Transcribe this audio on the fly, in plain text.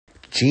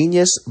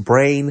Genius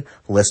Brain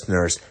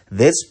listeners,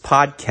 this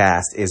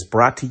podcast is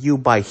brought to you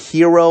by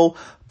Hero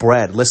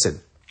Bread.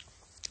 Listen,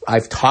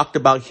 I've talked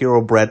about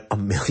Hero Bread a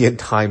million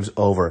times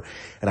over,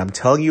 and I'm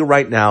telling you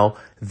right now,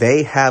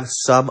 they have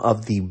some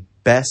of the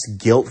best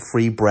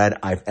guilt-free bread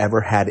I've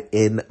ever had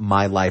in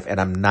my life, and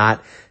I'm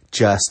not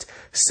just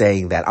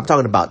saying that. I'm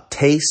talking about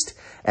taste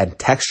and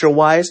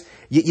texture-wise.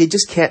 You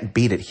just can't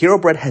beat it. Hero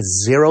Bread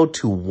has 0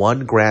 to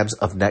 1 grams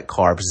of net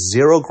carbs,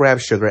 0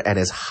 grams sugar, and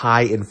is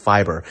high in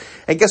fiber.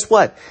 And guess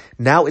what?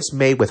 Now it's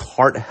made with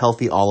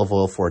heart-healthy olive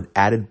oil for an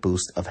added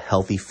boost of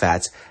healthy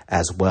fats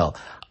as well.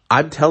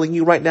 I'm telling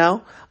you right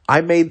now, I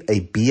made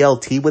a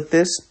BLT with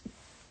this,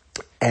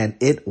 and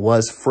it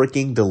was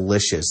freaking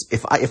delicious.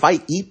 If I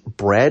eat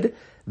bread,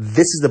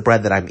 this is the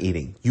bread that I'm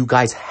eating. You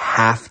guys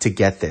have to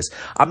get this.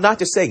 I'm not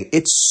just saying,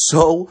 it's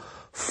so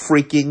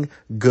freaking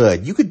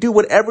good. You could do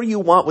whatever you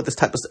want with this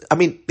type of stuff. I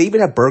mean, they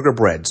even have burger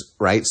breads,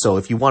 right? So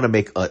if you want to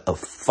make a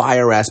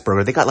fire ass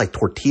burger, they got like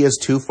tortillas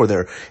too for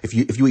their, if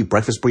you eat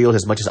breakfast burritos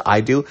as much as I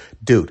do,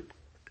 dude,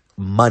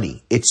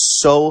 money. It's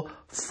so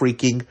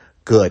freaking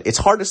good. It's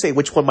hard to say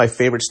which one my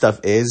favorite stuff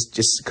is,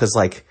 just because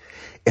like,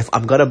 if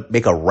I'm going to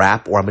make a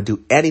wrap or I'm going to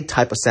do any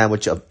type of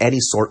sandwich of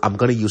any sort, I'm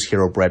going to use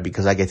Hero Bread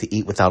because I get to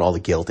eat without all the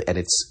guilt, and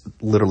it's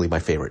literally my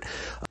favorite.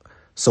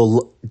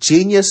 So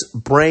Genius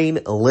Brain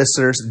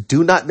listeners,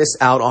 do not miss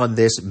out on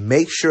this.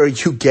 Make sure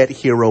you get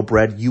Hero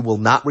Bread. You will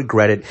not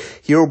regret it.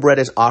 Hero Bread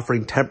is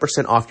offering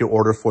 10% off your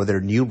order for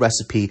their new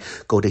recipe.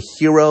 Go to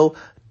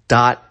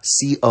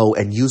hero.co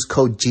and use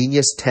code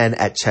GENIUS10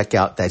 at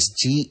checkout. That's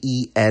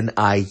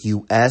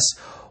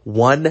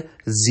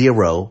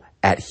GENIUS10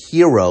 at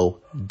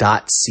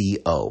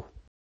hero.co.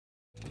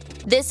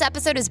 This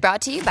episode is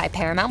brought to you by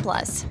Paramount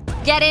Plus.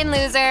 Get in,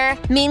 loser!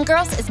 Mean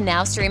Girls is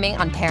now streaming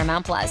on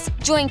Paramount Plus.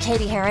 Join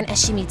Katie Heron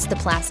as she meets the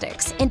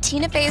plastics in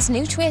Tina Fey's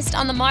new twist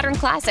on the modern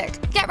classic.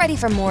 Get ready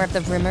for more of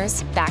the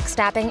rumors,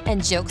 backstabbing,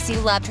 and jokes you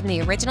loved from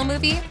the original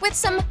movie with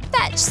some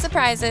fetch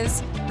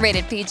surprises.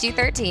 Rated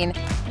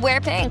PG-13.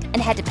 Wear pink and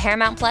head to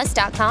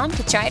ParamountPlus.com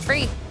to try it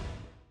free.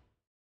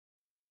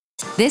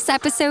 This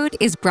episode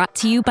is brought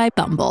to you by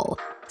Bumble.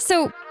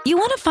 So, you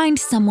want to find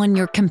someone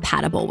you're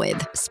compatible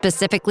with,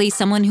 specifically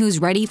someone who's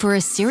ready for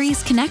a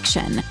serious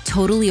connection,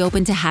 totally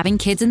open to having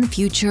kids in the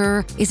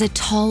future, is a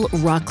tall,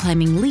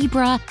 rock-climbing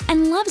Libra,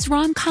 and loves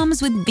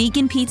rom-coms with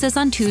vegan pizzas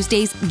on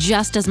Tuesdays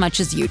just as much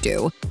as you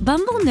do.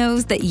 Bumble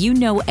knows that you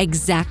know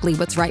exactly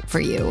what's right for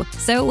you.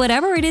 So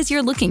whatever it is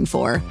you're looking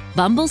for,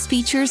 Bumble's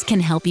features can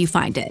help you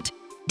find it.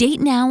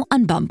 Date now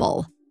on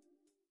Bumble.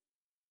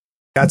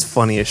 That's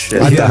funny as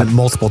shit. I've done it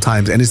multiple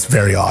times, and it's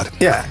very odd.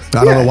 Yeah.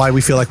 I don't know why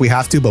we feel like we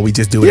have to, but we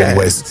just do it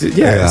anyways.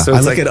 Yeah. So I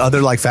look at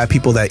other like fat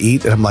people that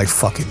eat, and I'm like,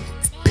 fucking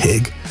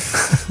pig,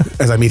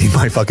 as I'm eating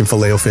my fucking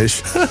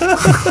filet-o-fish.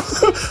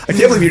 I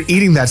can't believe you're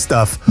eating that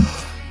stuff.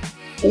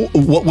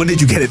 When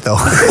did you get it, though?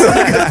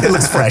 It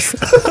looks fresh.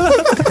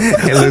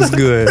 It looks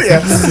good.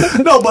 Yeah.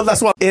 No, but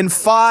that's what. In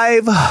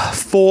 5,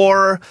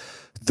 4,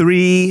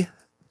 3,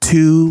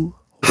 2,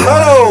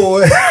 Oh!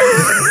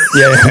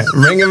 Yeah.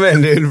 Bring him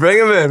in, dude. Bring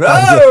him in.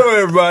 Oh,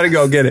 everybody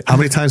go get it. How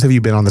many times have you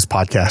been on this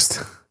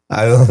podcast?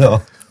 I don't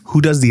know.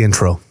 Who does the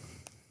intro?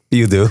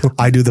 You do.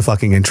 I do the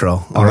fucking intro.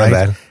 All my right.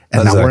 bad.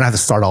 And now we're going to have to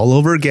start all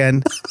over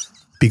again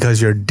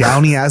because your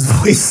downy ass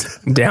voice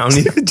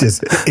Downy.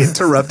 just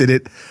interrupted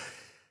it.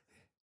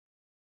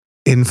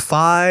 In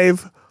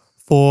 5,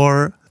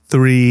 4,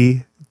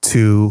 3,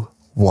 2,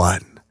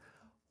 1.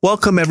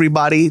 Welcome,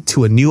 everybody,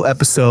 to a new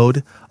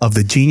episode of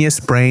the Genius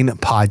Brain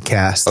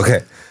Podcast.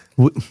 Okay.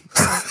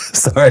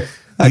 Sorry.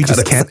 You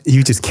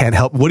just can't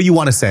help. What do you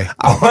want to say?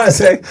 I want to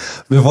say,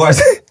 before I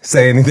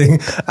say anything,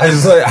 I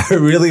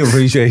really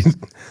appreciate, okay,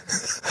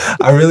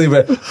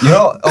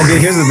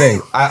 here's the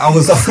thing. I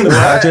was talking to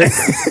Patrick.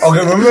 Okay,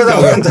 remember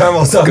that one time I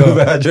was talking to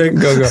Patrick?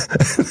 Go.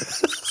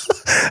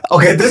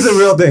 Okay, this is a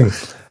real thing.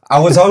 I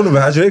was talking to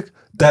Patrick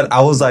that I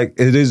was like,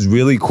 it is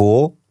really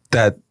cool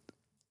that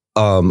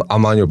I'm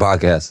on your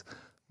podcast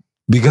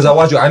because I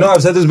watch you. I know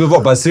I've said this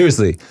before, but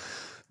seriously,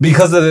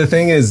 because of the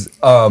thing is,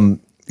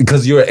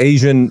 because you're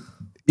Asian,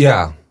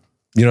 yeah,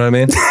 you know what I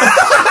mean?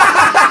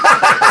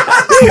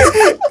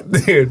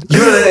 Dude,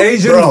 you're an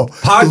Asian. Bro,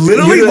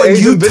 literally when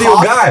you video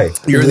talk, guy,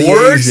 you're the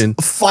Asian.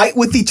 Fight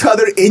with each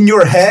other in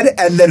your head,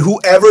 and then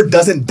whoever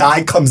doesn't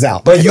die comes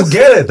out. But you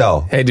get it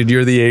though. Hey, dude,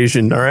 you're the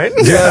Asian, all right?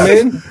 You know what I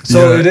mean?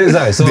 So it is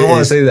nice. So I want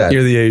to say that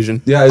You're the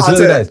Asian. Yeah, it's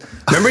really nice.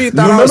 Remember you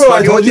thought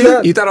I told you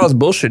that? You thought I was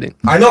bullshitting.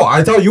 I know.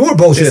 I thought you were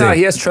bullshitting. It's not,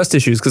 he has trust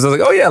issues because I was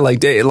like, oh yeah,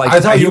 like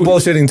I thought you were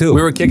bullshitting too.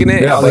 We were kicking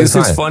it. Yeah, this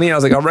is funny. I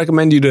was like, I'll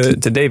recommend you to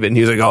David. And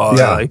he was like, oh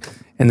yeah.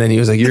 And then he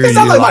was like, it's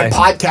not like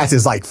my podcast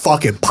is like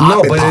fucking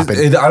popping. No, but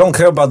I don't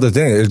care about the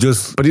thing. It's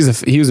just. But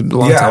he was a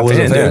long time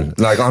fan, dude.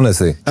 Like,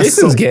 honestly.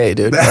 Jason's gay,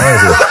 dude.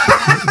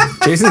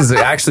 Jason's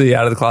actually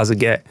out of the closet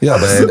gay. Yeah,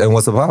 but and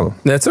what's the problem?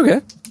 That's okay.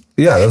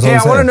 Yeah, that's what I'm saying.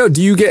 I want to know,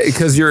 do you get,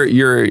 because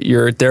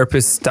your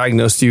therapist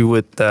diagnosed you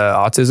with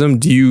autism,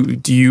 do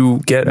you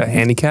get a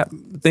handicap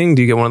thing?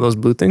 Do you get one of those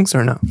blue things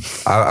or no?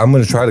 I'm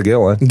going to try to get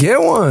one. Get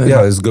one.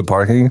 Yeah, it's good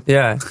parking.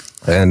 Yeah.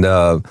 And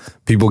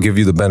people give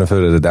you the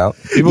benefit of the doubt.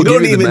 People You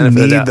don't give even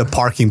benefit of need the the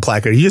parking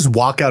placard. You just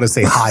walk out and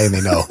say hi and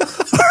they know.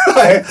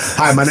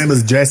 Hi, my name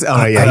is Jesse.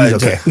 Oh, yeah, he's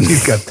okay.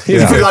 He's good. He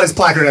forgot his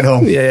placard at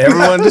home. Yeah,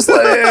 everyone just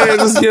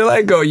just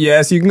go.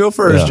 Yes, you can go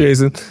first,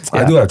 Jason.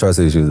 I do have trust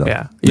issues though.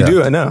 Yeah, you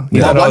do. I know.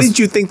 Well, why did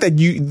you think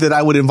that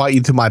I would invite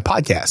you to my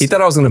podcast? He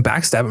thought I was going to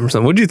backstab him or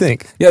something. What did you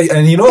think? Yeah,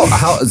 and you know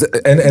how,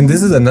 and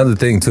this is another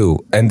thing too,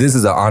 and this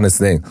is an honest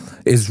thing.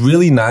 It's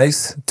really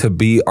nice to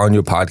be on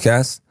your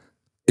podcast.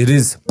 It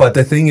is, but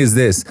the thing is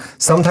this: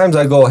 sometimes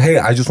I go, "Hey,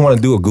 I just want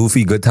to do a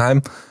goofy good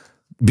time,"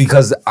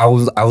 because I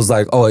was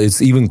like, "Oh,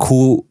 it's even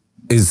cool.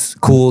 It's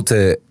cool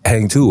to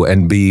hang too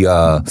and be." Do you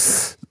know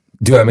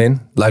what I mean?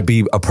 Like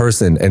be a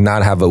person and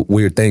not have a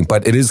weird thing,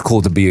 but it is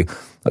cool to be.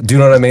 Do you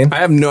know what I mean? I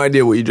have no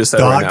idea what you just said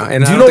right now.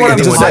 And do you know what I'm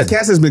The just saying?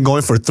 podcast has been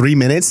going for 3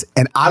 minutes,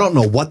 and I don't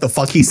know what the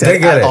fuck he said They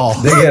get at it. all.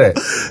 They get it.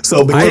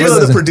 So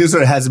Michaela, the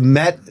producer, has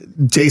met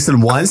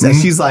Jason once, and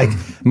she's like, "Is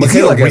he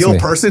Michaela a gets real me.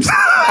 person?"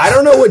 I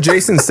don't know what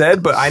Jason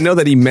said, but I know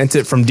that he meant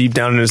it from deep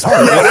down in his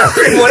heart.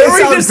 Whatever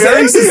he sounds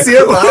very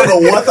sincere, but I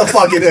don't know what the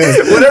fuck it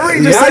is. Whatever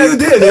he just Yeah, said, you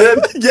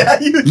did, dude. Yeah,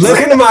 you Look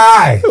into my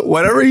eye.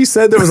 whatever he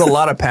said, there was a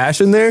lot of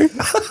passion there.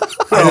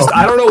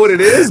 I don't know what it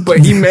is, but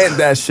he meant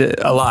that shit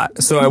a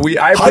lot. So I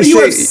How do you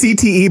have appreciate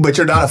CTE, but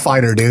you're not a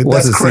fighter, dude?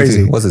 What's That's a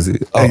crazy. CT? What's a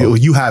CT? Hey, Oh,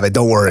 you have it.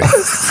 Don't worry.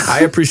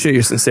 I appreciate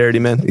your sincerity,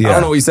 man. I Yeah.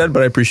 don't know what you said,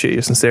 but I appreciate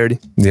your sincerity.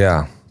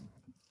 yeah.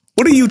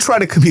 What are you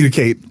trying to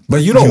communicate?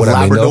 But you know what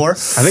I mean, though. Labrador?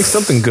 I think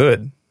something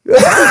good.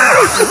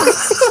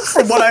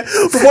 From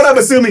what I'm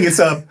assuming, it's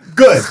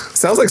good.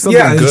 Sounds like something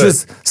Yeah, good. it's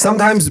just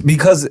sometimes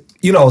because,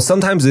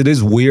 sometimes it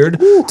is weird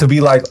to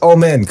be like, oh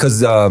man,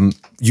 because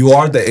you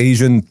are the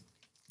Asian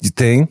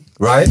thing,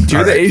 right?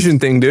 You're the Asian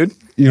thing, dude.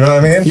 You know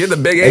what I mean? You're the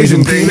big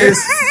Asian thing. penis,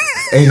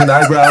 Asian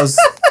eyebrows,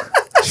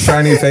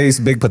 shiny face,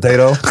 big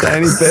potato.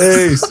 Shiny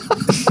face.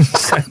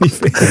 Shiny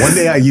face. One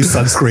day I use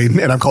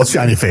sunscreen, and I'm called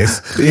Shiny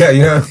Face.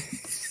 Yeah.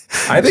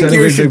 I think Shiny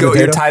you face, should big go.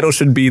 Your potato. title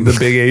should be the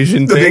big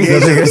Asian thing. Big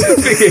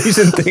Big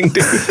Asian thing, dude.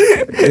 Just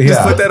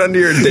Yeah. put that under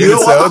your David You know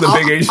what? the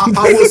big Asian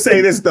I thing. will say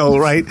this though,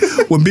 right?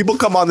 When people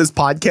come on this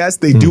podcast,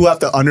 they do have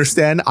to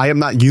understand I am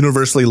not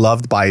universally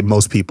loved by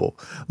most people.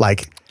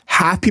 Like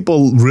half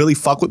people really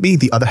fuck with me,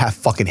 the other half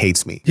fucking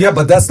hates me. Yeah,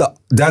 but that's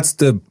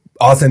the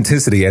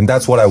authenticity, and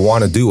that's what I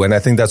want to do, and I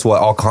think that's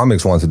what all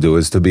comics want to do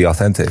is to be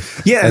authentic.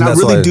 Yeah, and I that's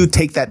really why- do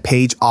take that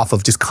page off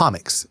of just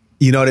comics.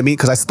 You know what I mean?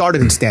 Because I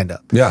started in stand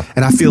up. Yeah.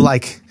 And I feel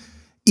like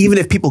even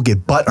if people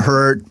get butt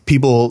hurt,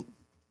 people,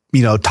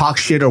 talk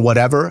shit or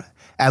whatever,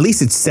 at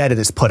least it's said and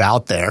it's put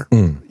out there.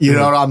 You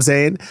know what I'm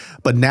saying?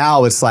 But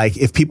now it's like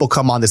if people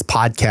come on this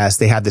podcast,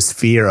 they have this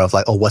fear of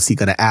like, oh, what's he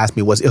going to ask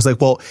me? It's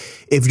like, well,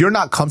 if you're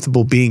not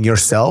comfortable being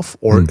yourself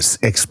or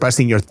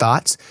expressing your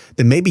thoughts,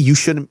 then maybe you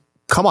shouldn't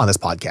come on this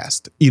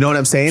podcast. You know what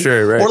I'm saying?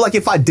 Sure, right. Or like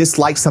if I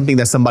dislike something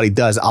that somebody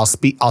does, I'll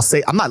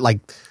say, I'm not like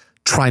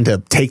trying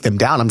to take them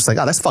down. I'm just like,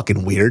 oh, that's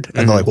fucking weird.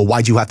 And they're like, well,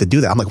 why'd you have to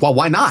do that? I'm like, well,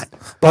 why not?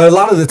 But a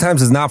lot of the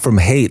times it's not from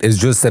hate; it's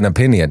just an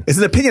opinion. It's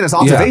an opinion. It's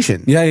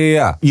observation.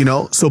 Yeah.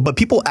 But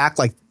people act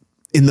like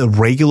in the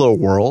regular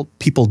world,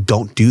 people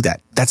don't do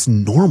that. That's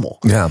normal.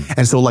 Yeah.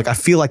 And so like, I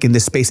feel like in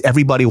this space,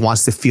 everybody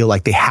wants to feel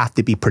like they have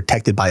to be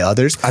protected by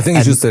others. I think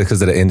it's just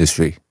because of the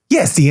industry.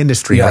 Yeah, it's the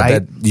industry,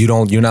 right? That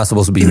you're not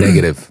supposed to be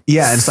negative.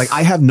 Yeah, and it's like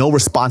I have no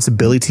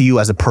responsibility to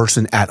you as a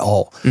person at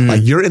all.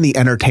 Like you're in the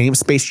entertainment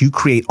space, you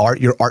create art,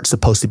 your art's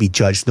supposed to be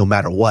judged no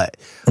matter what,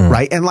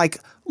 right? And like,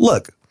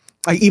 look,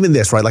 like even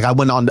this, right? Like I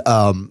went on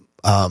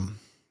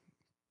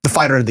The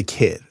Fighter and the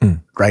Kid,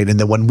 right? And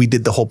then when we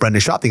did the whole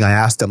Brendan Schaub thing, I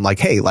asked him like,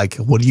 hey, like,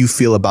 what do you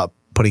feel about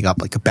putting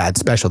up like a bad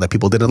special that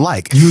people didn't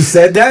like? You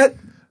said that?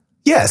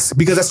 Yes,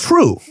 because that's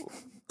true,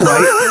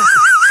 right?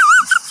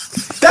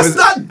 That's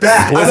not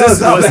bad.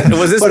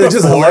 Was this But it's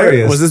just before?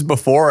 hilarious. Was this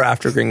before or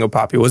after Gringo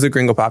Papi? Was it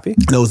Gringo Papi?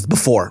 No, it was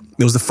before.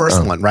 It was the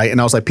first one, right? And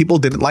I was like, people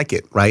didn't like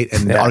it, right?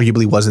 And it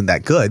arguably wasn't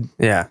that good.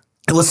 Yeah.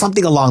 It was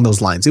something along those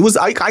lines. It was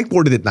I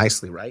worded it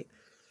nicely, right?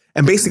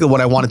 And basically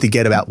what I wanted to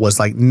get about was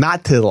like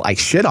not to like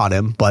shit on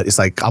him, but it's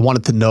like I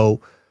wanted to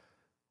know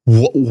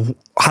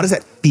how does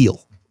that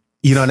feel?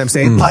 You know what I'm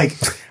saying? Like,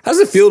 How does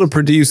it feel to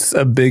produce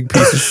a big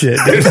piece of shit,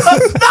 dude? no,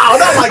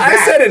 not like that.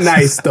 I said it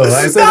nice, though.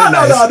 I said it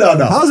nice.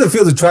 No. How does it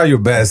feel to try your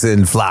best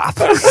and flop?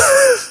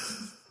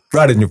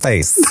 Right in your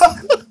face.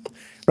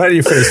 Right in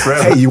your face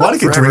forever. Hey, you want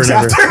to get Forever drinks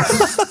and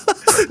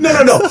ever.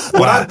 after? No.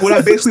 What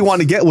I basically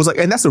wanted to get was like,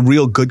 and that's a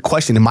real good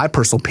question in my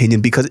personal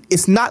opinion, because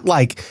it's not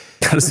like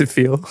How does it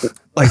feel?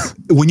 like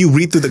when you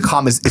read through the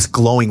comments, it's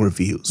glowing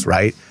reviews,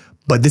 right?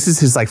 But this is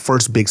his like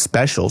first big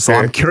special. So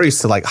Fair. I'm curious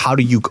to like, how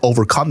do you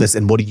overcome this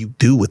and what do you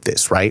do with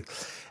this, right?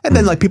 And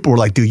then like people were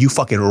like, dude, you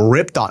fucking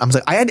ripped on. I was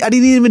like, I didn't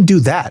even do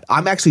that.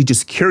 I'm actually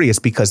just curious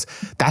because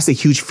that's a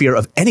huge fear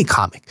of any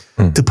comic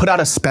to put out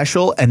a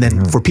special and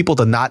then for people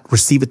to not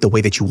receive it the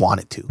way that you want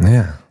it to.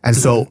 Yeah. And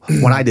so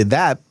when I did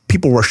that,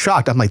 people were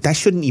shocked. I'm like, that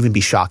shouldn't even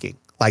be shocking.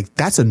 Like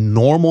that's a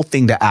normal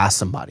thing to ask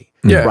somebody,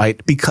 Yeah.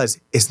 right? Because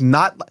it's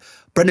not,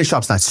 Brendan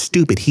Schaub's not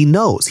stupid. He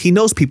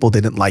knows people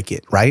didn't like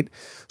it, right?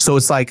 So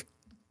it's like,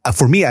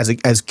 for me, as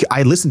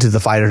I listened to The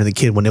Fighter and the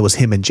Kid when it was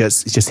him and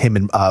just him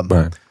and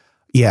Right.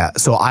 yeah.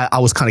 So I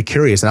was kind of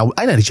curious, and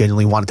I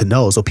genuinely wanted to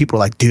know. So people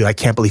were like, "Dude, I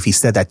can't believe he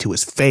said that to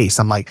his face."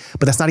 I'm like,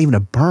 but that's not even a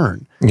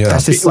burn. Yeah.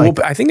 That's just like,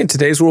 I think in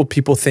today's world,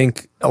 people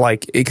think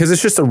like, because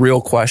it's just a real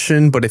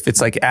question, but if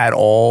it's like at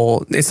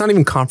all, it's not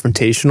even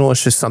confrontational.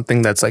 It's just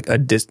something that's like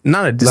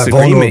not a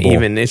disagreement vulnerable.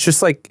 even. It's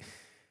just like,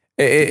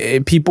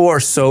 people are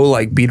so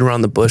like beat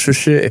around the bush or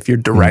shit. If you're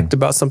direct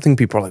about something,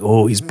 people are like,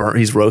 "Oh,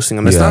 he's roasting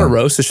him." It's not a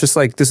roast. It's just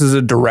like, this is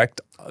a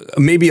direct,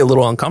 maybe a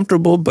little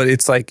uncomfortable, but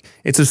it's like,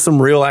 it's just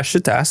some real ass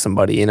shit to ask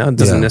somebody, you know? It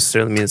doesn't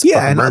necessarily mean it's yeah.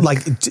 fucking And burn.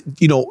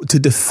 like, you know, to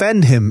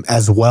defend him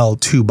as well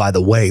too, by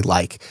the way,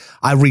 like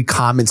I read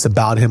comments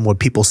about him where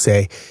people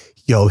say,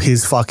 yo,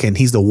 he's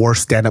the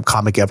worst stand-up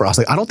comic ever. I was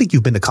like, I don't think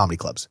you've been to comedy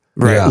clubs.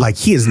 Right. Yeah. Like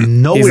he is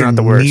nowhere not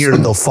the worst. near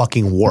the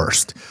fucking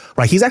worst.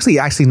 Right. He's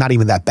actually not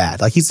even that bad.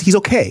 Like he's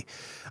okay.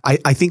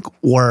 I think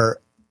and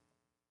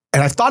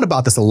I've thought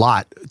about this a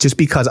lot just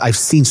because I've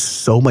seen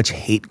so much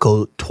hate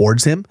go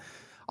towards him.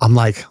 I'm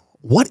like,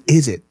 what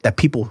is it that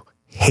people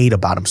hate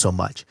about him so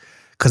much?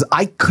 Because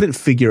I couldn't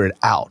figure it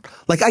out.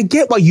 Like, I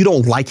get why you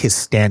don't like his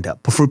stand-up,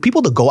 but for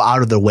people to go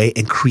out of their way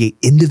and create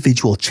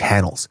individual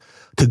channels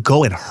to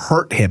go and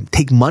hurt him,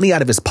 take money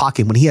out of his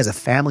pocket when he has a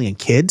family and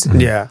kids,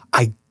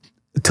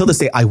 till this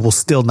day, I will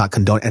still not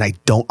condone it, and I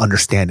don't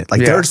understand it.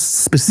 Like, there are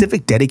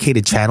specific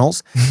dedicated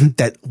channels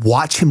that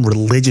watch him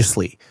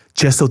religiously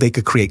just so they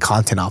could create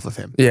content off of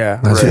him. Yeah.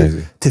 That's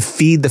crazy. To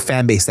feed the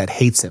fan base that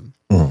hates him.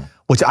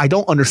 Which I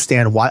don't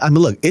understand why. I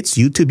mean, look, it's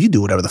YouTube. You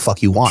do whatever the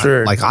fuck you want.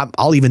 Sure. Like,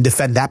 I'll even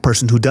defend that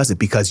person who does it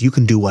because you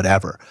can do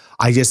whatever.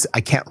 I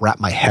can't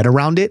wrap my head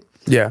around it.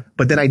 Yeah.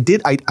 But then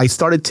I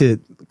started to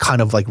kind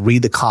of like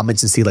read the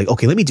comments and see like,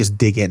 okay, let me just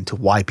dig into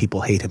why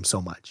people hate him so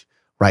much.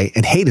 Right.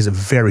 And hate is a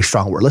very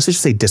strong word. Let's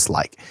just say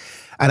dislike.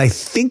 And I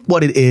think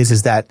what it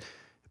is that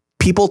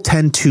people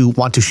tend to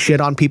want to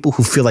shit on people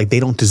who feel like they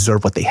don't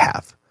deserve what they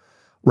have.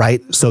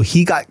 Right. So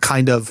he got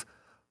kind of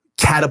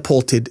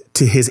catapulted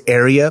to his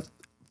area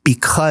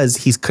because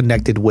he's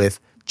connected with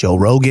Joe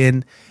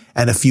Rogan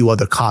and a few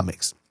other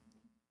comics.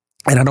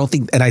 And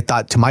I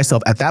thought to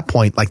myself at that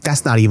point, like,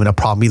 that's not even a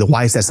problem either.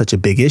 Why is that such a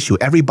big issue?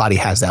 Everybody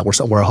has that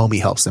where a homie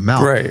helps them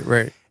out.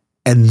 Right.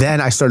 And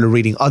then I started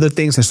reading other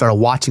things and started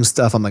watching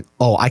stuff. I'm like,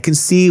 oh, I can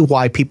see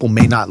why people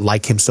may not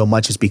like him so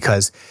much is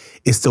because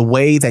it's the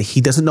way that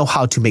he doesn't know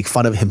how to make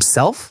fun of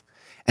himself.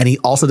 And he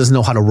also doesn't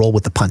know how to roll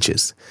with the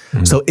punches.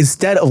 So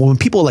instead of when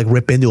people like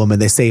rip into him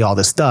and they say all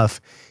this stuff,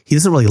 he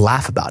doesn't really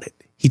laugh about it.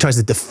 He tries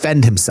to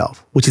defend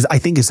himself, which is, I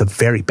think, is a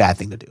very bad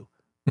thing to do.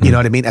 You know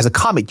what I mean? As a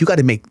comic, you got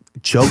to make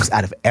jokes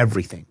out of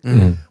everything.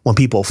 When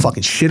people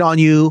fucking shit on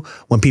you,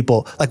 when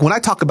I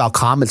talk about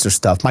comments or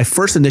stuff, my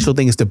first initial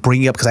thing is to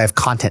bring it up because I have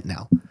content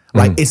now,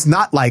 right? It's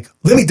not like,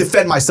 let me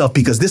defend myself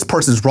because this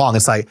person's wrong.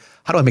 It's like,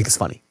 how do I make this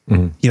funny?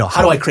 You know,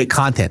 how do I create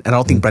content? And I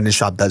don't think Brendan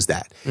Schaub does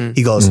that.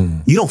 He goes,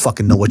 you don't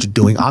fucking know what you're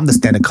doing. I'm the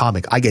stand-up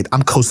comic.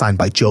 I'm co-signed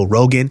by Joe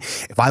Rogan.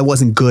 If I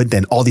wasn't good,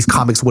 then all these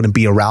comics wouldn't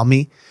be around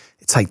me.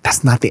 It's like,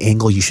 that's not the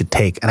angle you should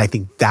take. And I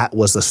think that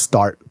was the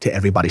start to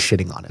everybody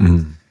shitting on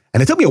him.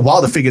 And it took me a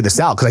while to figure this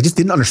out because I just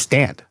didn't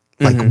understand.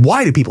 Like,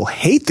 why do people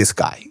hate this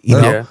guy?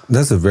 You know? Yeah.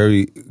 That's a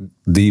very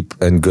deep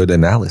and good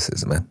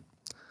analysis, man.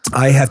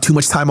 I have too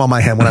much time on my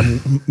hand when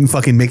I'm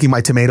fucking making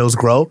my tomatoes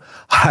grow.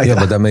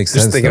 But that makes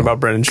sense. Just thinking though. about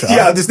Brendan Schaub.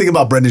 Yeah, I'm just thinking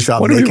about Brendan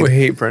Schaub. Why do people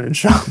hate Brendan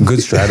Schaub?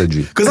 Good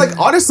strategy. Because, like,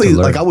 honestly, To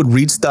learn. like, I would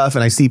read stuff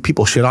and I see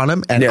people shit on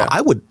him, and Yeah.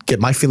 I would get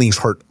my feelings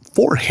hurt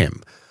for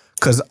him.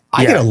 Because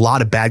I get a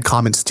lot of bad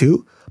comments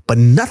too, but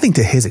nothing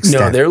to his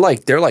extent. No,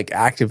 they're like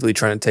actively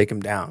trying to take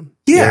him down.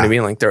 Yeah. You know what I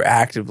mean? Like they're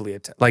actively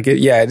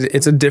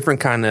it's a different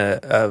kind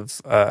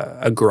of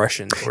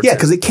aggression. towards Yeah, him.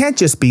 because it can't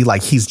just be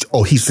like he's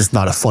just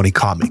not a funny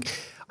comic.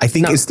 I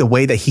think it's the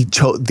way that he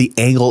chose, the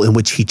angle in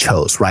which he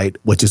chose, right?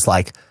 Which is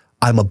like,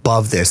 I'm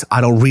above this.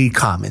 I don't read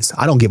comments.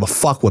 I don't give a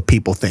fuck what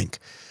people think.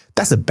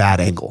 That's a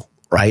bad angle,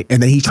 right?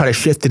 And then he tried to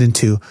shift it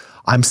into,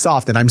 I'm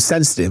soft and I'm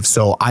sensitive,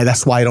 so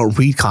that's why I don't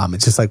read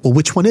comments. It's like, well,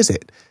 which one is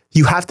it?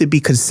 You have to be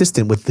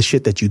consistent with the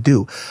shit that you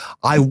do.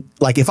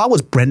 If I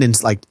was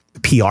Brendan's like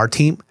PR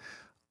team,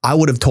 I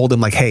would have told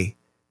him like, hey,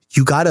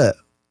 you gotta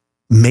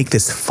make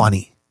this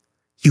funny.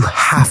 You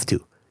have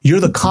to. You're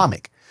the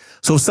comic.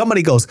 So if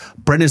somebody goes,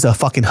 Brendan's a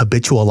fucking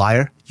habitual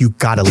liar, you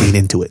gotta lean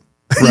into it.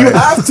 You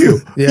have to.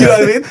 You know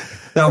what I mean?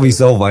 That would be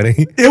so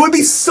funny. It would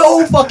be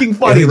so fucking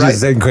funny, He's right?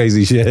 just saying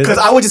crazy shit. Because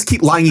I would just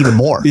keep lying even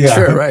more. Yeah.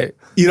 Sure, right.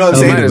 You know what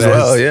I'm You saying? might as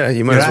well. Yeah,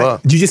 you might as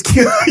well. You just keep,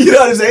 you know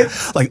what I'm saying?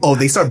 Like, oh,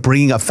 they start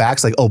bringing up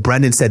facts like, oh,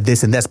 Brendan said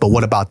this and this, but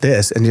what about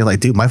this? And you're like,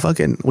 dude, what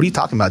are you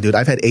talking about, dude?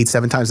 I've had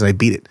 7 times and I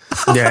beat it.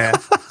 Yeah.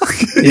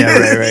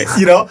 Yeah, right.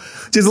 You know,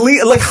 just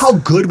like, how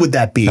good would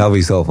that be? That would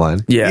be so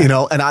fun. Yeah. You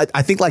know, and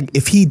I think like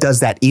if he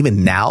does that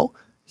even now,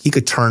 he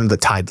could turn the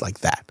tide like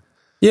that.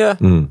 Yeah.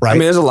 Right. I mean,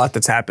 there's a lot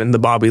that's happened. The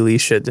Bobby Lee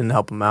shit didn't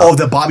help him out. Oh,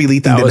 the Bobby Lee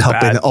thing that didn't was help.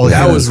 bad. Oh,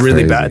 that yeah. was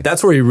really crazy. bad.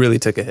 That's where he really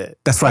took a hit.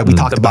 That's right. We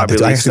talked The about Bobby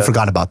that. I Lee actually stuff.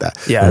 forgot about that.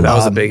 Yeah, that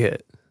was a big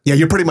hit. Yeah,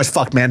 you're pretty much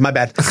fucked, man. My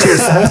bad. Cheers.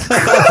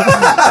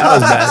 That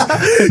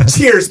was bad.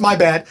 Cheers. My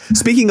bad.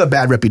 Speaking of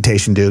bad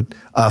reputation, dude,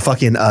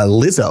 fucking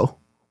Lizzo.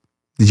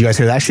 Did you guys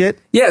hear that shit?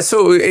 Yeah.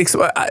 So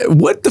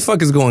what the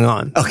fuck is going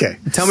on? Okay.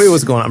 Tell me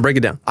what's going on. Break it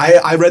down.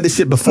 I read this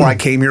shit before I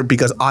came here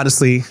because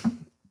honestly,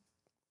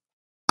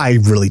 I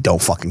really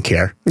don't fucking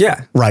care.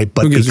 Yeah. Right.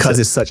 But Who gives a because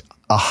shit? it's such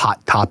a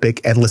hot topic,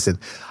 and listen,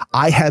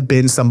 I have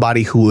been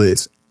somebody who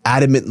is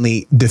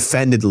adamantly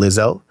defended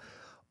Lizzo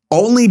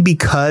only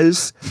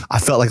because I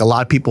felt like a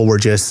lot of people were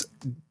just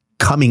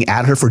coming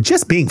at her for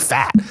just being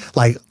fat.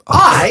 Like, all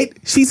right,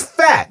 she's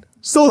fat.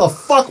 So the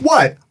fuck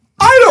what?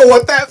 I know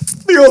what that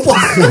feels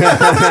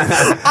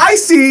like. I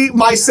see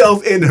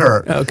myself in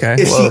her. Okay.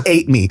 If she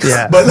ate me.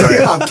 Yeah. But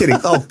I'm kidding.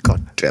 Oh,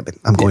 God damn it.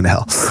 I'm going to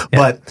hell. Yeah.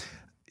 But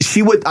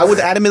I would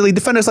adamantly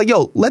defend her. It's like,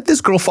 yo, let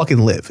this girl fucking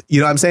live. You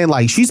know what I'm saying?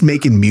 Like, she's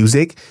making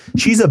music.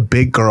 She's a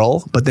big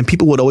girl. But then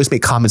people would always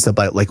make comments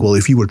about, like, well,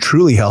 if you were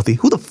truly healthy,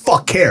 who the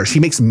fuck cares? She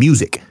makes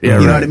music. Yeah,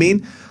 you know right. what I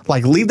mean?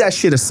 Like, leave that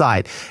shit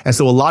aside. And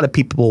so a lot of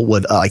people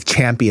would, like,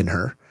 champion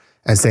her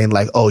and saying,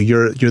 like, oh,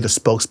 you're the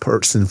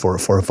spokesperson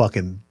for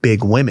fucking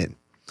big women.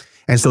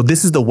 And so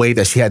this is the way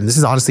that she had, and this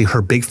is honestly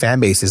her big fan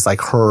base is like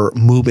her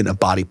movement of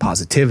body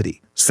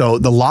positivity. So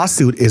the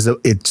lawsuit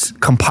it's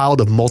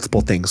compiled of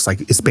multiple things.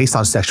 Like it's based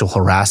on sexual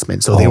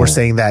harassment. So they were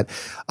saying that,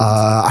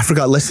 I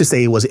forgot, let's just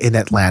say it was in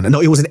Atlanta.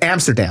 No, it was in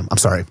Amsterdam. I'm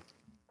sorry.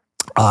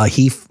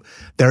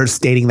 They're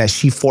stating that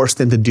she forced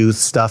them to do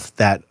stuff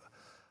that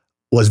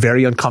was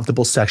very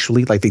uncomfortable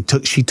sexually. Like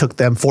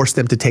forced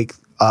them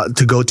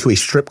to go to a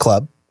strip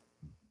club.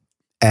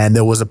 And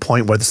there was a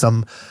point where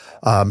some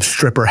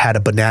stripper had a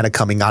banana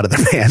coming out of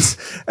their pants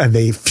and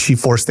she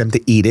forced them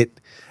to eat it.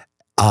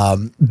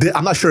 I'm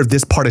not sure if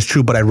this part is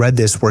true, but I read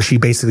this where she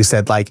basically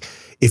said, like,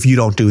 if you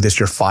don't do this,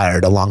 you're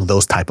fired, along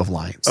those type of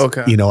lines.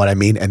 Okay. You know what I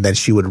mean? And then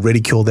she would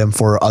ridicule them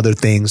for other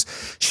things.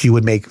 She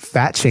would make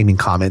fat shaming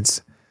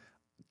comments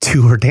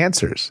to her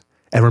dancers.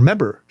 And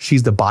remember,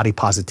 she's the body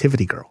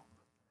positivity girl.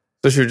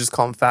 So she would just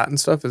call them fat and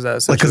stuff? Is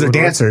that Like, because they're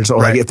dancers,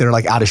 or like if they're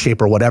like out of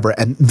shape or whatever.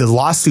 And the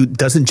lawsuit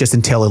doesn't just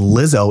entail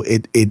Lizzo;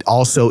 it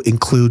also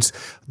includes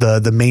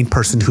the main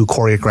person who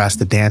choreographed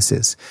the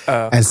dances.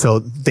 And so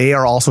they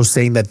are also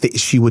saying that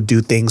she would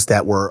do things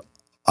that were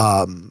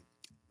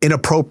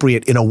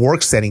inappropriate in a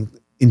work setting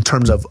in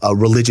terms of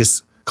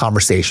religious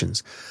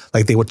conversations.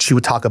 Like she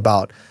would talk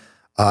about.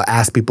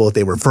 Ask people if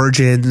they were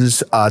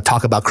virgins,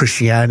 talk about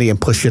Christianity and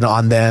push it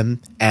on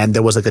them. And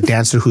there was like a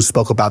dancer who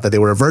spoke about that they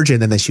were a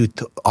virgin. And then she,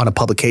 on a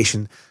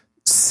publication,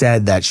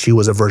 said that she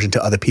was a virgin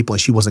to other people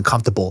and she wasn't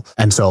comfortable.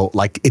 And so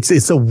like,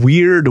 it's a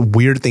weird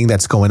thing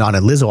that's going on.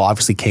 And Lizzo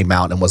obviously came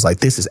out and was like,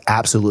 this is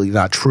absolutely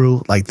not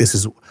true. Like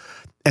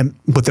and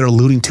what they're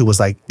alluding to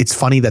was like, it's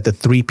funny that the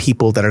three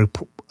people that are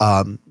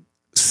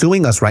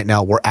suing us right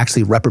now were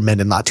actually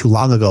reprimanded not too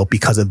long ago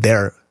because of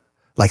their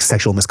like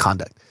sexual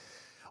misconduct.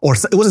 Or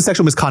it wasn't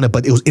sexual misconduct,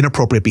 but it was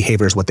inappropriate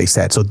behavior is what they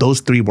said. So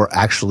those three were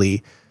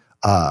actually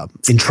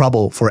in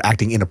trouble for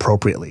acting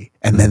inappropriately.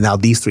 And then now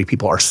these three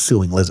people are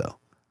suing Lizzo.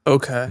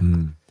 Okay.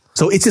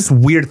 So it's this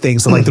weird thing.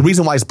 So like the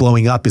reason why it's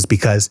blowing up is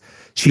because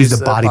she's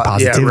the body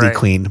positivity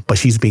queen, but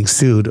she's being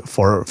sued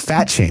for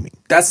fat shaming.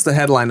 That's the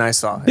headline I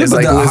saw. It's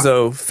like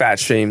Lizzo fat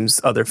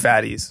shames other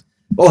fatties.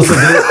 Oh, so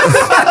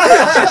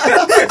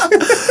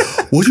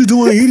What you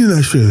doing eating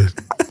that shit?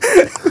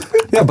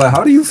 yeah, but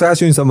how do you fat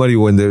shame somebody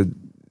when they're...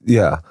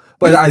 Yeah,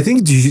 but I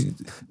think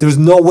there's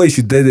no way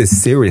she did it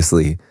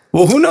seriously.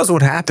 Well, who knows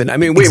what happened? I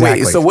mean,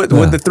 wait. So what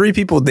the three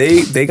people,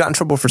 they got in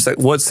trouble for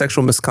what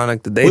sexual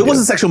misconduct did they do? It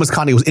wasn't sexual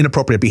misconduct. It was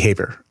inappropriate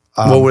behavior.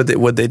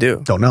 What'd they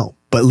do? Don't know.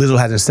 But Lizzo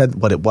hasn't said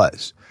what it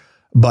was.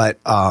 But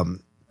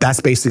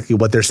that's basically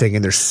what they're saying,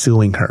 and they're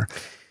suing her.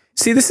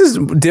 See, this is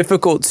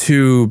difficult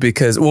too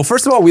because, well,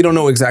 first of all, we don't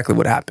know exactly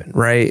what happened,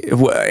 right?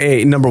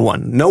 Number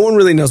one, no one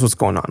really knows what's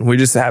going on. We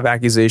just have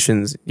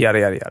accusations, yada,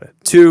 yada, yada.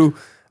 Two,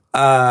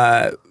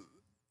 the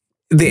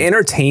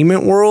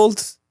entertainment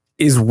world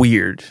is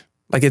weird.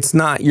 Like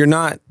you're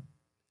not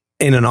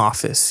in an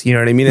office. You know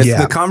what I mean?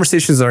 It's the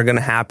conversations that are going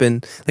to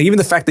happen. Like even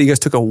the fact that you guys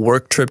took a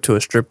work trip to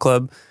a strip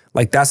club,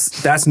 like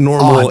that's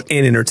normal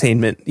in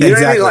entertainment. You know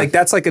what I mean? Like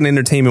that's like an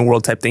entertainment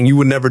world type thing. You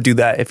would never do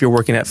that if you're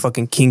working at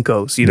fucking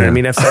Kinko's. You know what I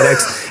mean? At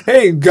FedEx,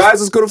 hey guys,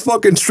 let's go to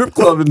fucking strip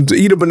club and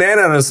eat a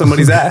banana out of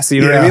somebody's ass.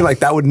 You know what I mean? Like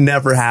that would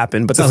never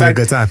happen. But sounds like a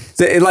good time.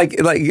 Like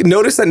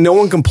notice that no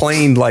one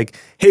complained. Like,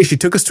 hey, she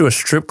took us to a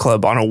strip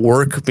club on a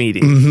work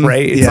meeting,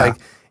 right?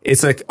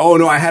 It's like, oh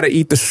no, I had to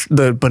eat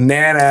the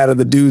banana out of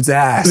the dude's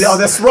ass. No,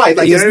 that's right.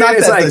 Like, it's not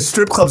that like, the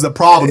strip club's the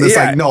problem. It's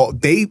like, no,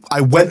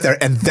 I went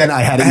there and then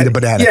I had to eat a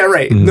banana. Yeah,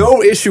 right.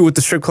 No issue with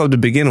the strip club to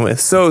begin with.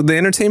 So the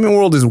entertainment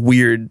world is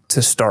weird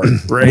to start,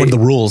 right? What are the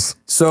rules?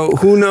 So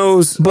who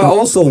knows? But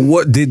also,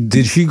 what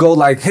did she go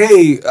like,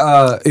 hey,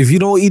 if you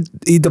don't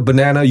eat the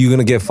banana, you're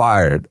gonna get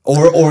fired?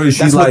 Or is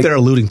she that's like, what they're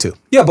alluding to.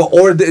 Yeah, but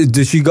or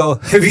did she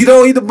go, if you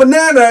don't eat the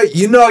banana,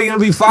 you know you're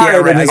gonna be fired? Yeah,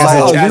 right. And it's I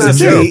like, guess it's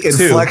a joke.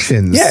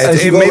 Inflections. Yeah,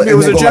 maybe it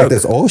was a joke. Like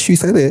this. Oh, she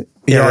said it.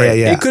 Yeah.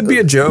 It could be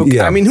a joke.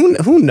 Yeah. I mean,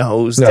 who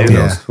knows? Yeah,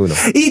 Dude? who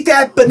knows? Eat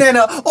that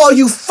banana or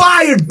you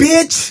fired,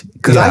 bitch.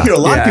 Because I hear a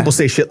lot of people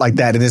say shit like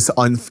that, and it's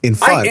in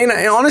fun. And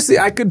honestly,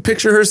 I could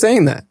picture her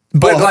saying that,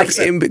 but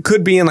it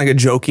could be in like a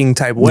joking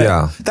type way.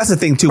 Yeah. That's the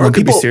thing too. Or When it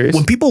could be people serious.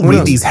 when people Who read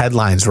knows? these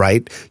headlines,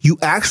 right, you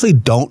actually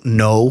don't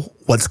know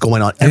what's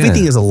going on.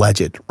 Everything is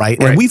alleged,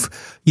 right? And we've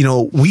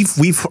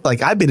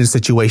like I've been in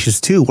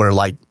situations too where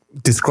like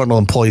disgruntled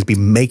employees be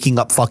making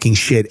up fucking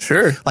shit.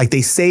 Sure. Like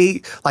they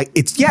say like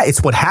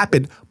it's what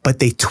happened, but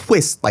they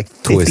twist like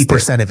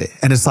 50% of it.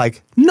 And it's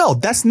like, no,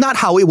 that's not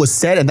how it was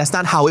said, and that's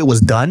not how it was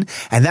done,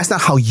 and that's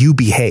not how you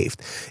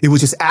behaved. It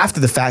was just after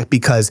the fact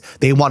because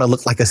they want to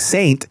look like a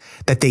saint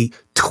that they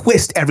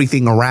twist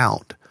everything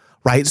around.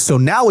 Right? So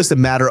now it's a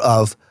matter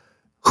of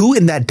who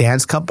in that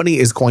dance company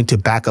is going to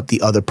back up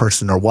the other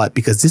person or what,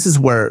 because this is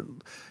where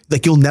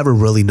like you'll never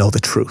really know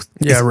the truth.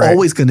 Yeah, it's right.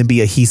 always going to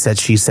be a he said,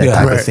 she said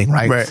type of thing,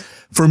 right?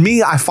 For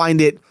me, I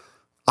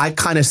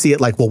kind of see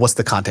it like, well, what's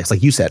the context?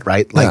 Like you said,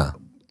 right? Like,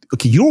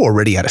 okay, you're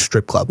already at a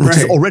strip club, which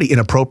is already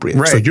inappropriate.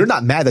 Right. So you're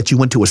not mad that you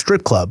went to a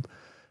strip club.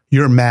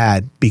 You're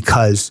mad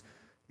because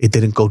it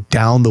didn't go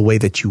down the way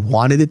that you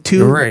wanted it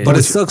to. Right. But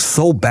it sucks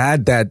so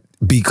bad that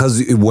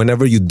because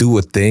whenever you do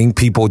a thing,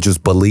 people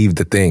just believe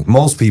the thing.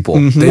 Most people,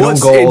 they don't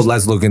go,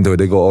 let's look into it.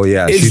 They go, oh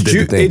yeah, she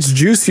did the thing. It's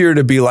juicier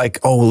to be like,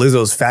 oh,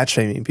 Lizzo's fat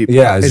shaming people.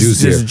 Yeah, it's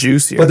juicier. just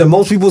juicier. But then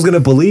most people's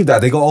gonna believe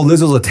that. They go, oh,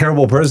 Lizzo's a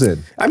terrible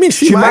person. I mean,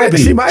 she might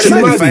be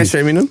fat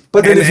shaming them.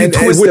 But then if you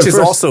twist which it is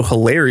first- also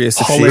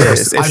hilarious. If Hilarious. she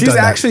is. If I've she's done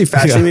that. actually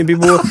fat shaming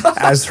people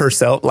as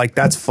herself, like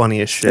that's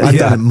funny as shit. I've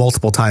done it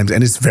multiple times,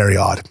 and it's very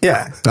odd.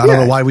 Yeah. I don't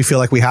know why we feel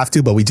like we have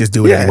to, but we just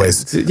do it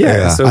anyways.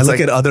 Yeah. So I it's look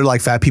at other like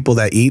fat people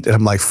that eat, and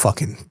I'm like,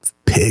 fucking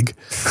pig,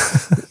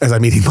 as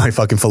I'm eating my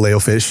fucking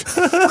filet-o-fish.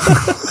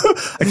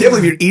 I can't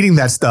believe you're eating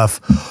that stuff.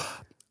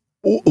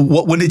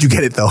 When did you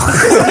get it though?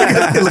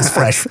 It looks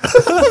fresh.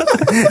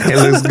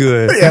 it looks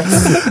good. Yeah.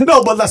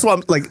 No, but that's what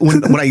I'm like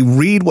when I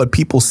read what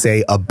people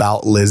say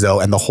about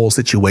Lizzo and the whole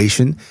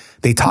situation,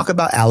 they talk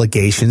about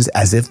allegations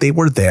as if they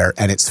were there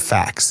and it's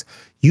facts.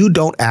 You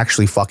don't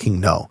actually fucking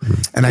know.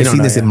 And I've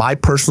seen this in my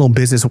personal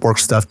business work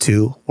stuff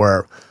too,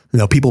 where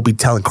people be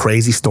telling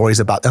crazy stories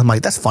about them. I'm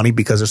like, that's funny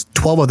because there's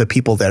 12 other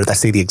people there that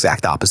say the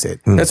exact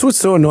opposite. That's what's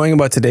so annoying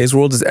about today's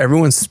world is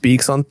everyone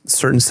speaks on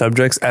certain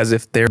subjects as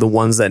if they're the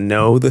ones that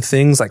know the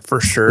things, like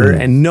for sure,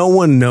 and no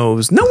one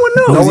knows. No one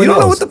knows. You don't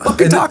know what the fuck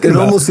you're talking about.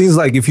 It almost seems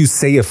like if you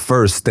say it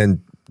first,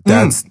 then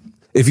that's...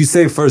 If you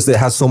say it first, it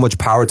has so much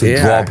power to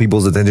draw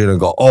people's attention and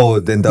go, oh,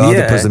 then the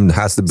other person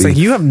has to be. It's like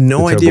you have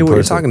no idea what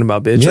you're talking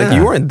about, bitch. Yeah. Like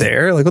you weren't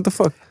there. Like what the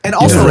fuck? And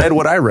also you read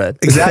what I read.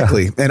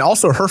 Exactly. And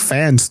also her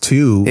fans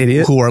too,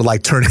 Idiot. who are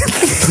like turning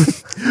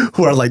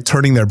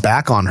their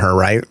back on her,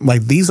 right?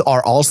 Like these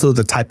are also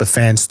the type of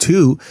fans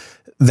too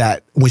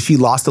that when she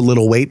lost a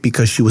little weight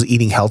because she was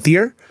eating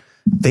healthier,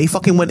 they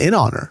fucking went in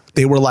on her.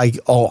 They were like,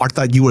 oh, I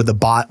thought you were the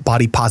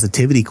body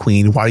positivity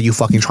queen. Why are you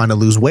fucking trying to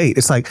lose weight?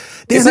 It's like,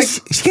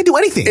 she can't do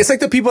anything. It's like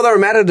the people that were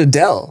mad at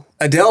Adele.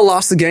 Adele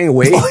lost the gang of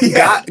weight,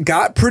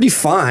 got pretty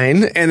fine,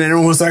 and then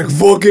everyone was like,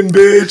 fucking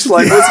bitch.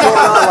 Like, what's going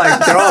on?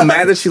 Like, they're all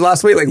mad that she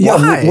lost weight. Like,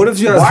 why? What if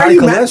she has Why high are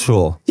you mad?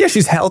 cholesterol? Yeah,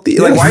 she's healthy.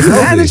 Like, why are you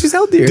mad that she's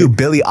healthier? Dude,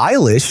 Billie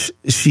Eilish,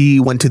 she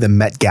went to the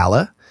Met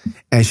Gala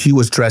and she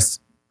was dressed,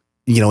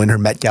 in her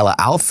Met Gala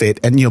outfit.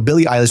 And,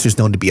 Billie Eilish is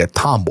known to be a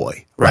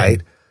tomboy,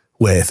 right?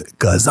 With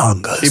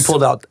gazongas. She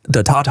pulled out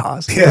the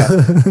tatas. Yeah.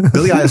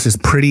 Billie Eilish is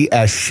pretty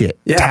as shit.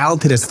 Yeah.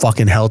 Talented as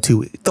fucking hell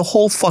too. The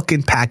whole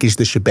fucking package,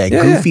 the shebang.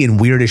 Goofy and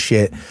weird as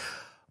shit.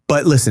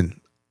 But listen.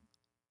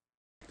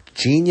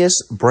 Genius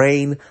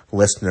Brain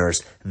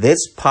listeners, this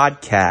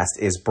podcast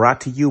is brought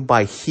to you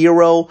by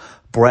Hero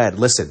Bread.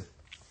 Listen,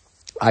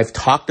 I've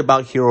talked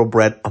about Hero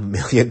Bread a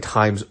million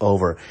times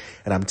over,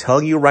 and I'm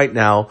telling you right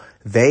now,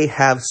 they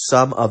have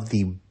some of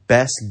the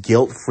best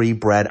guilt-free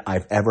bread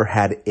I've ever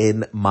had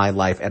in my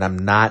life. And I'm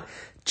not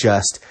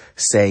just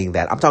saying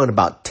that. I'm talking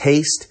about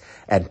taste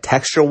and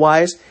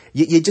texture-wise.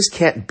 You just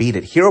can't beat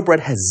it. Hero Bread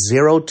has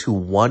 0 to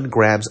 1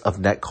 grams of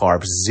net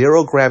carbs,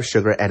 0 grams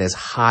sugar, and is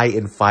high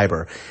in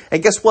fiber.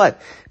 And guess what?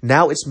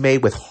 Now it's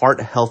made with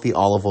heart-healthy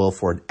olive oil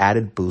for an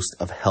added boost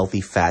of healthy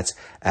fats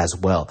as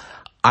well.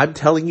 I'm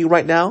telling you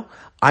right now,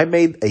 I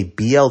made a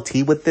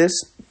BLT with this,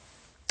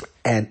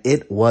 and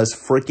it was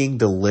freaking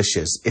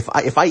delicious. If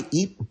I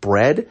eat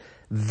bread,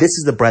 this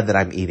is the bread that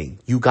I'm eating.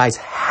 You guys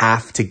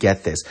have to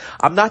get this.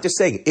 I'm not just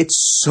saying,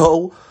 it's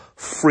so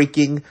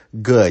freaking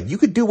good. You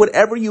could do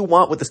whatever you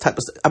want with this type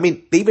of stuff. I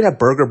mean, they even have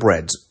burger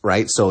breads,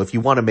 right? So if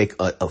you want to make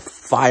a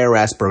fire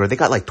ass burger, they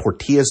got like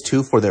tortillas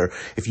too for their,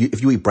 if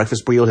you eat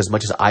breakfast burritos as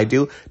much as I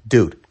do,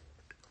 dude,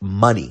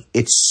 money.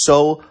 It's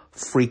so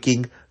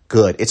freaking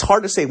good. It's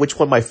hard to say which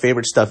one my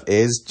favorite stuff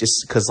is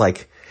just because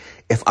like,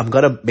 if I'm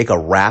going to make a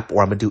wrap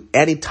or I'm going to do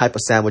any type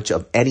of sandwich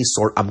of any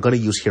sort, I'm going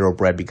to use Hero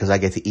Bread because I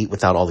get to eat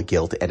without all the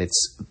guilt, and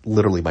it's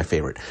literally my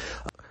favorite.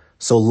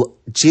 So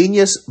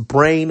Genius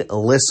Brain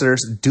listeners,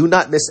 do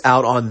not miss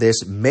out on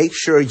this. Make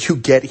sure you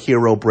get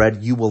Hero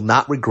Bread. You will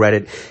not regret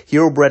it.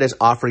 Hero Bread is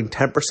offering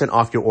 10%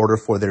 off your order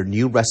for their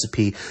new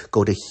recipe.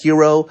 Go to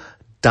hero.co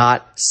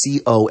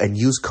and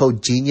use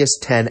code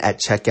GENIUS10 at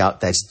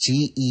checkout. That's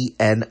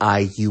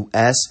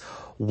GENIUS10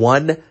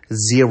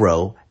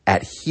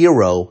 at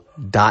hero.co.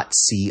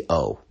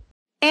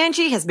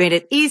 Angie has made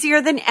it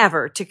easier than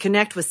ever to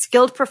connect with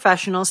skilled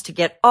professionals to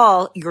get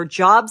all your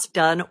jobs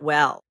done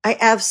well. I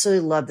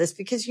absolutely love this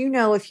because,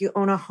 if you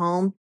own a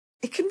home,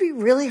 it can be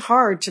really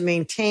hard to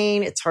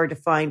maintain. It's hard to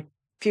find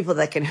people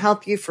that can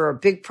help you for a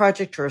big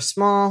project or a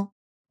small.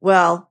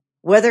 Well,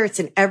 whether it's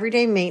in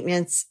everyday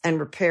maintenance and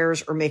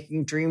repairs or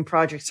making dream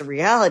projects a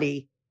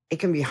reality, it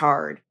can be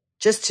hard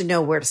just to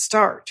know where to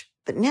start.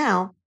 But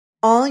now,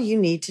 all you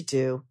need to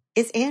do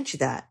is Angie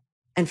that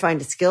and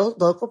find a skilled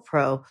local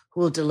pro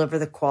who will deliver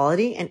the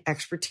quality and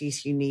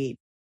expertise you need.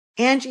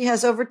 Angie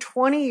has over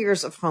 20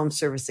 years of home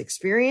service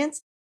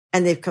experience,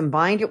 and they've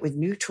combined it with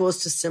new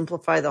tools to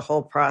simplify the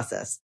whole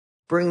process.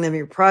 Bring them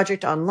your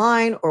project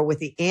online or with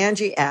the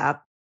Angie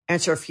app,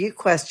 answer a few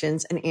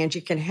questions, and Angie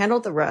can handle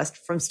the rest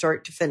from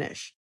start to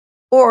finish.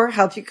 Or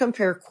help you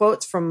compare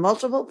quotes from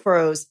multiple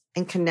pros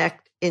and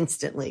connect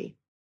instantly,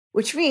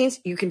 which means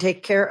you can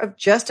take care of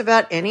just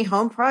about any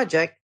home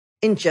project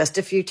in just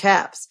a few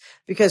taps.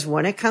 Because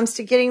when it comes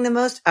to getting the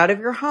most out of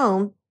your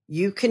home,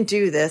 you can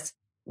do this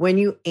when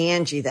you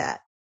Angie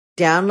that.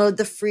 Download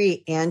the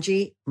free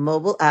Angie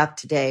mobile app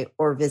today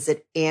or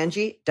visit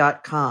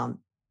Angie.com.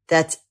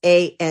 That's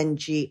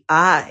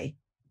ANGI.com.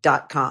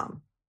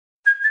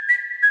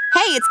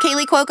 Hey, it's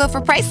Kaylee Cuoco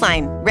for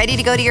Priceline. Ready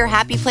to go to your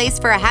happy place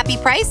for a happy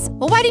price?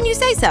 Well, why didn't you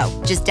say so?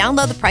 Just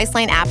download the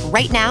Priceline app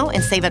right now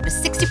and save up to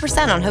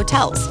 60% on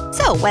hotels.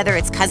 So whether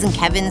it's Cousin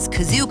Kevin's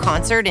Kazoo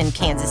Concert in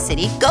Kansas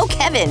City, go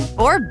Kevin,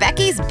 or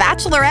Becky's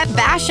Bachelorette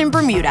Bash in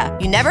Bermuda,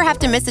 you never have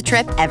to miss a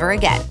trip ever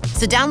again.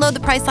 So download the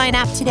Priceline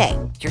app today.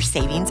 Your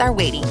savings are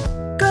waiting.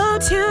 Go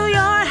to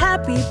your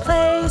happy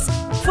place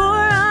for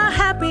a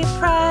happy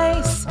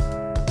price.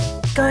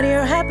 Go to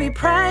your happy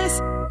price,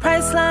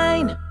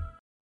 Priceline.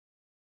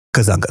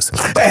 Kazungas.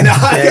 And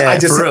I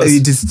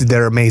just,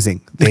 they're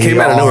amazing. They came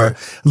out of nowhere.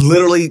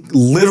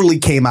 Literally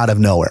came out of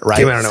nowhere, right?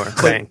 Came out of nowhere.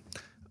 Bang.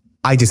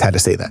 I just had to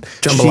say that.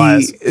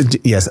 Jambalayas.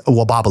 Yes.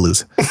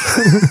 Wababaloos.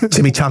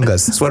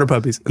 Chimichangas. Sweater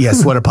puppies.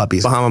 Yes, sweater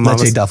puppies. Bahama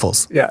mamas. Leche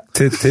duffels. Yeah.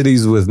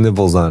 Titties with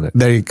nipples on it.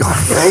 There you go.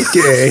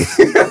 Okay.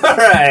 All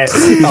right.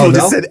 People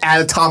just said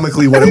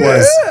anatomically what it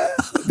was.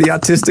 The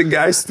autistic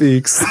guy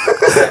speaks.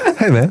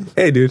 Hey, man.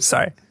 Hey, dude.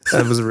 Sorry.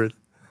 That was rude.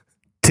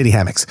 Titty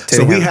hammocks.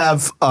 We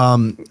have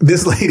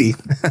this lady.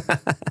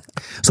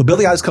 So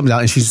Billie Eilish comes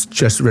out and she's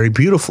dressed very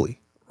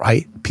beautifully,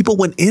 right? People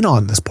went in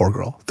on this poor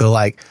girl. They're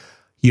like,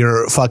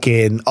 you're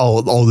fucking,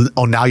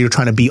 now you're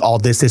trying to be all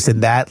this,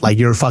 and that. Like,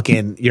 you're a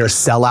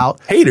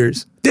sellout.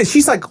 Haters.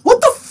 She's like,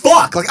 what the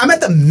fuck? Like, I'm at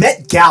the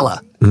Met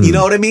Gala. You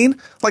know what I mean?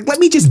 Like, let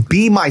me just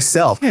be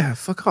myself. Yeah,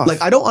 fuck off.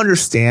 Like, I don't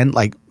understand,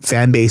 like,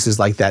 fan bases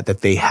like that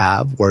they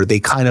have where they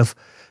kind of,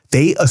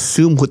 they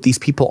assume what these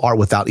people are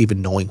without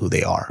even knowing who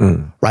they are,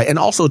 right? And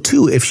also,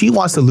 too, if she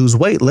wants to lose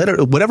weight, let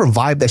her, whatever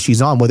vibe that she's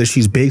on, whether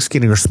she's big,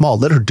 skinny, or small,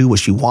 let her do what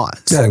she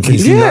wants. Yeah, and can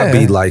she not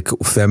be like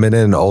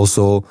feminine and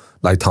also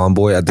like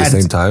tomboy at the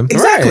same time?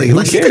 Exactly. Right,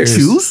 like she could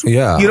choose.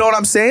 Yeah. You know what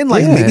I'm saying?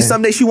 Like maybe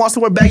someday she wants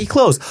to wear baggy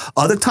clothes.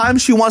 Other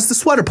times she wants the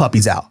sweater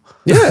puppies out.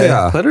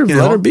 Yeah. Let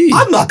her be.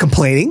 I'm not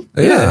complaining.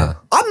 Yeah.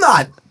 I'm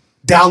not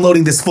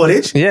downloading this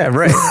footage. Yeah,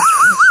 right.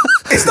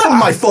 It's not on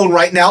my phone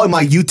right now in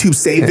my YouTube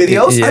save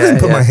videos. I didn't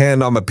put my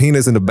hand on my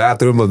penis in the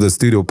bathroom of the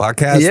studio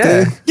podcast.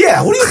 Yeah.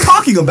 Yeah, what are you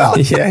talking about?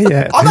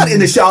 Yeah. I'm not in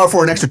the shower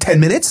for an extra 10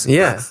 minutes.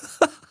 Yeah.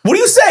 What are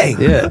you saying?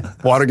 Yeah.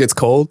 Water gets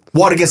cold.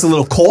 Water gets a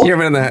little cold. You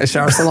ever been in the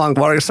shower so long,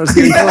 water starts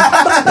getting cold?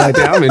 Like,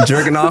 I've been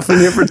jerking off in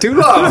here for too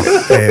long.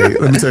 Hey,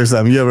 let me tell you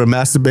something. You ever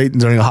masturbate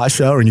during a hot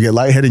shower and you get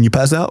lightheaded and you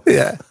pass out?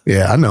 Yeah.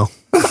 Yeah, I know.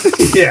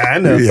 Yeah, I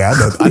know. Yeah,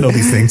 I know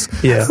these things.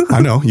 Yeah.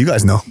 I know. You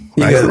guys know.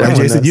 You Right, guys- right everyone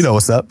Jason? knows. You know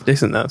what's up.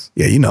 Jason knows.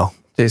 Yeah, you know.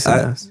 Jason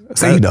knows.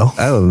 So you know.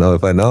 I don't know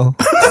if I know.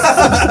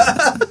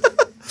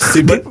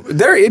 Dude, but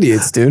they're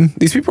idiots, dude.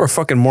 These people are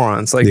fucking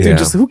morons. Like, Yeah. dude,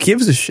 just who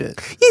gives a shit?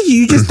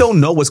 You just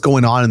don't know what's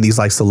going on in these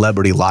like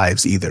celebrity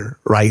lives either,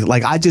 right?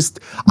 Like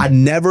I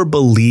never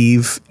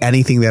believe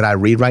anything that I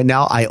read right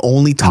now. I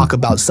only talk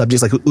about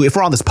subjects like if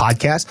we're on this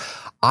podcast,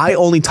 I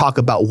only talk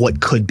about what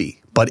could be,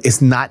 but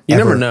it's not You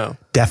ever never know.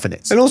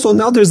 definite. And also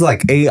now there's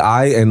like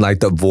AI and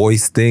like the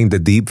voice thing, the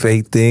deep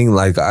fake thing.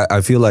 Like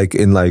I feel like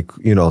in like,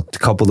 a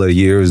couple of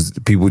years,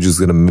 people just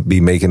gonna be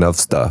making up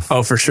stuff.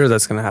 Oh, for sure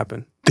that's going to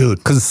happen.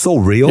 Dude, Cause it's so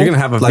real. You're gonna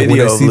have a Like, when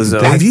video I of see the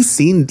Lizzo. thing- have you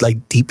seen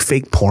like deep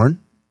fake porn?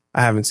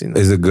 I haven't seen that.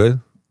 Is it good?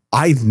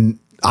 I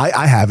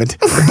haven't,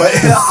 but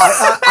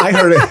I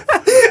heard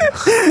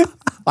it.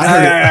 I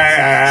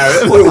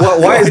heard it.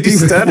 Wait, why is you deep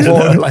stutter?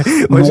 porn Like,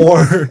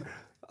 more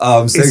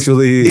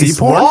sexually?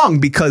 It's wrong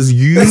because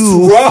you. It's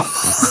wrong.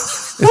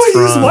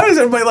 wrong. Why is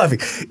everybody laughing?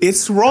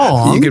 It's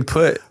wrong. You could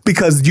put...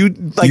 because you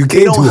like You they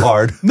came don't- too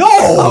hard.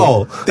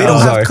 No, they don't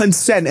sorry. have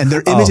consent, and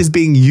their image is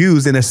being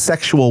used in a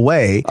sexual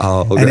way,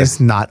 Oh, okay. and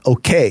it's not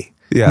okay.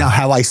 Yeah. Now,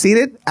 have I seen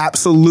it?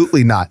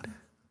 Absolutely not.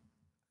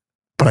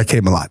 But I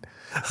came a lot.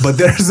 But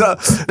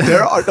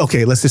there are.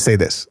 Okay, let's just say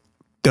this: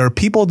 there are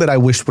people that I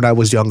wish when I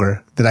was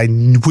younger that I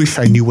wish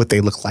I knew what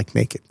they looked like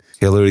naked.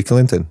 Hillary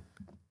Clinton.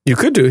 You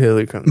could do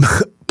Hillary Clinton.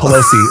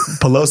 Pelosi.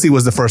 Pelosi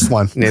was the first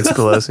one. Nancy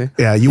Pelosi.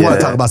 Yeah, you want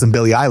to talk about some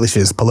Billie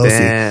Eilish's Pelosi.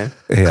 Damn.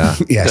 Yeah.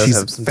 Yeah, Does have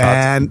she's some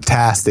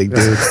fantastic,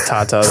 dude.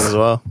 Tatas as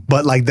well.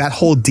 But like that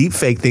whole deep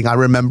fake thing, I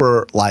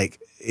remember like,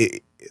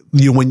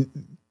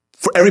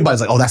 for everybody's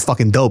like, oh, that's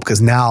fucking dope.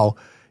 Cause now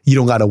you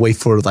don't got to wait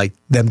for like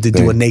them to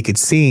do a naked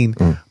scene.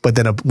 But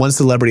then one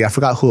celebrity, I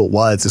forgot who it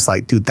was. It's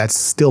like, dude, that's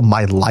still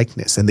my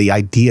likeness. And the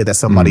idea that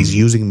somebody's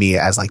using me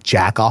as like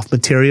jack off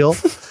material.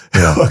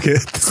 Okay,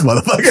 this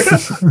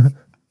motherfucker.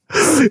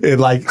 It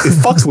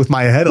fucks with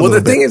my head a little bit. Well,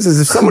 the thing is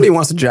if somebody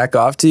wants to jack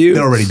off to you,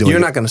 they're already doing you're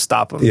it. not going to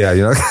stop them. Yeah,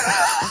 you know.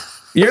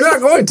 You're not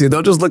going to.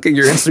 They'll just look at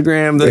your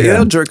Instagram.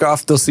 They'll jerk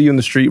off. They'll see you in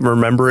the street.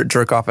 Remember it.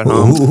 Jerk off at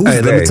home. Who's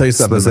Hey, let me they tell you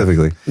something.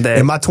 specifically.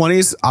 In my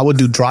 20s, I would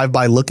do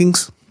drive-by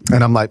lookings,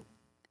 and I'm like,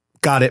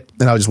 got it.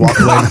 And I would just walk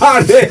away.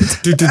 Got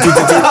it.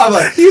 I'm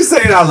like, you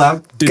say it out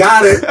loud.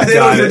 Got it. And they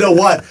don't even know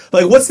what.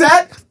 Like, what's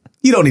that?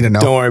 You don't need to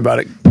know. Don't worry about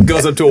it.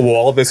 Goes up to a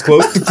wall this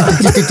close. And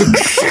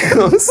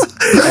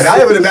I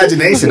have an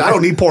imagination. I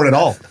don't need porn at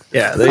all.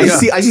 Yeah, there you go.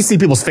 I just see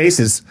people's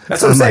faces.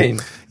 That's what I'm saying.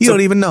 You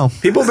don't even know.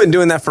 People have been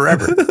doing that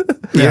forever.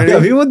 Yeah,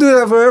 people do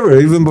that forever,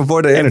 even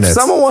before the If internet.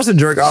 someone wants to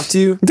jerk off to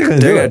you, they're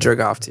do gonna it. jerk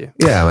off to you.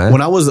 Yeah, man.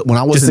 When I was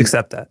Just in-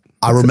 accept that.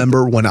 I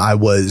remember when I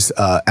was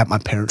at my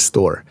parents'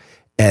 store,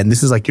 and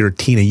this is like you're a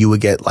teen and you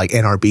would get like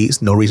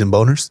NRBs, no reason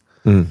boners.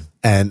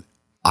 And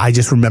I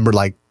just remember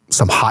like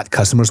some hot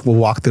customers will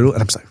walk through,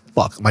 and I'm just like,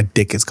 fuck, my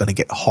dick is going to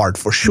get hard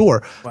for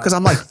sure. Because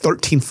I'm like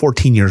 13,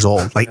 14 years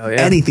old. Like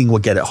anything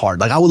would get it hard.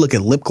 Like I would look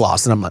at lip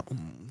gloss and I'm like,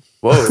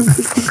 Whoa.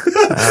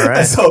 All right.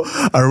 And so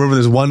I remember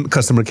this one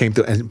customer came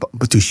through,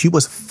 but dude, she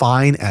was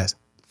fine as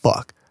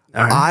fuck.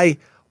 All right. I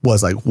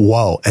was like,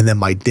 whoa. And then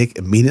my dick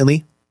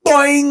immediately,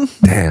 boing,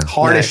 Damn.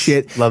 hard as Nice.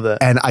 shit. Love that.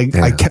 And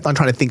I kept on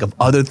trying to think of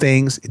other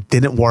things. It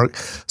didn't work.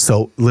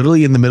 So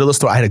literally in the middle of the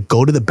store, I had to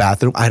go to the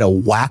bathroom. I had to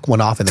whack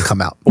one off and then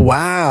come out.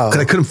 Wow.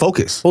 Because I couldn't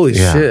focus. Holy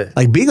shit.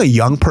 Like being a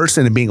young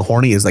person and being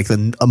horny is like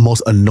the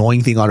most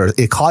annoying thing on earth.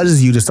 It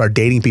causes you to start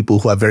dating people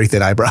who have very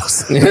thin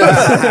eyebrows.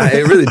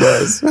 It really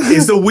does.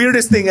 It's the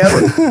weirdest thing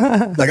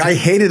ever. Like I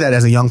hated that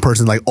as a young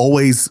person, like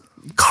always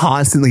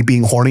constantly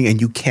being horny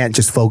and you can't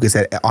just focus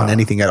on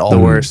anything at all. The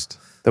worst.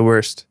 The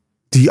worst.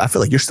 I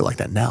feel like you're still like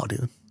that now,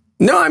 dude.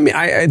 No, I mean,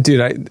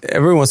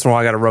 every once in a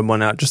while I got to rub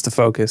one out just to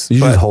focus.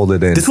 You But just hold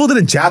it in. This fool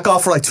didn't jack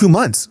off for like 2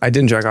 months. I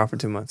didn't jerk off for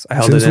 2 months. I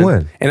held Since it in.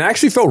 when? And it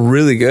actually felt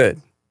really good.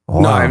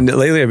 Wow. No,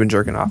 lately I've been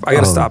jerking off. I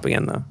got to stop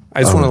again though.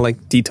 I just want to like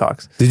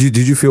detox. Did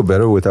you feel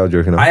better without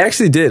jerking off? I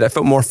actually did. I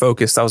felt more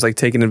focused. I was like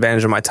taking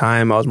advantage of my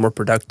time. I was more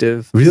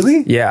productive.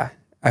 Really? Yeah.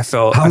 I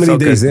felt. How I many felt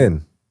days good.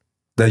 in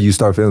that you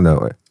start feeling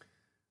that way?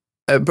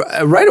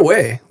 Right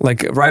away.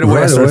 Like right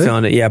away I started away?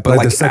 feeling it. Yeah. But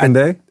Like the second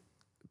day?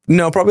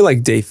 No, probably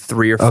like day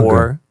 3 or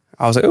 4.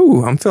 I was like,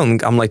 oh,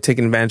 I'm like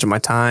taking advantage of my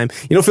time.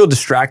 You don't feel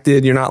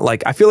distracted. You're not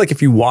like, I feel like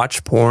if you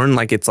watch porn,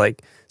 like it's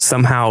like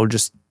somehow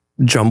just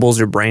jumbles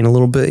your brain a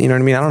little bit. You know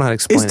what I mean? I don't know how to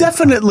explain It's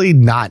definitely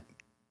not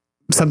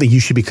something you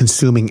should be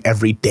consuming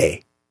every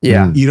day.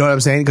 Yeah. You know what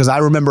I'm saying? Because I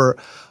remember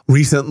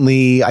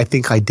recently, I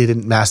think I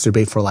didn't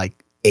masturbate for like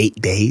 8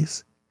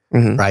 days,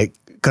 right?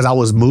 Because I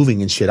was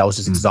moving and shit. I was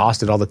just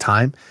exhausted all the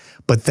time.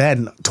 But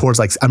then towards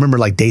like, I remember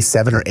like day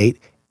 7 or 8,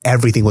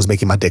 everything was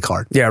making my dick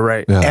hard. Yeah,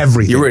 right. Yeah.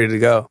 Everything. You're ready to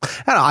go.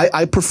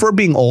 I prefer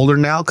being older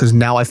now because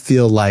now I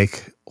feel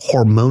like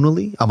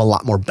hormonally I'm a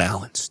lot more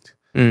balanced.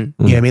 You know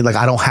what I mean? Like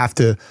I don't have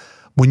to.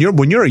 When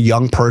you're a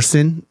young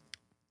person,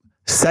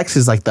 sex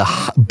is like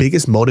the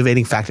biggest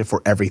motivating factor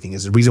for everything.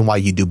 It's the reason why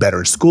you do better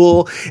in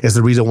school. It's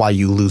the reason why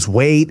you lose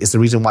weight. It's the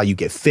reason why you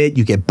get fit.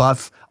 You get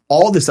buff.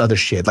 All this other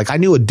shit. Like I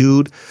knew a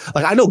dude.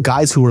 Like I know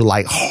guys who were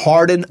like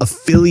hardened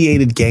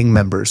affiliated gang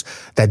members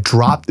that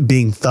dropped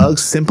being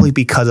thugs simply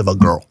because of a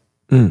girl.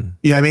 You know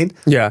what I mean?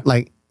 Yeah.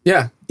 Like,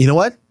 Yeah. you know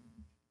what?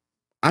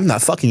 I'm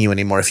not fucking you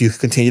anymore if you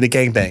continue to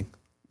gangbang.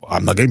 Well,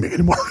 I'm not gangbang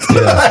anymore.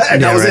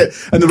 And that was it.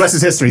 And the rest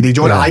is history. They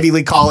joined an Ivy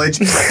League college.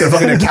 They're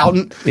fucking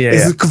accountant.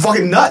 It's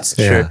fucking nuts.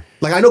 Sure.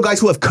 Like I know guys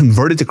who have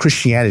converted to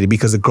Christianity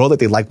because the girl that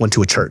they like went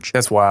to a church.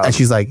 That's wild. And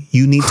she's like,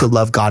 you need to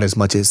love God as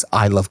much as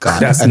I love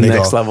God. That's and the they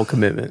next go, level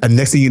commitment. and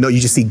next thing you know, you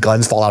just see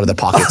guns fall out of their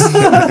pockets.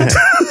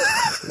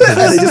 And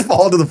they just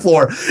fall to the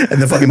floor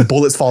and the fucking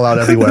bullets fall out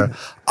everywhere.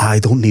 I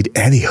don't need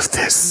any of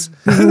this.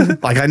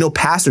 Like I know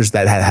pastors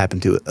that had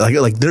happened to it.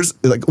 Like there's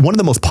like one of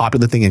the most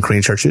popular thing in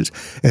Korean churches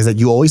is that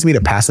you always meet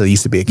a pastor that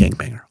used to be a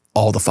gangbanger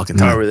all the fucking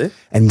time. Oh, really?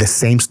 And the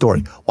same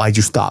story. Why'd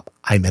you stop?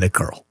 I met a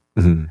girl.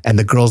 And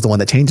the girl's the one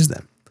that changes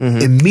them.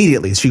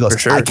 Immediately she goes,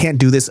 sure. I can't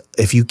do this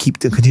if you keep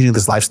continuing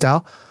this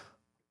lifestyle.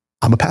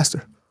 I'm a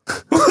pastor.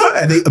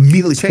 And they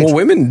immediately change. Well,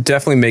 women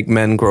definitely make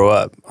men grow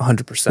up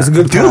 100%. It's a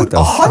good Dude, point,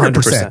 though.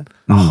 100%.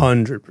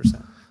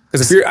 100%.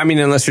 Because if you're, I mean,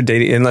 unless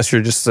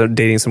you're just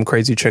dating some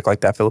crazy chick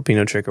like that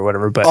Filipino chick or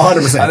whatever. But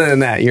 100%. other than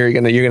that, you're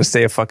gonna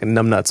stay a fucking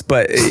numbnuts.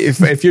 But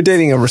if you're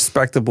dating a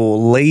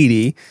respectable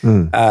lady,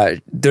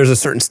 there's a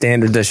certain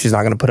standard that she's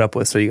not gonna put up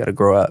with. So you got to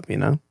grow up. You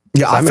know?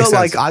 Yeah, So that I makes feel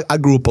like sense. I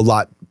grew up a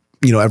lot,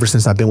 you know, ever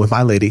since I've been with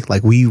my lady.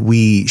 Like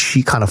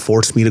she kind of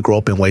forced me to grow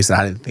up in ways that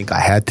I didn't think I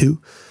had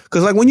to.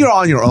 Because like when you're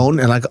on your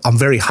own, and like I'm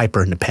very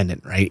hyper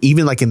independent, right?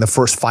 Even like in the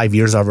first 5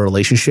 years of our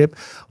relationship,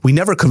 we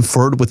never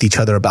conferred with each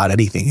other about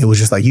anything. It was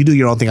just like, you do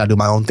your own thing, I do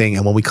my own thing.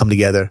 And when we come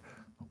together,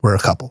 we're a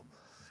couple.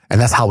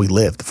 And that's how we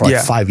lived for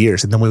like 5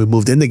 years. And then when we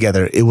moved in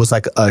together, it was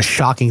like a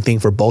shocking thing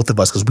for both of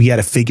us because we had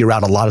to figure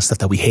out a lot of stuff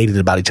that we hated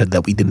about each other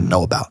that we didn't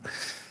know about.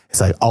 It's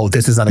like, oh,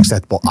 this is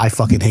unacceptable. I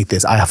fucking hate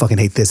this. I fucking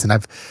hate this.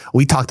 And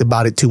we talked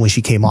about it too when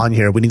she came on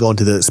here. We didn't go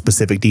into the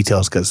specific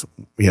details because,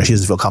 she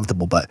doesn't feel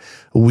comfortable, but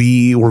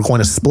we were going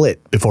to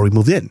split before we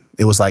moved in.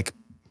 It was like,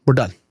 we're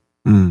done,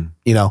 and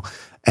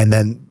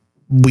then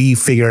we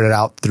figured it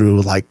out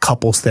through like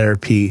couples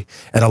therapy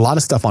and a lot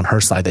of stuff on her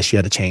side that she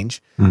had to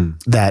change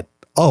that,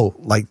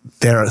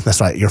 that's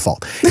right, your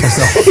fault. And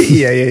so,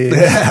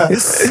 yeah.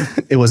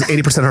 It was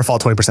 80% her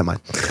fault, 20% mine.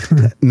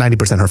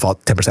 90% her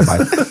fault, 10%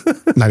 mine.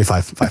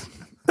 95, 5.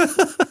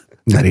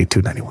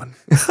 92, 91.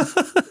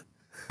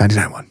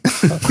 99, 1.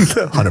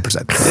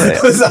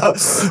 100%.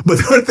 So, but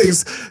there are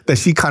things that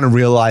she kind of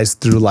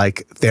realized through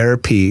like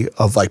therapy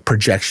of like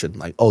projection.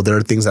 Like, oh, there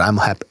are things that I'm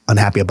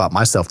unhappy about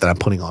myself that I'm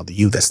putting on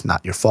you that's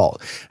not your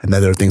fault. And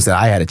then there are things that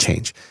I had to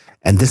change.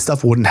 And this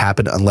stuff wouldn't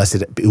happen unless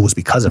it was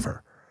because of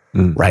her.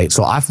 Right.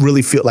 So I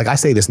really feel like I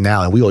say this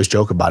now and we always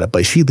joke about it,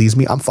 but if she leaves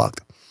me, I'm fucked.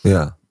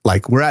 Yeah.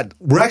 Like we're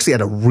actually at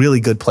a really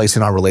good place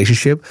in our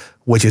relationship,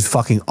 which is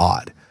fucking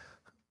odd.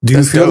 Do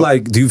you feel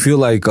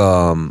like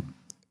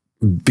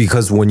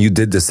because when you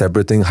did the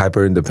separate thing,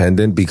 hyper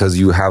independent, because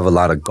you have a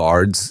lot of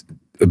guards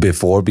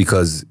before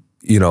because,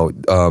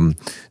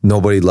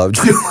 nobody loved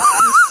you?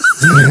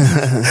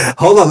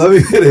 Hold on, let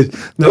me finish.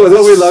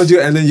 Nobody loved you.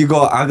 And then you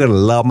go, I'm going to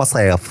love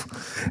myself.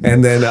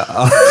 And then,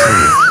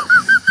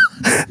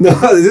 no,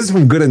 this is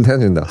from good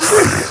intention though.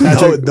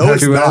 No,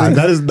 it's not.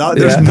 That is not.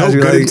 There's no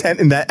good intent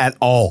in that at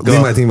all. Be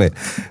my teammate.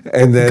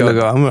 And then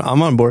go.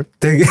 I'm on board.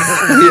 Yeah,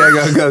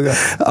 go.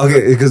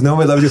 Okay, because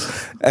nobody loves you.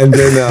 And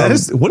then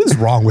what is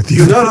wrong with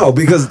you? No,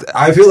 because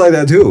I feel like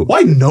that too.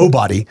 Why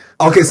nobody?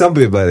 Okay, some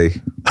people,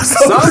 buddy.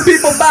 Some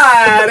people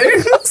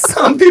body.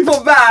 Some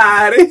people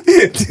body.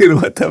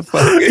 Dude, what the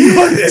fuck?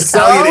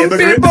 Some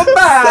people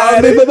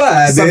body.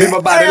 Some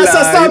people body.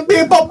 Some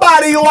people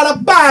body. You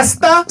want a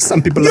pasta?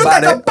 Some people you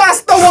body. take a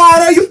pasta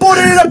water. You put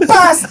it in a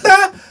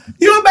pasta.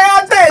 You be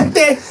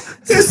atente.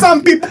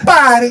 Some people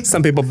body.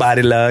 Some people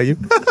body love you.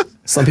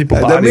 Some people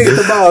The body.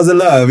 meatballs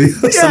love you.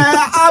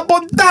 Yeah,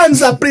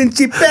 abundanza,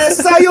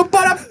 principessa. You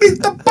put a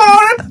pizza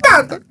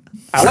power.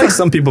 I like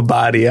some people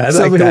body.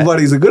 Some people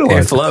body is a good one.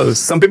 It flows.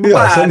 Some people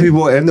body. Some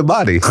people and the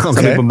body. Some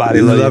people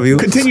body love you.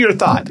 Continue your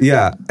thought.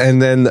 Yeah, and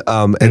then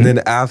and then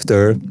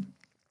after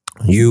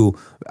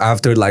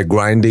like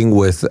grinding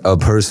with a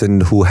person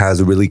who has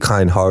a really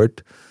kind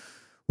heart,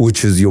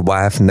 which is your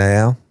wife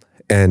now,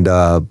 and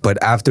but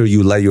after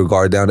you let your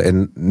guard down,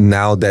 and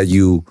now that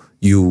you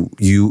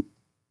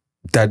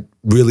that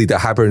really the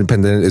hyper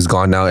independent is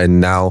gone now, and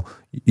now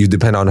you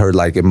depend on her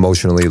like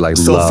emotionally, like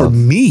so love. For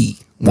me,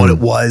 what it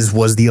was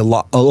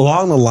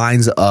along the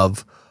lines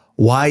of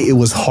why it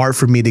was hard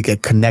for me to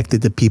get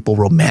connected to people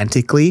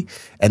romantically,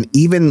 and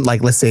even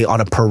like let's say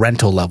on a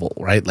parental level,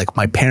 right? Like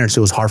my parents,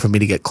 it was hard for me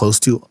to get close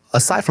to.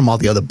 Aside from all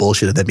the other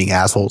bullshit of them being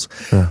assholes,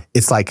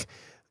 it's like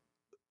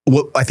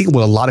what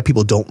a lot of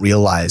people don't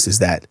realize is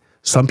that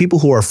some people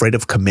who are afraid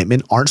of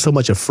commitment aren't so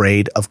much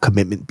afraid of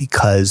commitment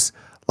because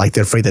like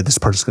they're afraid that this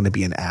person's going to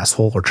be an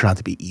asshole or turn out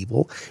to be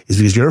evil, is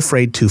because you're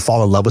afraid to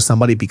fall in love with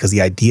somebody because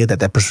the idea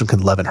that person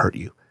can love and hurt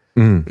you.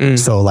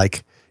 So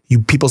like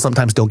people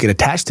sometimes don't get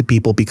attached to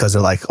people because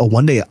they're like, oh,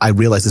 one day I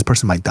realize this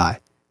person might die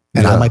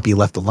and I might be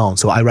left alone.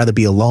 So I'd rather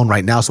be alone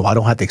right now so I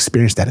don't have to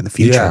experience that in the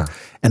future. Yeah.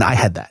 And I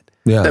had that.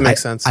 Yeah, that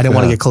makes sense. I didn't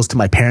want to get close to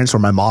my parents or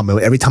my mom.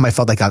 Every time I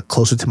felt like I got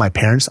closer to my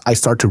parents, I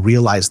start to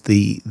realize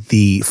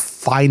the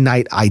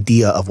finite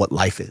idea of what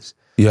life is.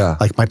 Yeah.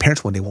 Like my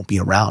parents one day won't be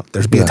around.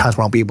 There's been times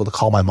where I'll be able to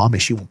call my mom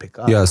and she won't pick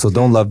up. Yeah, so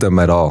don't love them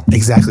at all.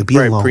 Exactly. Be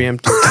alone.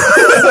 Preemptive.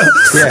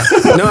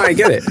 Yeah. No, I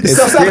get it. It's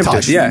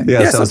Self-sabotage. preemptive.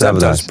 Yeah,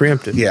 self-sabotage.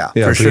 Preemptive. Yeah.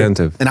 for sure.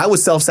 Preemptive. And I would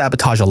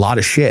self-sabotage a lot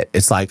of shit.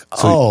 It's like,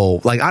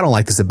 like I don't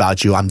like this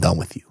about you. I'm done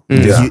with you.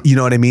 Yeah. You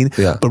know what I mean?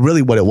 Yeah. But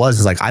really what it was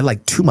is like, I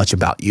like too much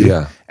about you.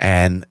 Yeah.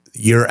 And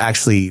you're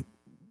actually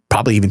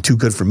probably even too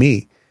good for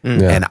me.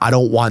 Yeah. And I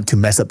don't want to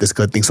mess up this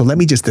good thing. So let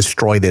me just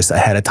destroy this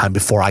ahead of time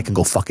before I can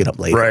go fuck it up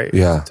later. Right.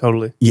 Yeah.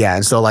 Totally. Yeah.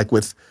 And so like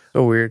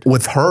So weird.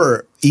 with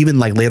her, even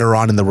like later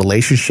on in the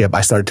relationship,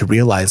 I started to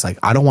realize like,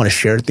 I don't want to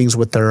share things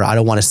with her. I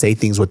don't want to say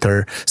things with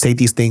her, say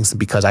these things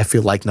because I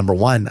feel like number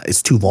one,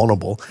 it's too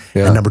vulnerable.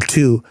 Yeah. And number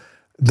two,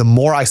 the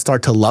more I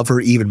start to love her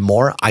even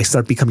more, I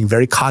start becoming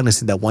very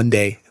cognizant that one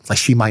day, like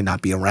she might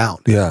not be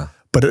around. Yeah.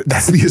 But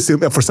that's the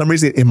assuming. For some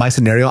reason, in my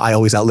scenario, I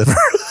always outlive her.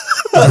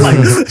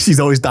 Like she's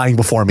always dying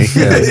before me.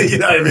 Yeah. You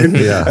know what I mean?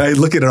 Yeah. And I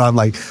look at her, I'm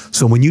like,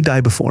 so when you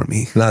die before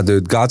me, Nah,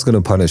 dude, God's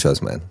gonna punish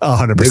us, man.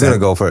 100%. They're gonna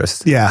go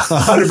first. Yeah,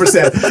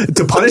 100%.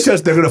 To punish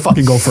us, they're gonna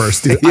fucking go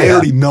first, dude. I Yeah.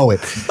 already know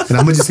it, and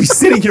I'm gonna just be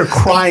sitting here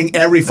crying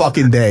every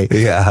fucking day.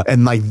 Yeah.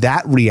 and like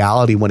that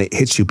reality when it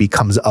hits you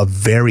becomes a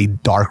very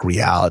dark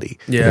reality.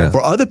 Yeah.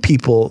 For other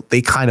people,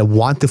 they kind of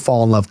want to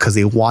fall in love because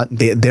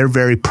they're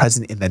very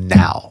present in the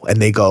now,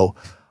 and they go,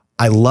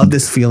 I love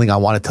this feeling. I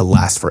want it to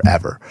last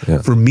forever.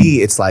 Yeah. For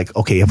me, it's like,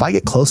 okay, if I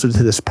get closer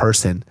to this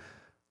person,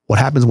 what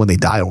happens when they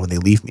die or when they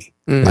leave me?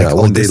 Like,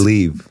 when they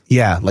leave.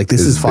 Yeah, like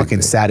this is a big fucking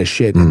thing. sad as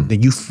shit. And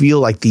then you feel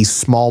like these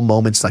small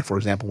moments, like for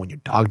example, when your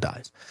dog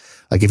dies.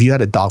 Like if you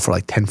had a dog for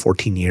like 10,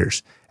 14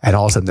 years and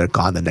all of a sudden they're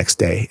gone the next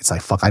day, it's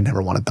like, fuck, I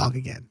never want a dog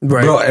again.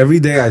 Right. Bro, every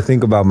day I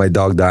think about my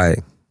dog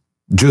dying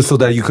just so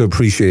that you could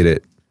appreciate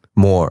it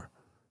more.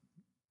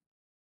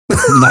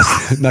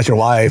 not your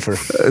wife or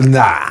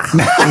Nah.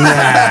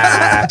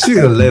 She's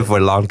gonna live for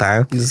a long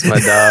time. This is my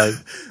dog.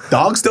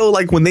 dogs though,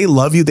 like when they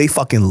love you, they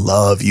fucking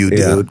love you, dude.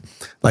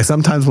 Yeah. Like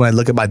sometimes when I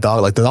look at my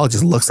dog, like the dog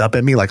just looks up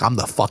at me like I'm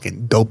the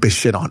fucking dopest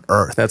shit on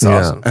earth. That's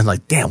awesome. And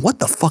like, damn, what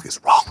the fuck is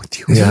wrong with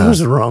you? Yeah.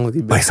 What's wrong with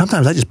you, Like bitch?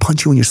 sometimes I just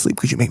punch you in your sleep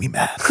because you make me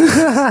mad.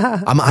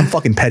 I'm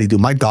fucking petty,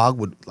 dude. My dog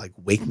would like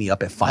wake me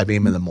up at 5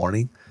 a.m. in the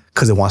morning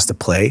because it wants to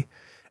play.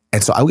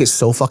 And so I would get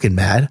so fucking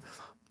mad.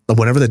 But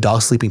whenever the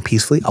dog's sleeping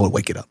peacefully, I would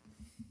wake it up.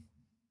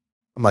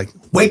 I'm like,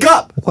 wake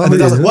up! And the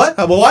dog's like, what?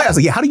 Well, why? I was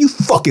like, yeah, how do you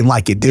fucking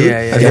like it, dude? Yeah,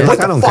 yeah, They're yeah. like, Wake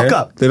I the don't fuck care.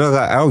 up. They're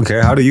like, I don't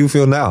care. How do you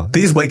feel now? They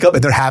just wake up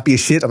and they're happy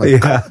as shit. I'm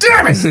like, God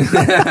damn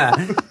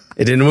it!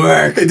 It didn't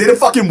work. It didn't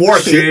fucking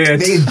work. Shit.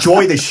 They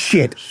enjoy the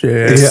shit.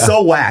 Shit. It's Yeah.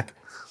 so whack.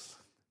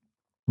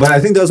 But I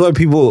think that's why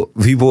people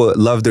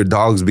love their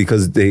dogs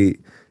because they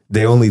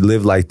only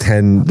live like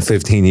 10,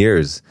 15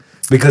 years.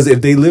 Because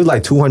if they live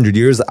like 200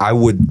 years, I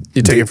would...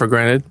 You take it for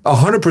granted?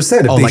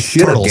 100%. If Oh, they like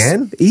shit turtles.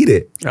 again, eat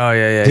it. Oh,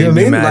 yeah. Do you know what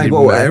I You'd be mean? mad, Like, you'd be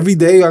well, mad. every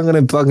day I'm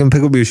going to fucking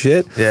pick up your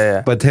shit.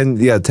 Yeah. But 10,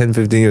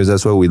 15 years,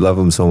 that's why we love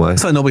them so much.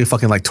 That's why nobody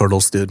fucking like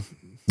turtles, dude.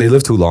 They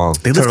live too long.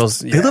 They live, Turtles,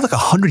 they yeah. live like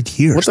 100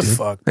 years. What the dude.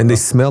 fuck? And they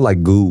smell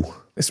like goo.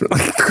 They smell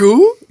like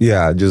goo?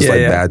 Yeah, just Yeah, like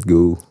yeah. bad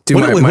goo. Dude,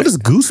 What does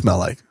goo smell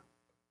like?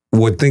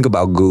 Would think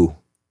about goo.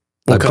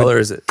 what Like, color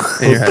is it?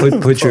 In your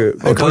head? Put your...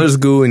 What color is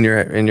goo in your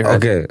head?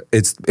 Okay,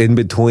 it's in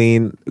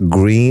between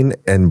green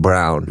and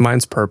brown.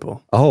 Mine's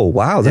purple. Oh,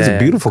 wow. That's Yeah, a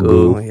beautiful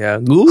goo. Yeah,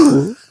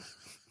 goo.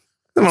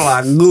 Smell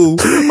like goo.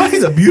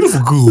 Mine's a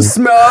beautiful goo.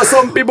 Smell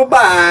some people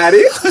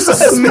body.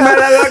 Smell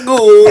like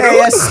goo. Hey,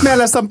 I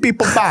smell some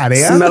people body.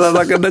 Huh? Smell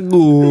like a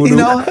goo. You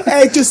know,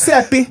 hey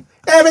Giuseppe,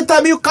 every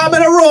time you come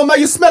in a room,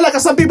 you smell like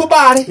some people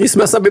body. You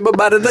smell some people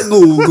body the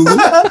goo.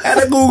 And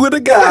the goo with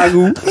the guy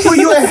goo. Well,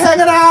 you ain't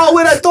hanging out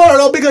with a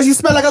turtle because you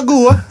smell like a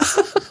goo.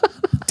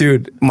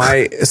 Dude,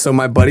 my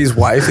buddy's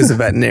wife is a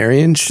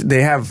veterinarian.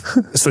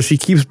 She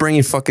keeps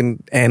bringing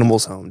fucking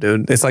animals home,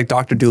 dude. It's like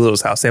Dr.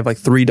 Doolittle's house. They have like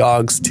 3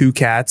 dogs, 2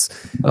 cats,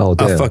 Oh, a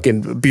damn.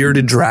 fucking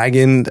bearded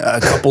dragon, a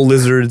couple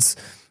lizards,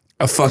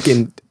 a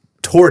fucking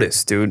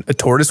tortoise, dude. A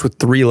tortoise with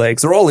 3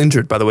 legs. They're all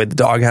injured, by the way. The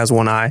dog has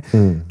 1 eye.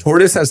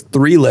 Tortoise has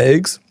 3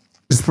 legs.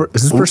 Is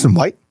this person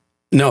white?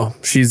 No,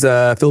 she's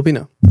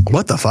Filipino.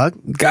 What the fuck?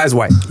 Guy's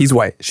white. He's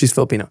white. She's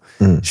Filipino.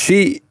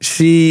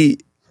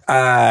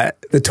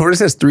 The tortoise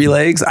has 3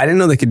 legs. I didn't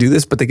know they could do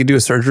this, but they could do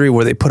a surgery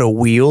where they put a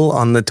wheel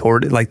on the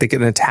tortoise. Like they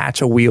can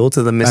attach a wheel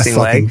to the missing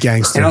fucking leg.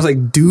 gangster. And I was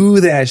like,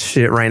 do that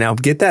shit right now.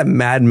 Get that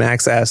Mad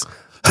Max ass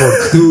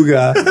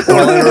Tortuga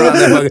rolling around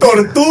that fucking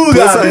Tortuga,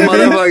 put some baby.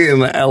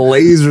 motherfucking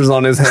lasers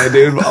on his head,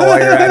 dude. While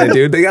you're at it,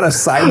 dude. They got a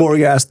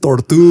cyborg ass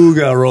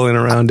Tortuga rolling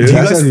around, dude.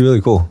 That's actually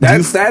really cool.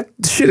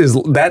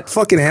 That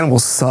fucking animal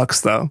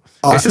sucks though.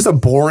 It's just a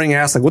boring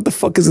ass. Like, what the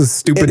fuck is this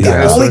stupid It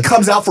dinosaur? only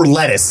comes out for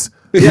lettuce.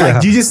 Yeah.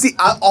 Like, you just see,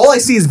 all I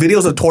see is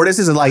videos of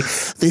tortoises and like,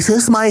 this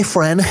is my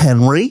friend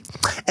Henry.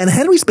 And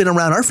Henry's been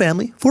around our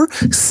family for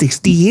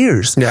 60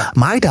 years. Yeah.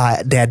 My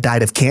dad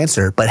died of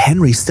cancer, but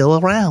Henry's still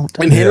around.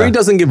 And Henry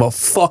doesn't give a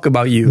fuck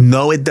about you.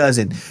 No, it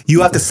doesn't.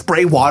 You have to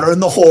spray water in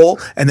the hole,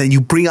 and then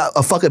you bring out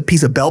a fucking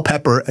piece of bell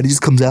pepper, and it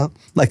just comes out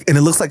like, and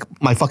it looks like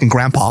my fucking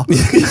grandpa.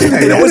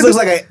 It always looks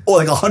like a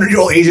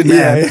 100-year-old Asian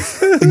man.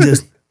 And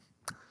just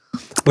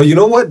But you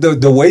know what?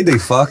 The way they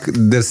fuck,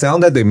 the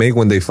sound that they make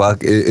when they fuck,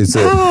 it's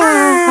a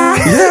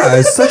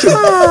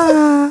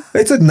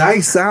it's a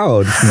nice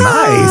sound.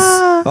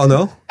 nice. Oh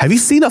no, Have you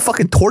seen a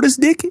fucking tortoise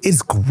dick?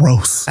 It's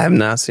gross. I have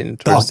not seen a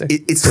tortoise. Dog,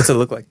 dick. it's- What's it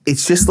look like? It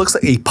just looks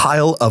like a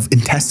pile of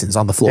intestines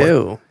on the floor.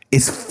 Ew.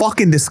 It's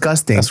fucking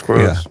disgusting. That's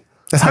gross. Yeah.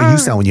 That's how you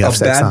sound when you have A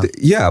sex. bad,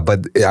 yeah,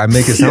 but I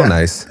make it sound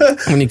nice.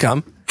 When you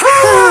come,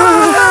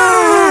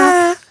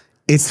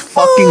 It's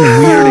fucking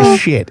weird as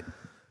shit.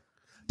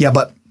 Yeah,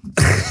 but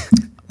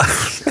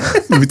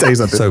let me tell you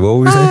something. So what were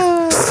we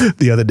saying?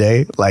 The other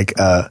day, like,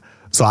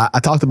 so I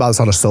talked about this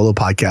on a solo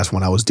podcast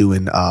when I was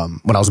doing,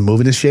 when I was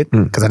moving this shit,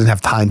 because I didn't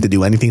have time to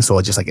do anything. So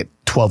I just like at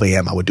 12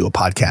 a.m. I would do a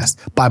podcast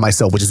by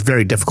myself, which is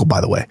very difficult,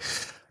 by the way.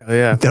 oh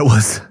yeah, There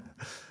was,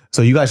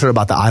 so you guys heard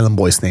about the Island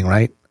Boys thing,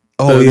 right?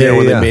 oh yeah,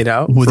 where they made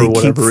out Where for they keep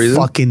whatever reason.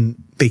 fucking,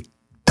 they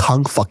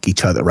tongue fuck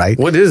each other, right?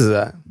 What is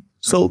that?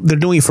 So they're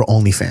doing it for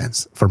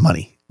OnlyFans for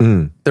money.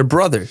 They're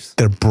brothers,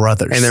 They're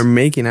brothers. and they're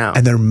making out.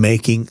 and they're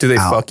making Do they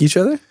out. fuck each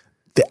other?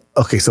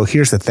 Okay, so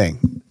here's the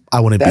thing.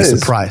 I wouldn't be That is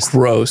surprised.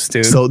 gross,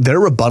 dude. So their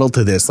rebuttal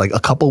to this, like a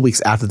couple weeks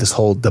after this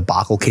whole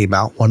debacle came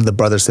out, one of the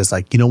brothers says,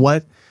 like, you know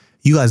what?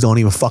 You guys don't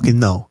even fucking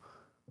know.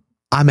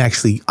 I'm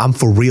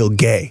for real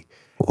gay.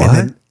 What? And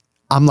then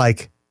I'm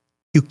like,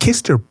 you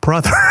kissed your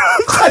brother.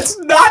 That's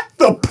not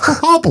the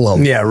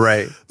problem. Yeah,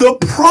 right. The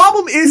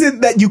problem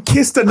isn't that you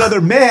kissed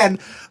another man.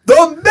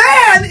 The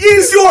man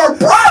is your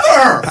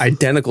brother.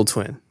 Identical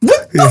twin.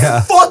 What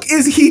the fuck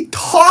is he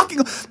talking?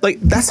 Like,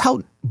 that's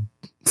how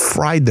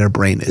fried their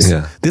brain is.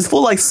 Yeah. This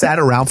fool like sat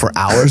around for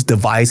hours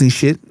devising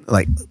shit.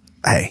 Like,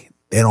 hey,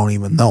 they don't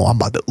even know I'm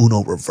about to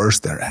Uno reverse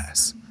their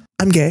ass.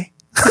 I'm gay.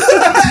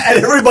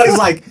 And everybody's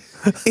like,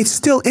 it's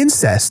still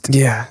incest.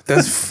 Yeah,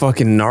 that's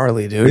fucking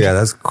gnarly, dude. Yeah,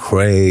 that's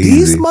crazy.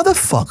 These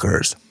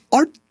motherfuckers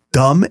are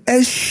dumb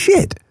as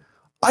shit.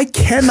 I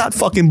cannot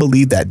fucking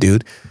believe that,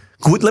 dude.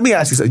 Let me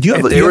ask you something.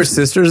 If they were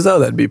sisters, though,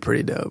 that'd be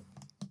pretty dope.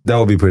 That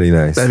would be pretty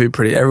nice. That'd be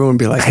pretty. Everyone would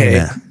be like, Hey, hey,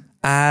 man.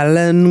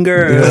 island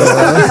girl.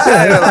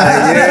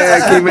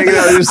 Yeah, keep making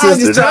out with your I'm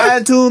sister. just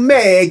trying to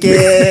make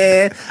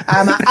it.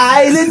 I'm an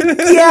island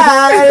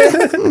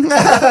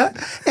guy.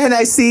 And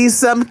I see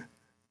some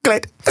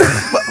clit.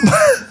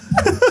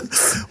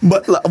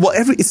 But well,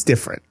 it's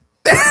different.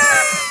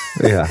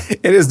 Yeah.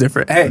 It is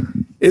different. Hey,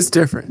 it's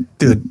different.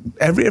 Dude,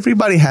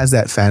 everybody has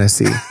that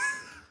fantasy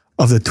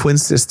of the twin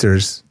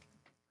sisters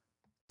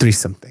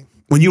threesome thing.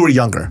 When you were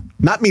younger.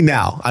 Not me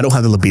now. I don't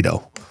have the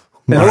libido.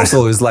 And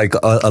also, it's like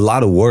a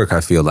lot of work,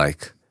 I feel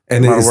like.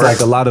 And it's like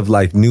a lot of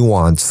like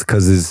nuance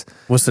because it's...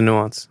 What's the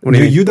nuance? What do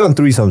you mean? You done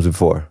threesomes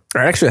before.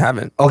 I actually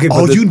haven't. Okay,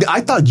 but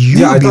I thought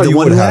you would be the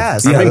one who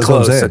has. I've been that's what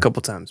I'm close saying. a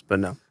couple times, but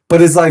no.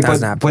 But it's like,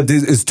 Hasn't happened. but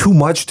it's too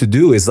much to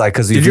do. It's like,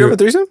 because Did you have a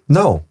threesome?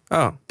 No.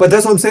 Oh. But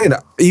that's what I'm saying.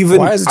 Even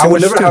Why is it too I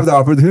would much never to have do? the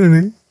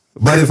opportunity.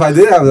 But if I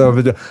did have the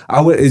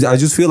opportunity, I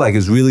just feel like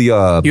it's really You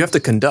have to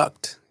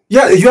conduct.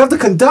 yeah, you have to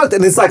conduct,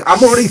 and it's like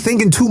I'm already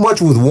thinking too much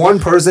with one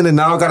person, and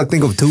now I got to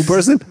think of two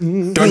person.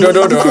 Dun, dun,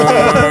 dun,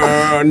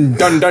 dun,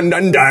 dun, dun,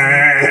 dun,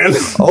 dun.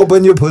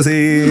 Open your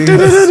pussy.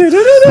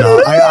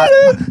 No,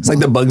 It's like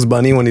the Bugs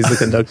Bunny when he's the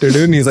conductor,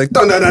 dude, and he's like,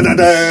 dun, dun, dun, dun,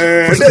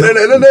 dun, dun,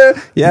 dun, dun, dun.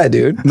 Yeah,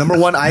 dude. number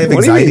one, I have What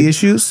do you anxiety mean?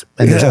 issues,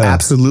 and there's Yeah.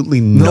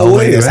 absolutely no No way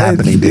way, that's right?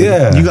 happening, dude.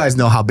 Yeah. You guys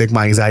know how big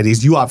my anxiety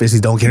is. You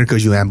obviously don't care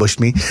because you ambushed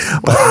me,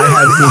 but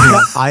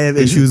I have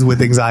issues with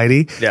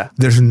anxiety. Yeah.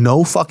 There's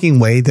no fucking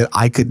way that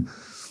I could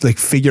like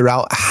figure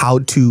out how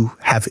to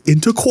have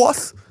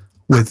intercourse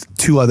with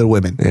two other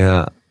women.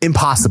 Yeah.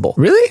 Impossible.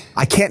 Really?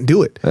 I can't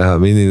do it.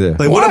 Me neither.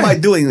 Like, what am Why? I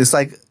doing? It's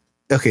like,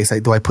 okay, it's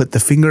like, do I put the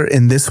finger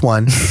in this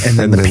one and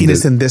then And the then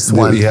penis in this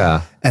one?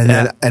 yeah. And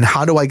then, and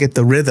how do I get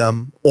the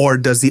rhythm? Or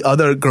does the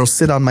other girl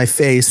sit on my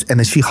face and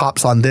then she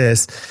hops on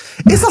this?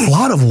 It's a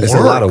lot of work. It's a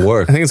lot of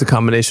work. I think it's a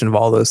combination of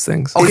all those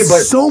things. Okay, It's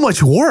but so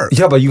much work.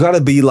 yeah, but you got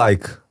to be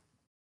like.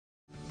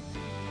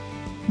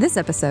 This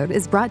episode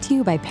is brought to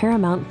you by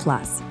Paramount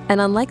Plus.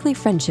 An unlikely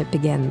friendship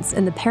begins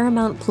in the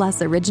Paramount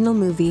Plus original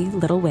movie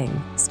Little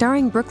Wing,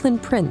 starring Brooklyn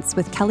Prince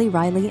with Kelly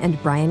Riley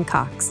and Brian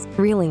Cox.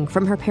 Reeling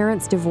from her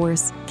parents'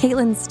 divorce,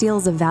 Caitlin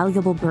steals a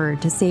valuable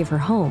bird to save her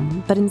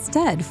home, but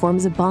instead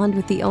forms a bond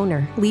with the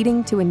owner,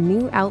 leading to a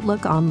new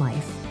outlook on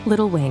life.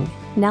 Little Wing,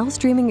 now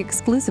streaming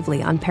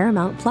exclusively on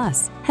Paramount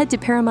Plus. Head to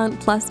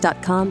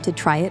ParamountPlus.com to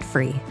try it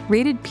free.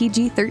 Rated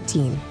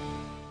PG-13.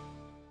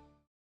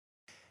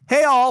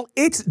 Hey all,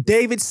 it's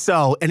David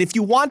So, and if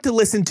you want to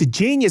listen to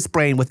Genius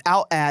Brain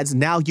without ads,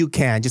 now you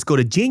can. Just go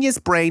to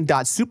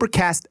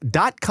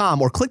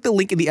geniusbrain.supercast.com or click the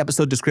link in the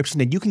episode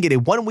description and you can get a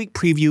 1-week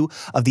preview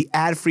of the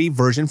ad-free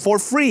version for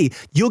free.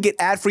 You'll get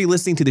ad-free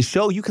listening to the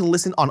show. You can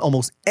listen on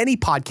almost any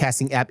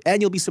podcasting app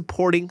and you'll be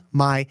supporting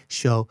my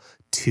show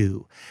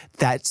too.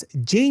 That's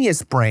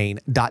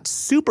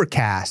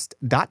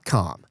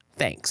geniusbrain.supercast.com.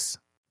 Thanks.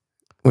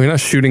 We're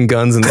not shooting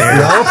guns in the air.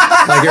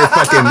 Like you're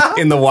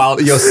fucking in the wild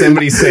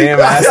Yosemite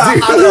Sam ass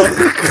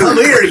dude. Come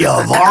here, you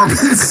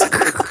varmints.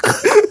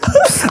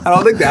 I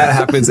don't think that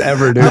happens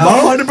ever, dude.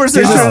 I'm 100% He's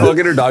just sure.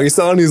 fucking her doggy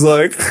style and he's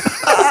like,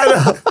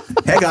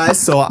 Hey guys,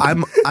 so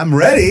I'm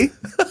ready.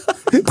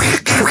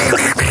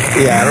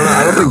 yeah,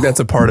 I don't think that's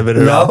a part of it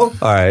at all. All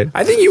right.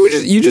 I think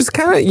you just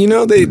kind of,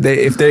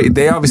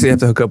 they obviously have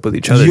to hook up with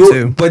each other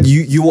too. But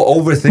you will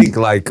overthink,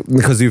 like,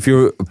 because if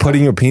you're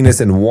putting your penis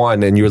in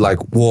one and you're like,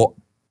 well,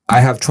 I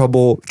have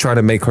trouble trying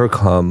to make her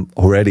come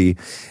already.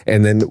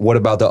 And then what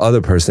about the other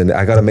person?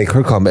 I got to make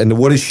her come. And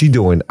what is she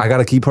doing? I got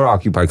to keep her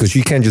occupied because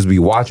she can't just be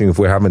watching if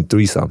we're having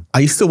threesome. I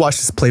used to watch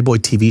this Playboy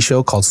TV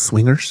show called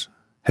Swingers.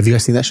 Have you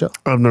guys seen that show?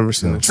 I've never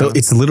seen it. So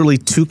it's literally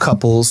two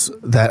couples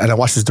that, and I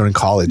watched this during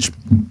college.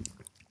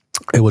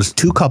 It was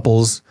two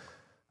couples,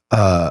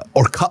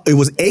 it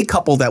was a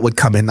couple that would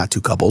come in, not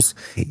two couples.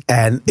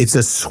 And it's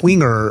a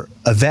swinger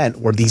event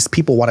where these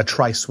people want to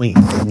try swing.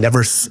 They've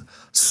never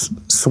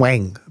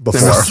swang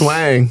before. Never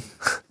swang.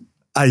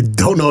 I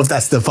don't know if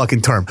that's the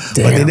fucking term, but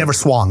they never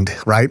swanged,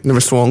 right? Never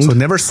swanged? So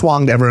never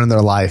swanged ever in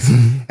their life.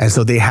 And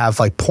so they have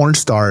like porn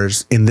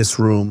stars in this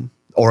room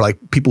or like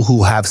people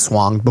who have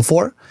swanged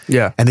before.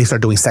 Yeah. And they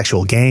start doing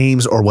sexual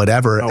games or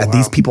whatever. And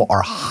these people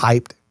are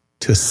hyped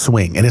to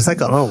swing. And it's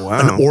like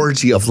an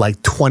orgy of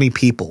like 20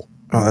 people.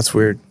 Oh, that's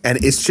weird. And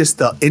it's just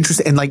the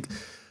interest. And like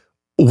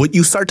what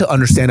you start to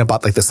understand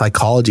about like the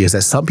psychology is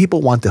that some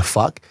people want to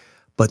fuck,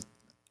 but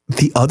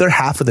the other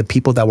half of the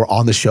people that were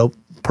on the show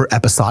per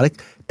episodic,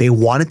 they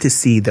wanted to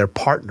see their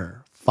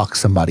partner fuck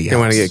somebody else. They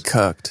want to get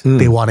cucked.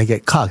 They want to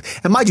get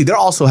cucked. And mind you, they're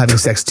also having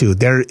sex too.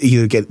 They're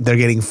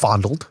getting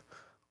fondled,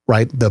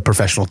 right? The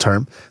professional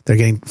term. They're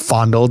getting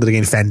fondled. They're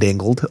getting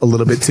fandangled a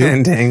little bit too.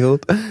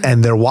 Fandangled.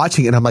 And they're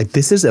watching, and I'm like,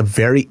 this is a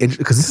very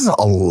interesting, because this is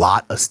a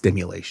lot of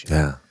stimulation.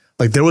 Yeah.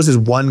 Like there was this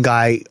one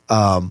guy,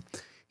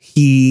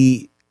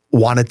 he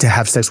wanted to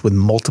have sex with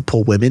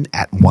multiple women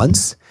at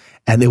once,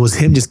 and it was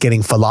him just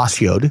getting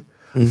fellacioed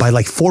by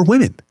like 4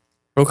 women.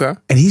 Okay.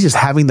 And he's just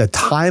having the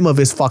time of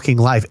his fucking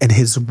life. And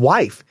his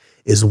wife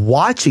is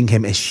watching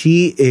him, and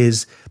she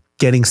is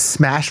getting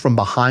smashed from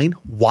behind,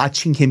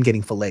 watching him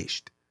getting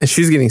filleted. And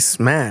she's getting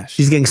smashed.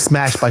 She's getting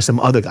smashed by some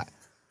other guy.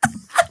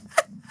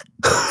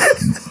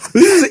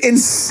 This is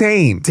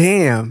insane.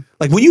 Damn.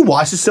 Like when you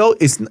watch the show,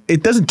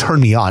 it doesn't turn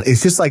me on.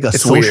 It's just like a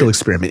social weird.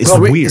 experiment. It's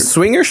Bro, weird.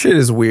 Swinger shit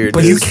is weird.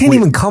 But you can't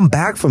even come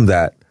back from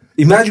that.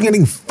 Imagine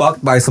getting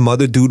fucked by some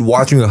other dude,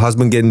 watching your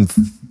husband getting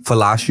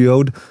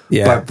fellacioed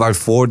by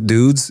 4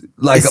 dudes.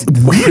 Like It's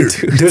weird.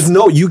 There's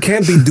you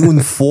can't be doing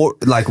 4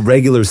 like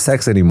regular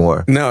sex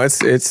anymore. No, it's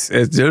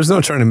there's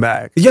no turning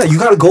back. Yeah, you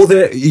gotta go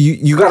there.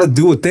 You gotta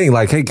do a thing.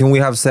 Like, hey, can we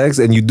have sex?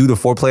 And you do the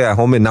foreplay at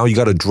home, and now you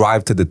gotta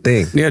drive to the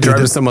thing. Yeah, drive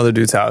to some other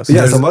dude's house.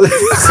 Yeah, some other.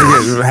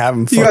 Have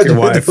him fuck your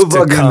wife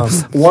to come.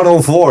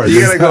 104.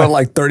 You gotta go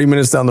like 30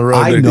 minutes down the road.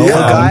 I know a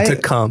guy to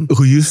come.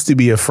 who used to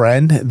be a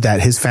friend that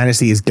his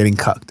fantasy is getting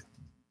cucked.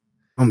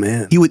 Oh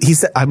man, He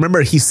said. I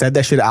remember he said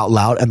that shit out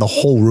loud, and the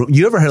whole room.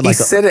 You ever heard like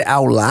he said it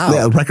out loud?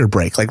 a record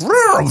break? Like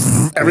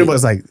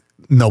everybody's like,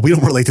 no, we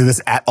don't relate to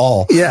this at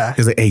all. Yeah.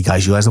 He's like, hey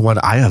guys, you guys want?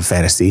 I have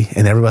fantasy,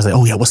 and everybody's like,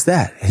 oh yeah, what's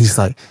that? And he's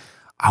like,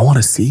 I want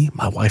to see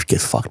my wife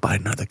get fucked by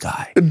another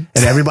guy. And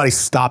everybody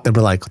stopped and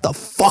were like, what the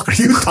fuck are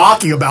you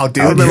talking about,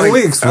 dude? Can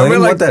we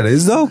explain what that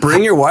is, though?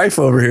 Bring your wife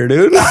over here,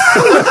 dude.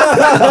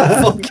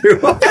 Fuck your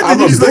wife.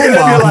 I'm a boom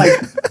mom. Like,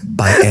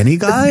 by any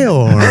guy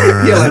or?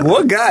 Yeah, like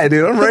what guy,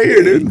 dude? I'm right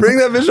here, dude. Bring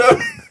that bitch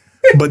over.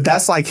 But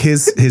that's like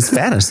his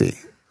fantasy.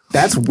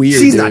 That's weird.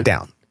 She's dude. not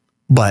down.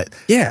 But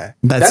Yeah,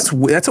 that's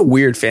a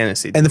weird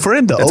fantasy. and for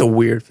him though, That's a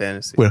weird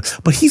fantasy.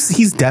 but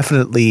he's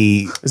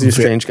definitely Is he a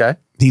strange guy?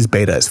 He's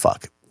beta as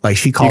fuck. Like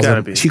she calls gotta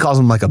him be. she calls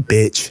him like a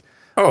bitch.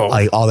 Oh.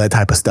 Like all that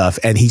type of stuff,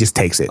 and he just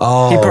takes it.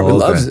 Oh, He probably okay.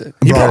 loves it.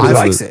 He Bro, probably I've-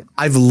 likes it.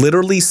 I've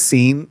literally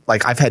seen,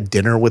 like, I've had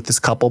dinner with this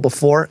couple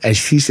before, and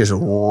she's just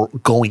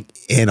going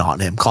in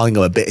on him, calling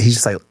him a bitch. He's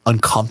just like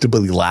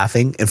uncomfortably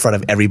laughing in front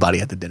of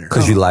everybody at the dinner.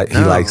 Because he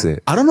likes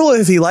it. I don't know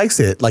if he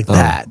likes it like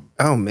that,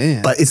 Oh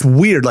man, but it's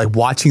weird, like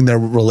watching their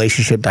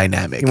relationship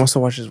dynamic. he wants to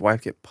watch his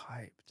wife get piped.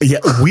 Yeah,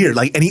 weird.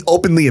 Like, and he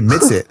openly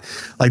admits it.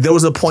 Like, there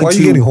was a point Why are too.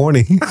 you getting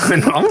horny?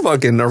 I'm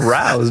fucking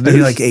aroused, And dude.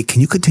 you're like, hey,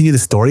 can you continue the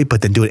story,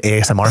 but then do it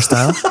ASMR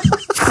style?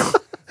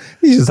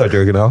 You should start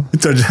jerking off.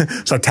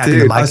 Start tapping the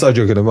Dude, mic. I start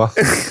jerking him off.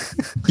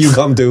 You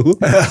come too.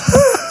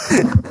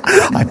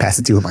 I pass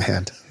it to you with my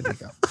hand. Here you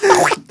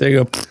go. There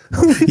you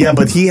go. Yeah,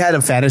 but he had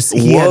a fantasy.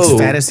 He Whoa. had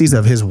fantasies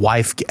of his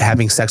wife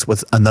having sex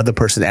with another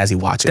person as he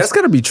watches. That's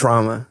gotta be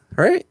trauma,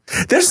 right?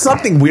 There's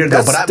something weird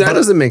though. That But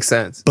doesn't make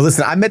sense. But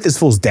listen, I met this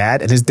fool's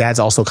dad, and his dad's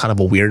also kind of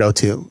a weirdo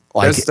too.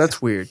 Like,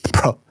 That's weird.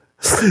 bro,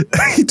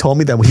 he told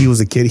me that when he was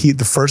a kid,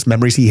 the first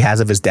memories he has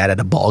of his dad at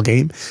a ball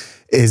game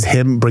is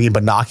him bringing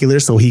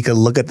binoculars so he could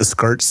look at the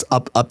skirts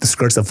up the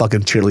skirts of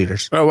fucking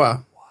cheerleaders. Oh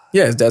wow.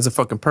 Yeah, his dad's a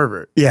fucking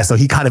pervert. Yeah, so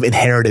he kind of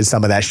inherited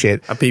some of that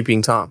shit. A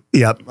peeping Tom.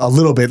 Yeah, a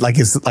little bit like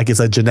it's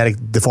a genetic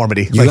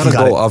deformity. You Like, gotta he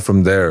got go it. up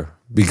from there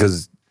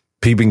because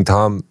peeping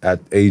Tom at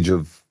age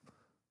of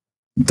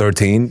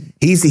 13.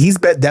 He's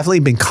definitely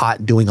been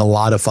caught doing a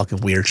lot of fucking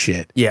weird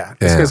shit. Yeah,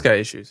 this Yeah. guy's got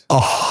issues.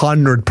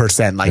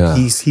 100%. Like Yeah.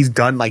 he's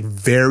done like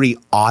very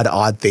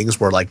odd things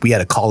where like we had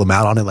to call him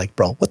out on it. Like,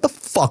 bro, what the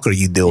fuck are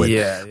you doing?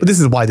 Yeah, But this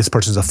is why this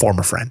person's a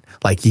former friend.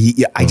 Like,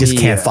 I just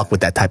can't Yeah. fuck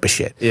with that type of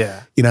shit. Yeah.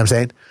 You know what I'm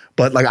saying?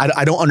 But like,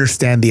 I don't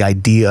understand the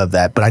idea of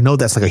that. But I know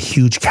that's like a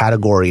huge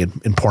category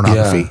in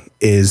pornography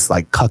is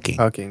like cucking.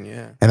 Fucking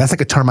yeah. And that's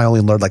like a term I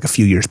only learned like a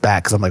few years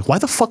back because I'm like, why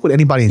the fuck would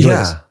anybody enjoy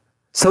this?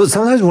 So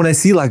sometimes when I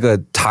see like a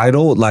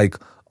title, like,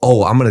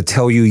 oh, I'm going to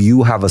tell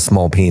you have a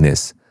small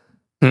penis.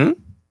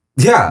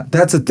 Yeah,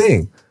 that's a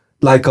thing.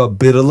 Like a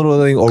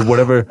belittling or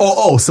whatever.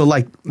 Oh, so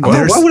like,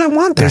 Why would I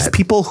want that? There's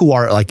people who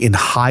are like in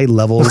high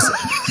levels,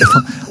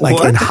 like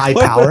in high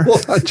power.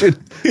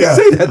 Yeah.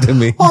 Say that to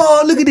me.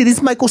 Oh, look at it.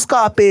 It's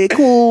microscopic.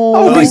 Oh,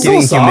 Oh, like so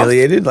getting soft.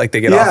 humiliated? Like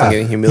they get off Yeah. on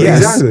getting humiliated?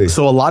 yes. Exactly.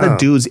 So a lot of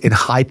dudes in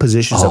high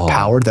positions of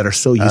power that are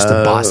so used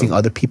to bossing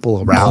other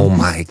people around, Oh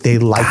my they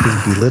like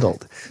being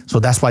belittled. So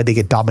that's why they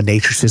get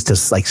dominatrixes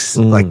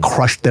to like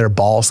crush their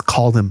balls,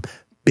 call them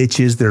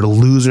bitches. They're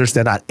losers.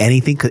 They're not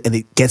anything, and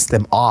it gets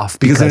them off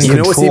Because because You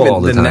know what's Control all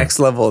even the the time. next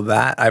level of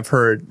that? I've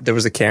heard there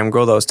was a cam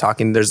girl that was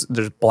talking. There's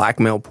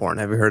blackmail porn.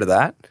 Have you heard of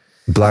that?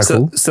 Black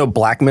So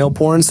blackmail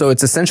porn. So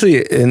it's essentially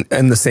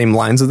in the same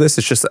lines of this.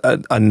 It's just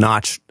a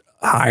notch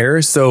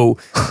higher. So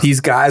these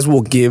guys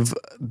will give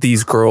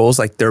these girls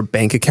like their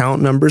bank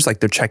account numbers, like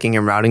their checking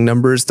and routing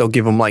numbers. They'll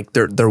give them like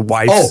their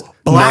wife's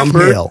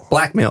blackmail. number.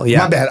 Blackmail. Yeah.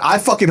 My bad. I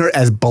fucking heard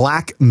as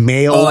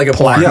blackmail. Oh, like a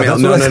porn. blackmail.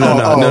 that's No, what I no,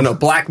 thought. no.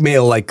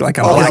 Blackmail like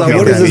I'm I was like, blackmail.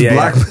 what is this Yeah,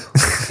 black?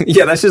 yeah.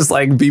 Yeah, that's just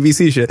like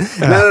BBC shit.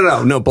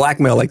 No,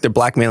 blackmail. Like they're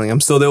blackmailing them.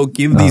 So they'll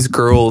give these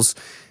girls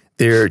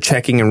their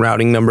checking and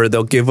routing number.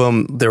 They'll give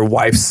them their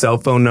wife's cell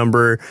phone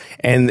number,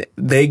 and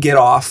they get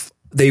off.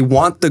 They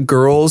want the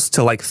girls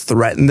to like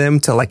threaten them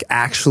to like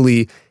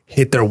actually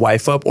hit their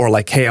wife up, or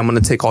like, hey, I'm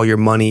going to take all your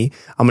money.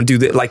 I'm going to do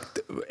that. Like,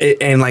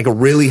 and like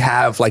really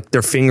have like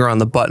their finger on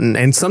the button,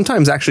 and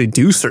sometimes actually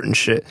do certain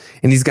shit.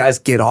 And these guys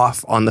get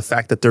off on the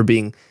fact that they're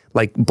being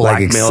like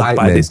blackmailed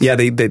by this. Yeah,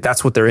 they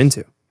that's what they're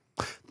into.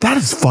 That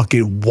is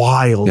fucking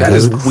wild. That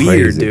is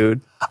weird,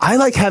 dude. I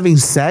like having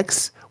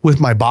sex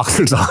with my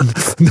boxers on.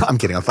 No, I'm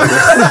kidding. I'm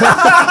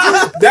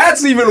fucking.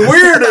 That's even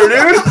weirder,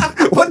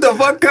 dude. What the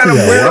fuck kind of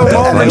weirdo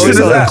moment is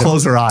that?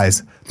 Close her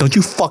eyes. Don't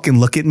you fucking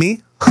look at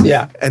me.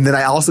 Yeah. And then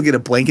I also get a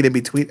blanket in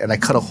between and I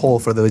cut a hole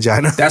for the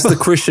vagina. That's the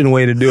Christian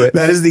way to do it.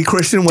 That is the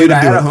Christian way to do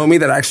it. Dude, I had a homie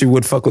that actually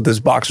would fuck with his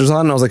boxers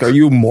on. And I was like, are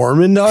you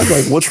Mormon, dog?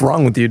 Like, what's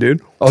wrong with you,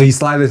 dude? Oh, he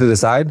slid it to the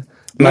side?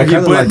 No, he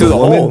put it through the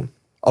hole.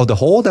 Oh, the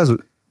hole?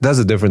 That's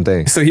a different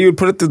thing. So he would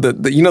put it through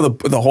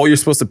the hole you're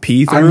supposed to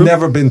pee through? I've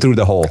never been through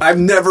the hole. I've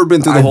never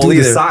been through the hole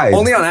either. The side.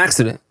 Only on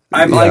accident.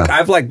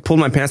 I've pulled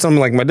my pants on,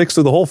 like my dick's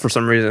through the hole for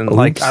some reason. Oops.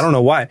 Like, I don't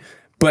know why.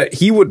 But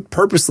he would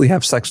purposely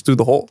have sex through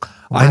the hole.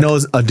 I know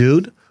a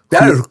dude.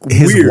 That is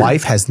his weird.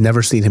 wife has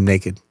never seen him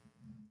naked.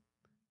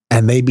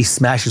 And they be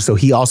smashing, so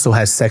he also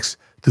has sex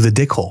through the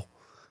dick hole.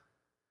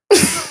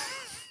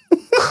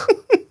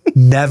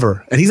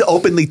 Never. And he's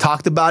openly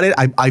talked about it.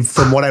 I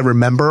from what I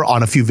remember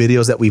on a few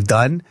videos that we've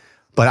done,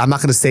 but I'm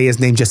not going to say his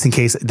name just in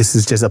case this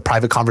is just a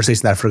private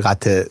conversation that I forgot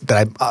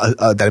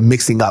that I'm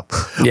mixing up.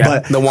 Yeah,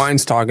 but the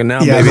wine's talking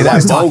now. Yeah, baby. the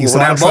wine's talking. So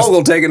that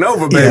Bogle taking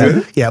over,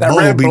 baby. Yeah,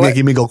 Bogle will be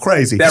making me go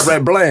crazy. That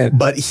red blend.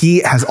 But he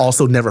has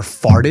also never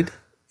farted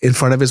in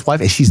front of his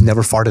wife, and she's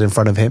never farted in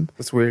front of him.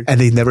 That's weird.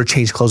 And they never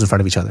changed clothes in front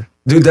of each other.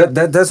 Dude,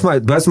 that's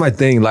my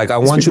thing. Like, I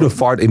want you to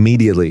fart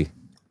immediately,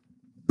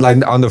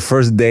 like on the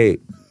first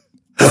date.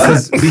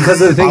 Because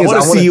the thing I is,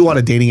 want to see you on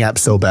a dating app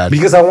so bad.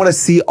 Because I want to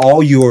see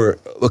all your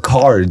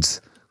cards.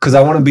 Because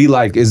I want to be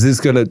like, is this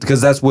gonna? Because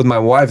that's with my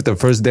wife. The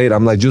first date,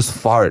 I'm like, just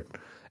fart,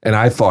 and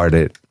I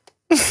farted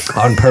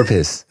on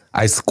purpose.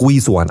 I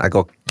squeeze one. I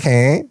go,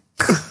 okay.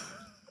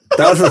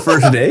 That was your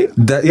first date?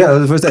 That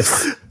was the first date.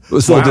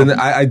 So then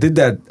I did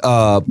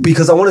that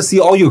because I want to see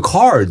all your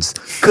cards.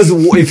 Because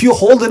if you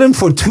hold it in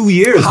for 2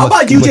 years, how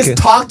about you just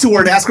talk to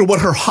her and ask her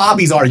what her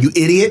hobbies are? You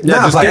idiot!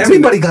 Yeah, but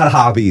everybody got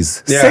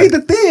hobbies. Yeah. Say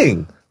the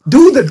thing.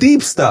 Do the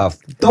deep stuff.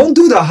 Don't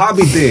do the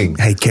hobby thing.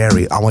 Hey,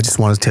 Carrie, just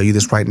want to tell you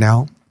this right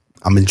now.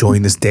 I'm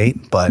enjoying this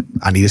date, but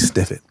I need to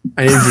sniff it.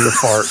 I need you to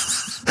fart.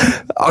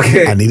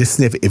 Okay. I need to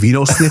sniff it. If you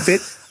don't sniff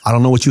it, I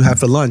don't know what you have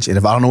for lunch. And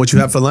if I don't know what you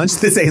have for lunch,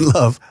 this ain't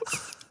love.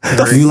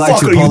 The You like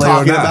fuck are you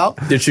talking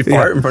about? Did she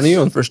fart in front of you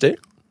on the first date?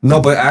 No,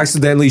 but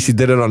accidentally she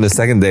did it on the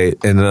second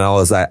date, and then I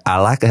was like, I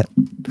like it.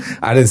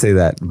 I didn't say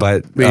that,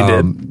 but you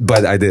did.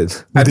 But I did.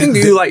 I think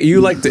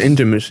you like the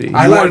intimacy.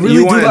 I really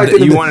do like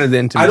it. You wanted the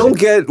intimacy. I don't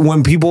get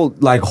when people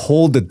like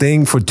hold the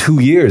thing for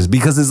 2 years,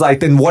 because it's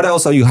like, then what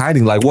else are you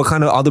hiding? Like, what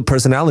kind of other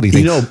personality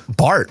thing? You know,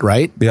 Bart,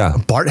 right? Yeah.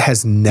 Bart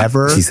has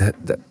never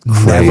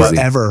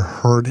ever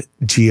heard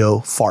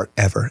Gio fart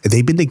ever.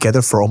 They've been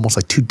together for almost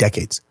like 2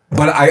 decades.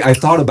 But I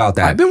thought about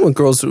that. I've been with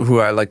girls who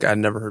I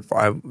never heard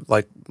fart.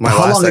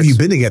 How long have you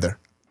been together?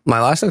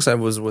 My last ex, I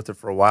was with her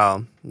for a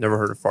while. Never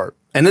heard her fart.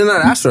 And then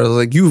I asked her, I was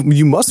like,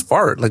 you must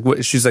fart. Like,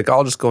 what? She's like,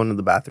 I'll just go into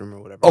the bathroom or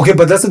whatever. Okay,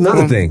 but that's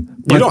another thing.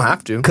 You don't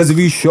have to. Because if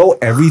you show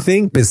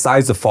everything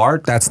besides the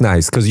fart, that's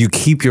nice. Because you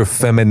keep your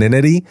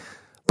femininity.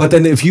 But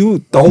then if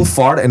you don't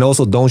fart and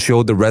also don't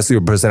show the rest of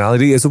your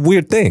personality, it's a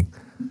weird thing.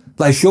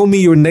 Like, show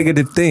me your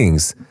negative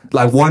things.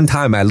 Like, one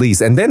time at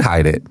least. And then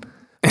hide it.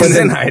 And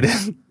then hide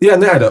it. Yeah,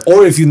 then hide it.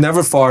 Or if you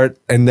never fart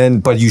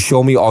but you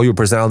show me all your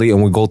personality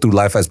and we go through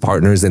life as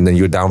partners and then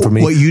you're down for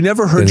me. Well, you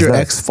never heard your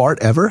ex fart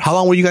ever? How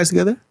long were you guys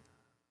together?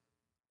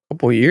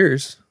 Couple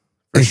years.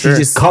 And she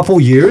just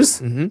couple years?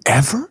 Mm-hmm.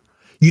 Ever?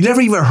 You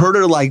never even heard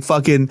her like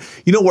fucking,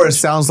 you know where it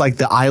sounds like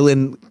the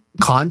island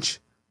conch?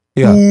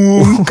 Yeah.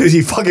 Because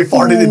you fucking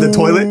farted in the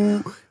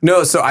toilet?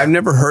 No, so I've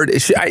never heard it.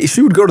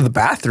 She would go to the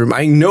bathroom.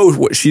 I know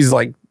what she's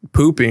like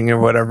pooping or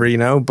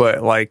whatever,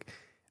 but like,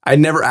 I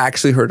never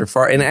actually heard her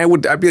fart, and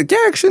I'd be like,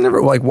 yeah, actually,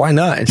 never. Like, why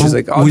not? And she's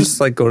like, I'll just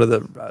like go to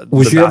the.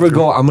 Would she ever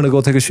go? I'm gonna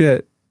go take a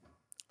shit.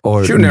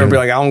 Or she would never be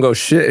like, I don't go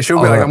shit.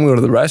 She'll be like, I'm gonna go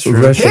to the restroom.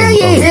 Yeah.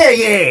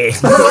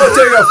 I'm gonna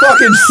take a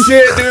fucking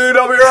shit, dude.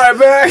 I'll be right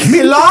back.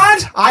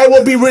 Milord, I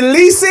will be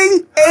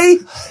releasing a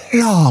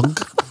log.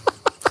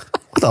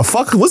 What the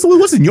fuck?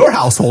 What's in your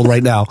household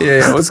right now?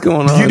 Yeah, what's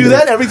going on? You do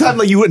that every time,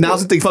 like you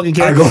announce it to fucking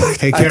Carrie? I go,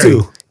 hey,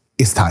 Carrie,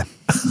 it's time.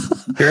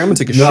 Here, I'm gonna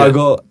take a shit. No, I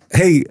go,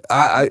 hey,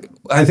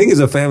 I think it's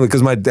a family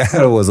because my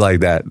dad was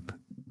like that.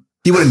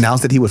 He would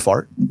announce that he would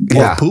fart?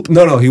 Yeah. Or poop?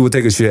 No, he would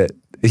take a shit.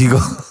 He go,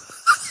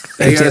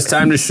 hey, it's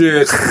time to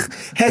shit.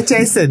 Hey,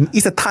 Jason,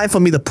 it's a time for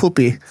me to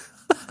poopy.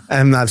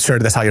 I'm not sure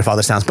that's how your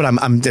father sounds, but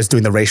I'm just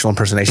doing the racial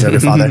impersonation of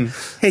your father.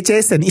 Hey,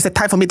 Jason, it's a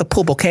time for me to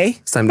poop, okay?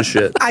 It's time to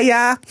shit.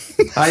 Aya.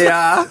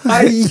 Aya.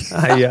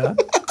 Aya.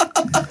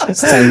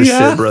 It's time to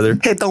shit, brother.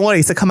 Hey, don't worry,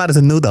 it's a come out as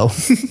a noodle.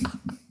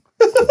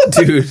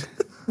 Dude.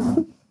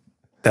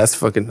 That's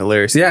fucking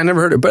hilarious. Yeah, I never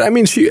heard it. But I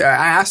mean, I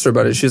asked her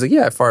about it. She's like,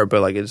 yeah, I fart,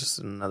 but like it's just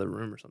in another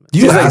room or something.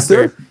 You asked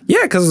her?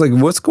 Yeah, because I was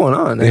like, what's going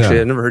on?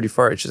 Actually, I never heard you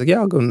fart. She's like, yeah,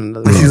 I'll go in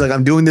another room. She's like,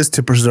 I'm doing this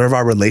to preserve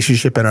our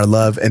relationship and our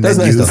love. And That's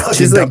then nice you though.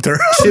 fucking dumped her.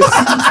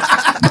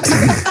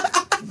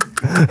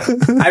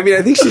 I mean,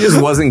 I think she just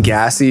wasn't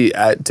gassy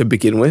to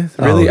begin with.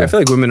 Really, okay. I feel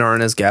like women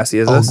aren't as gassy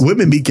as us.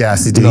 Women be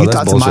gassy, dude. No, You that's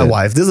talk to my bullshit.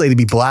 wife. This lady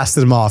be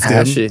blasting them off,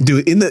 Has she?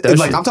 dude. Dude, Does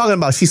like she? I'm talking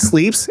about, she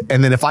sleeps,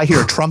 and then if I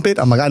hear a trumpet,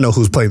 I'm like, I know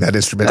who's playing that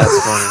instrument.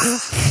 That's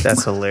funny.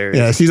 That's hilarious.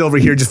 Yeah, she's over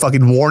here just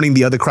fucking warning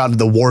the other crowd that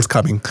the war's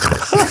coming.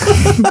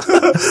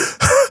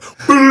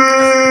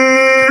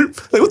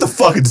 Like, what the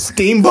fucking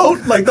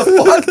steamboat? Like, the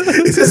fuck?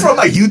 Is this from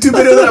my YouTube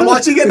video that I'm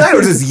watching at night, or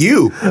is this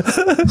you?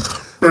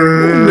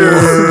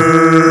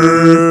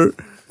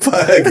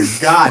 Fucking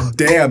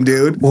goddamn,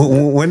 dude.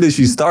 When did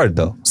she start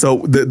though? So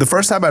the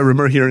first time I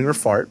remember hearing her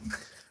fart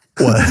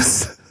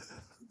was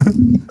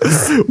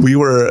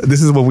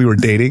this is when we were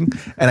dating,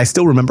 and I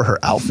still remember her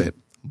outfit.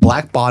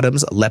 Black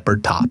bottoms,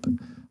 leopard top,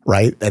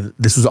 right? And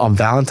this was on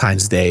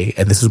Valentine's Day,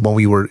 and this is when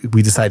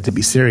we decided to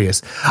be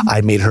serious.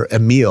 I made her a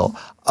meal.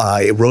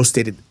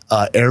 Roasted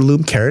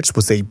heirloom carrots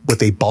with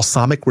a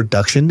balsamic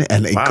reduction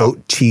and a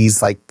goat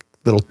cheese like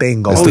little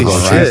thing going Holy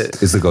on.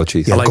 shit. It's the goat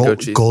cheese. Yeah, I like goat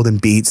cheese. golden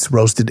beets,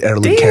 roasted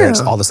heirloom Damn. carrots,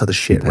 all this other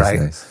shit, right?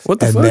 nice. What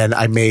the and fuck? then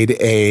I made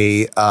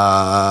a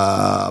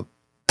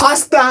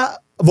pasta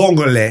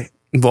vongole.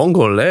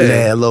 Vongole.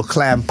 Yeah, a little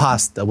clam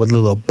pasta with a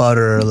little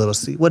butter, a little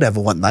whatever.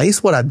 What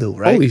nice, what I do,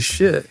 right? Holy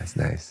shit. That's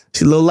nice.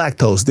 She's a little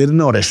lactose, didn't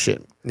know that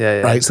shit.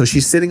 Yeah. Right? So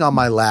she's sitting on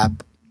my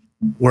lap.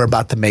 We're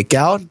about to make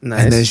out.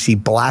 Nice. And then she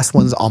blasts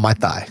ones on my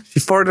thigh. She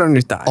farted on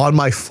your thigh. On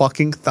my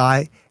fucking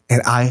thigh.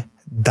 And I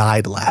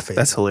died laughing.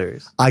 That's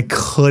hilarious. I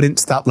couldn't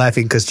stop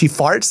laughing because she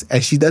farts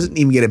and she doesn't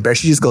even get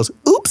embarrassed. She just goes,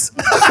 oops.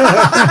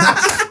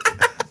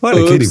 What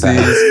a kitty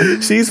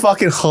bag. She's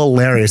fucking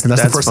hilarious. And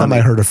that's the That's first time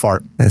funny. I heard her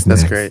fart. That's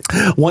nice. great.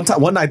 One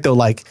night though,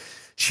 like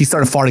she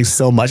started farting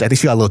so much, I think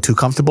she got a little too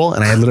comfortable,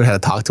 and I literally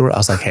had to talk to her. I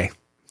was like, "Hey,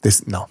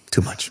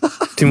 too much.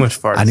 Too much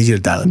fart. I need you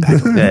to dial it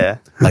back." Yeah.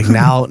 Like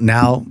now,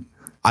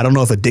 I don't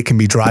know if a dick can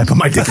be dry, but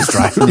my dick is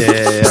dry. Yeah.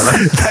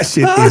 Like, That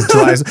shit is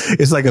dry.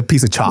 It's like a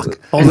piece of chalk.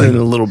 only in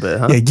a little bit,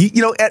 huh? Yeah,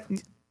 you know, at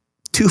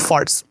 2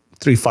 farts,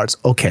 3 farts,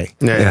 okay.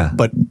 Yeah.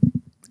 But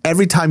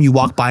every time you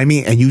walk by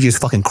me and you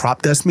just fucking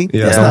crop dust me,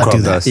 Yeah, let's don't not crop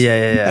do that. dust.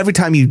 Yeah. Every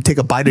time you take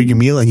a bite of your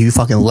meal and you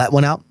fucking let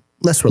one out,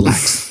 let's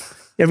relax.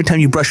 Every time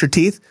you brush your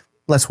teeth,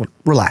 let's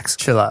relax.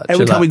 Chill out,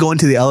 Every chill time we out. go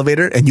into the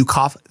elevator and you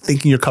cough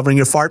thinking you're covering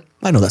your fart,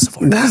 I know that's a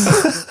fart.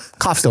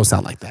 Coughs don't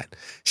sound like that.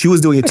 She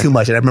was doing it too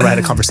much. And I remember I had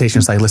a conversation.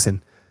 It's like,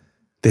 listen,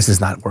 this is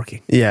not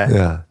working.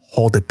 Yeah.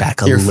 Hold it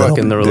back a You're little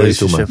fucking the bit. There's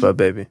too relationship much. up,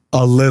 baby.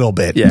 A little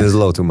bit. Yeah. There's a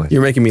little too much.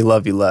 You're making me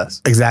love you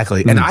less.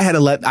 Exactly. And I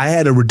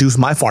had to reduce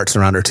my farts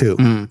around her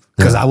too.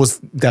 Because I was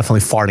definitely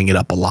farting it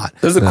up a lot.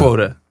 There's a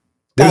quota.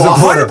 There's a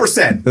quota.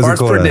 100%. There's a Farts per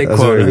quota. day That's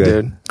quota, very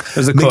good. dude.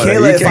 There's a quota.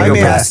 Michaela, You if can't I go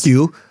may past. ask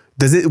you,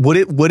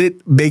 would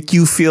it make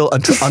you feel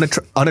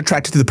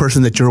unattracted to the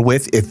person that you're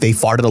with if they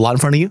farted a lot in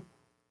front of you?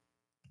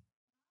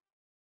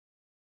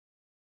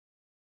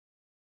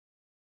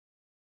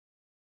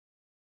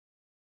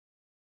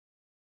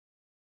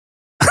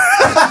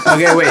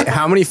 Okay, wait.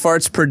 How many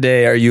farts per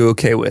day are you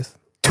okay with?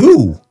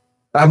 2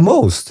 at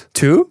most.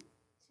 2?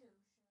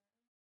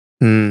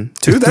 2?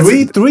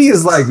 That's Three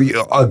is like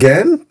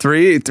again.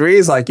 Three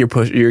is like you're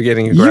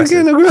getting You're aggressive.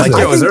 getting aggressive.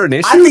 Like, yo, is there an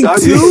issue? I think dog?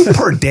 2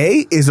 per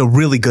day is a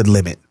really good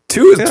limit.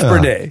 2 is per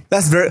day.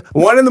 That's very.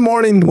 1 in the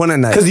morning, 1 at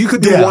night. Because you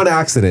could do Yeah. one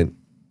accident.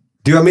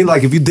 Do you know what I mean?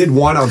 Like if you did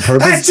one on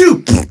purpose. That's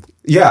you.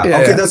 Yeah.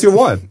 Yeah. Okay, that's your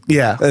one.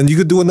 Yeah. And you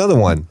could do another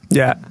one.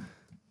 Yeah.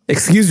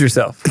 Excuse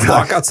yourself.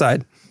 Walk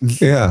outside.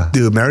 Yeah.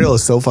 Dude, Mariel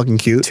is so fucking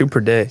cute. 2 per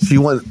day. She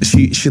like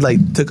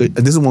took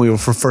this is when we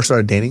first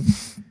started dating.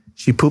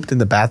 She pooped in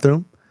the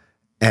bathroom,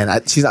 and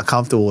she's not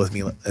comfortable with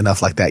me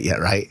enough like that yet,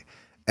 right?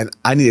 And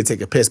I need to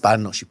take a piss, but I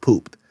didn't know she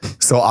pooped.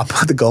 So I'm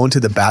about to go into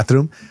the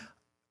bathroom.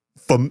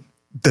 From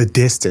the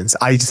distance,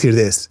 I just hear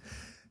this.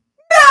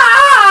 No!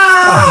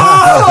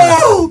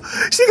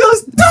 She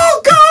goes,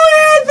 don't go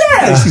in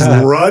there! And she's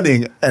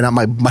running, and I'm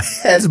like, my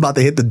head's about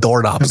to hit the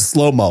doorknob,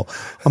 slow mo.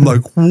 I'm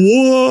like,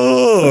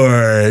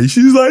 what?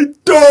 She's like,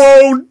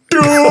 don't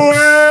do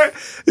it!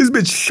 This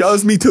bitch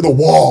shoves me to the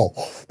wall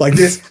like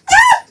this.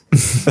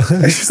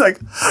 And she's like,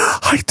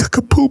 I took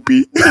a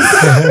poopy.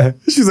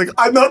 She's like,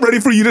 I'm not ready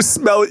for you to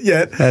smell it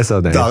yet. That's so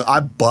nice. Dog, I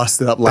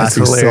busted up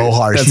laughing so hilarious.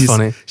 hard. That's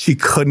funny. She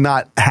could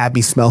not have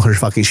me smell her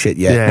fucking shit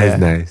yet. Yeah.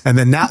 That's nice. And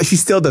then now she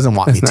still doesn't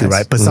want me to, nice.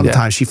 right? But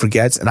sometimes she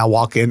forgets, and I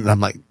walk in and I'm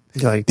like,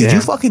 You're like, did you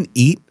damn. fucking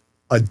eat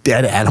a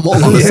dead animal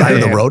on the side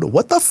of the road?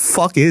 What the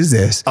fuck is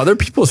this? Other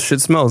people's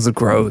shit smells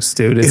gross,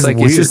 dude. It's like,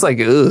 weird. it's just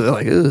like,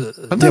 ugh.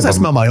 Sometimes I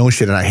smell my own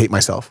shit and I hate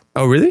myself.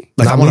 Oh, really?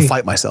 Like I Not want to me.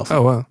 fight myself.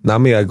 Oh, wow. Not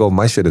me. I go,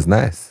 my shit is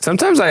nice.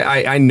 Sometimes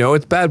I know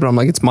it's bad, but I'm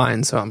like, it's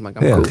mine. So I'm like,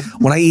 I'm Yeah. cool.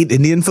 When I eat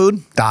Indian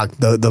food, dog,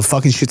 the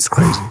fucking shit's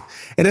crazy.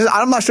 And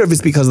I'm not sure if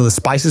it's because of the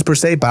spices per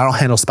se, but I don't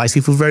handle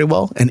spicy food very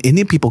well. And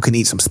Indian people can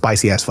eat some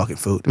spicy ass fucking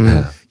food.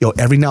 Yo,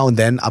 every now and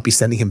then I'll be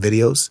sending him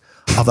videos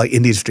of like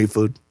Indian street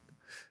food.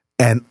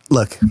 And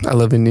look, I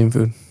love Indian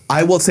food.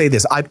 I will say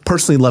this. I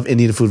personally love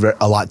Indian food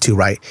a lot too,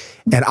 right?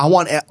 And I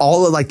want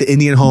all of like the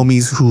Indian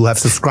homies who have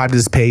subscribed to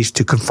this page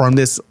to confirm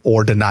this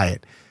or deny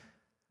it.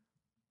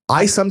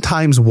 I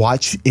sometimes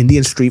watch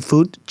Indian street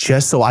food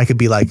just so I could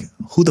be like,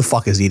 who the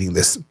fuck is eating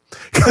this?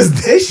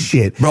 Because this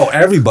shit. Bro,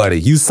 everybody.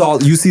 You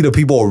see the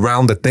people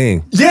around the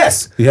thing.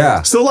 Yes.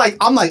 Yeah. So like,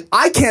 I'm like,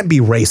 I can't be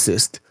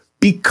racist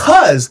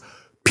because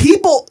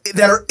people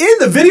that are in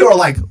the video are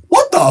like,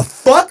 what the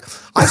fuck?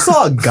 I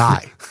saw a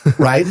guy,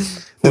 right?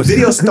 The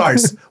video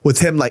starts with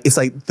him like, it's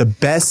like the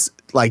best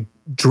like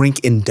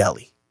drink in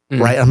Delhi,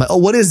 right? I'm like, oh,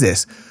 what is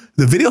this?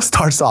 The video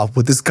starts off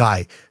with this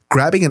guy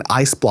grabbing an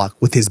ice block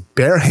with his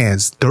bare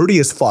hands, dirty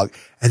as fuck,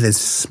 and then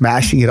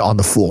smashing it on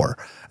the floor.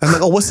 And I'm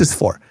like, oh, what's this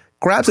for?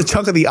 Grabs a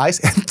chunk of the ice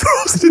and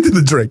throws it into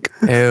the drink.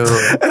 Ew.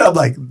 And I'm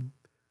like,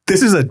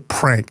 this is a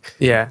prank.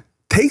 Yeah.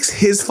 Takes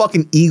his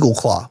fucking eagle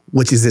claw,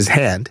 which is his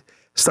hand,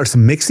 starts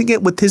mixing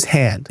it with his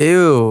hand.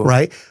 Ew.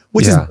 Right?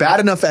 Which is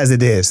bad enough as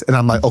it is. And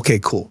I'm like, okay,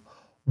 cool.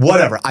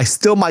 Whatever. I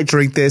still might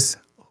drink this.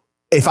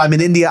 If I'm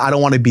in India, I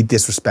don't want to be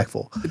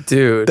disrespectful.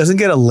 Dude. Doesn't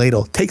get a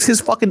ladle. Takes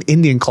his fucking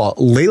Indian claw,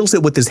 ladles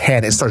it with his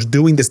hand, and starts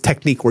doing this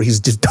technique where he's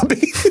just dumping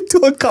it into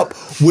a cup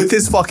with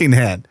his fucking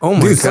hand. Oh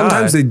my Dude, God.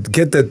 sometimes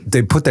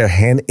they put their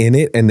hand in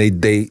it and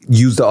they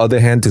use the other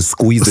hand to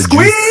squeeze the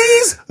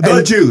juice. Squeeze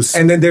the juice.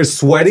 And then they're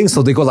sweating,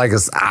 so they go like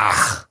this,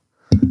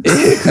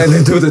 and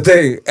then do the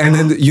thing. And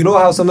then you know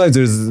how sometimes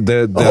there's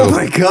the oh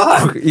my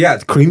God. Yeah,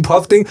 cream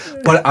puff thing.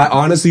 But I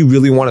honestly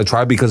really want to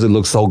try because it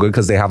looks so good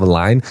because they have a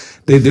line.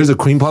 There's a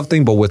cream puff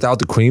thing, but without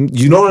the cream.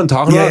 You know what I'm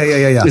talking about?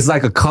 Yeah. It's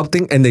like a cup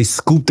thing and they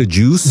scoop the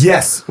juice.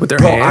 Yes. With their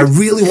Bro, hand. I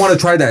really want to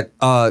try that.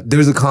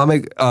 There's a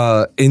comic,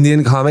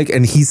 Indian comic,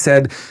 and he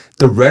said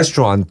the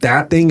restaurant,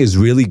 that thing is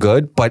really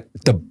good, but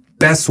the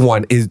best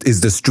one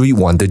is the street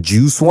one, the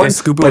juice one. They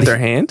scoop it with their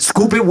hand?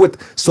 Scoop it with,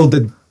 so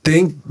the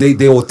thing,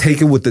 they will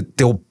take it with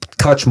they'll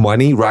touch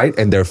money, right?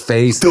 And their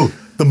face. Dude,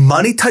 the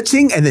money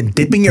touching and then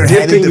dipping your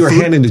hand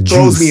in the juice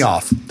throws me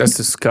off. That's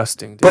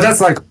disgusting, dude. But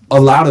that's like a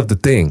lot of the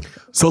thing.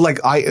 So like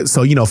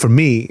for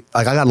me,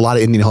 like I got a lot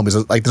of Indian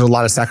homies. Like there's a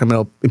lot of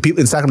Sacramento people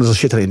in Sacramento. There's a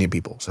shit ton of Indian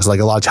people. So it's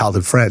like a lot of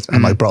childhood friends. And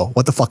I'm like, bro,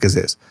 what the fuck is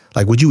this?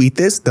 Like, would you eat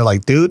this? They're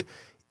like, dude,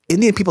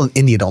 Indian people in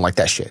India don't like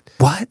that shit.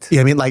 What?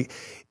 Yeah, I mean, like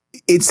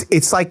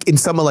it's like in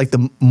some of like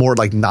the more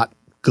like not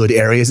good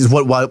areas is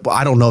what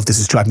I don't know if this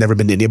is true. I've never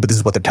been to India, but this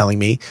is what they're telling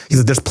me. He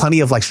said there's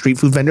plenty of like street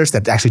food vendors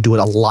that actually do it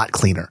a lot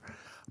cleaner.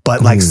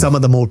 But like some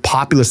of the more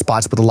popular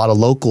spots with a lot of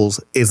locals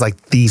is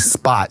like these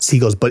spots. He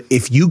goes, but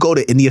if you go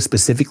to India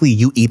specifically,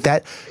 you eat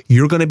that,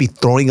 you're going to be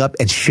throwing up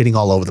and shitting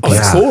all over the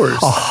place. Of course.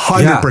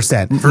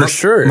 100%. For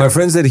sure. My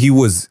friend said he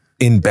was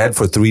in bed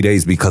for 3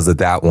 days because of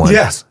that one.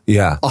 Yes.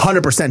 Yeah.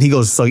 100%. He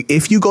goes, so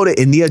if you go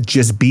to India,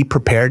 just be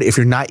prepared. If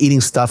you're not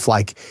eating stuff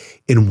like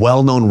in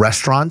well-known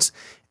restaurants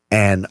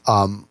and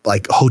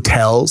like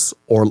hotels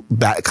or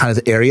that kind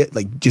of area,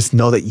 like just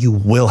know that you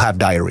will have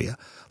diarrhea.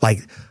 Like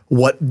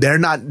what they're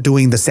not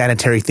doing the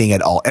sanitary thing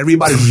at all.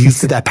 Everybody's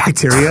used to that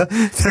bacteria.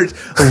 They're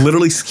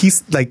literally,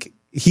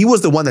 he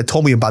was the one that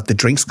told me about the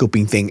drink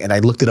scooping thing, and I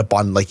looked it up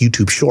on like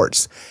YouTube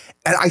Shorts,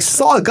 and I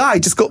saw a guy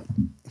just go.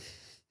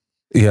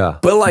 Yeah.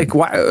 But like,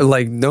 why?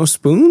 Like, no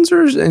spoons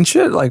and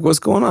shit? Like, what's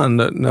going on?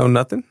 No,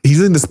 nothing? He's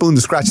using the spoon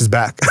to scratch his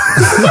back.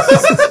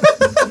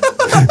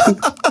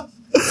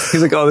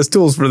 He's like, oh, there's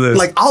tools for this.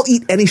 Like, I'll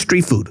eat any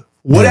street food.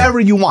 Whatever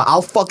you want.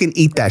 I'll fucking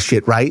eat that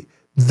shit, right?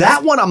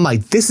 That one, I'm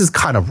like, this is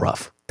kind of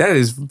rough. That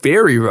is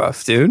very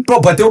rough, dude.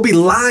 Bro, but there'll be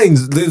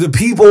lines. The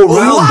people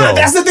around though.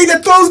 That's the thing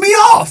that throws me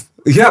off.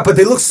 Yeah, but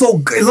they look so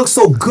good. It looks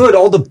so good.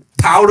 All the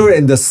powder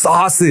and the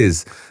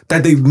sauces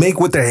that they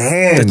make with their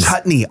hands. The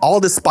chutney, all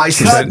the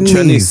spices.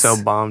 Chutney's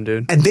so bomb,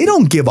 dude. And they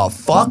don't give a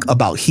fuck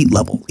about heat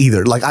level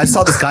either. Like I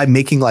saw this guy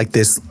making like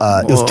this, it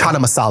was chana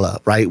masala,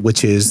 right?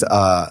 Which is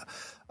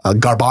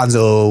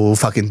garbanzo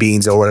fucking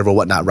beans or whatever,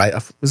 whatnot, right?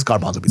 It was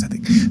garbanzo beans, I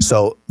think.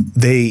 So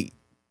he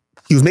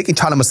was making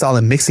chana masala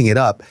and mixing it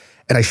up.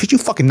 And I shit you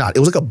fucking not, it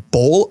was like a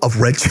bowl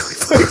of red chili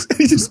flakes. And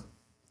he just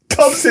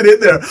dumps it in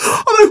there. I'm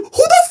like,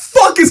 who the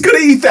fuck is going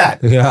to eat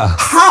that? Yeah.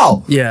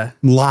 How? Yeah.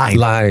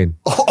 Line.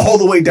 All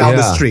the way down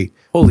the street.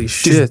 Holy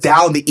shit. Just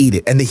down to eat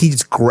it. And then he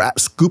just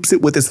scoops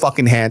it with his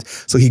fucking hand.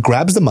 So he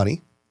grabs the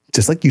money,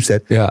 just like you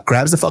said. Yeah.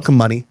 Grabs the fucking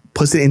money,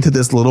 puts it into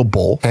this little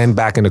bowl. And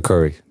back in the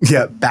curry.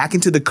 Yeah. Back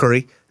into the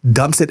curry,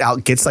 dumps it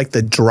out, gets like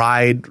the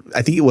dried,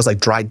 I think it was like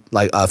dried,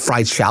 like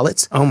fried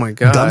shallots. Oh my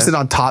God. Dumps it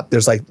on top.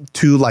 There's like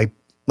two like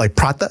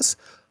pratas.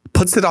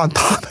 Puts it on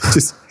top and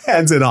just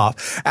hands it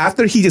off.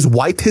 After he just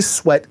wiped his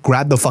sweat,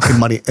 grabbed the fucking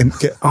money and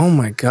oh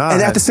my God.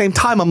 And at the same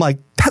time, I'm like,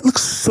 that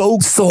looks so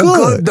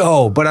good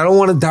though. But I don't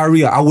want the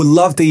diarrhea. I would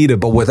love to eat it,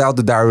 but without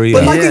the diarrhea.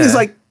 But my thing is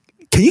like,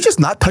 can you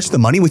just not touch the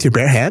money with your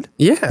bare hand?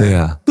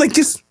 Yeah. Like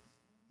just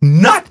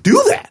not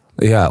do that.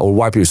 Yeah, or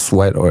wipe your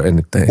sweat or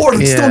anything. Or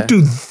just don't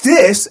do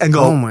this and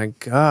go. Oh my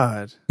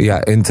God.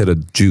 Yeah, into the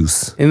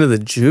juice. Into the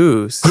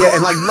juice. Yeah,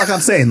 and like I'm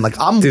saying, like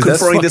I'm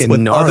conferring this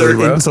with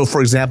gnarly, other. So for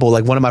example,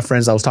 like one of my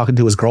friends, I was talking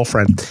to his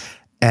girlfriend,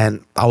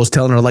 and I was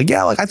telling her like,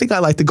 yeah, like I think I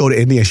like to go to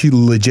India. She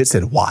legit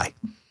said, why?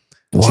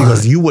 She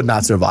goes, you would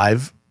not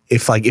survive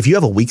if you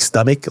have a weak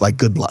stomach, like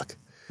good luck.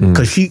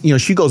 Because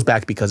she goes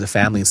back because of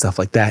family and stuff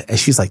like that. And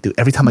she's like, dude,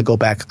 every time I go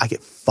back, I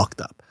get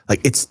fucked up.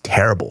 Like, it's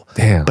terrible.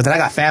 Damn. But then I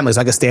got family,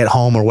 so I can stay at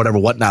home or whatever,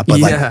 whatnot. But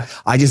like,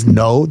 I just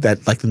know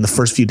that like in the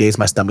first few days,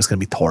 my stomach's going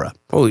to be tore up.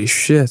 Holy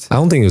shit. I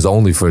don't think it's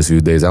only first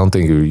few days. I don't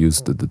think you're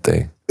used to the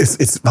thing.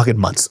 It's fucking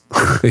months.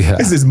 Yeah.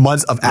 This is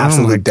months of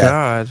absolute death.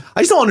 God.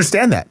 I just don't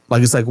understand that.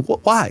 Like, it's like,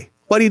 why?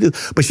 What do you do?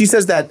 But she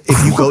says that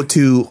if you go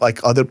to like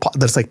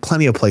there's like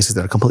plenty of places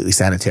that are completely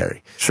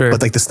sanitary. Sure.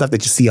 But like the stuff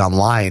that you see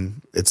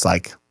online, it's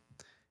like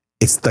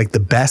the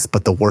best,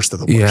 but the worst of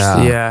the worst.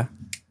 Yeah.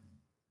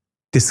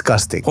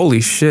 Disgusting. Holy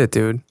shit,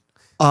 dude.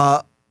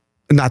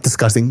 Not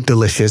disgusting.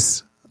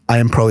 Delicious. I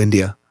am pro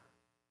India.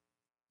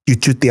 You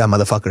chutia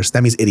motherfuckers.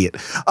 That means idiot.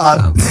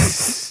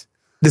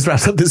 This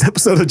wraps up this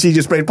episode of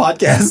Genius Brain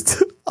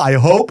Podcast. I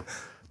hope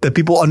that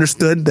people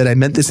understood that I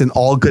meant this in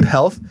all good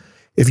health.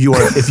 If you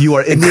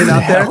are Indian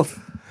out there,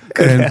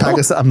 and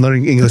Pakistan, I'm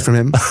learning English from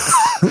him.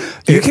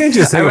 You can't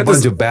just say a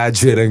bunch of bad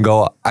shit and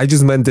go, I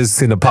just meant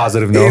this in a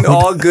positive note. In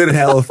all good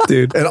health,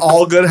 dude. In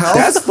all good health?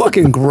 That's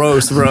fucking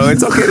gross, bro.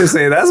 It's okay to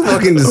say that's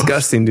fucking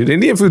disgusting, dude.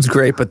 Indian food's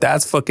great, but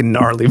that's fucking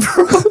gnarly,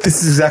 bro.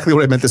 This is exactly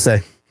what I meant to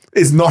say.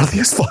 It's gnarly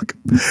as fuck.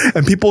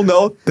 And people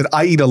know that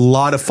I eat a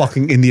lot of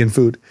fucking Indian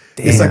food.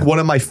 Damn. It's like one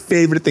of my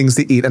favorite things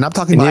to eat. And I'm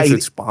talking about I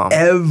eat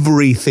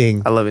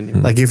everything. I love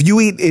Indian. Like if you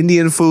eat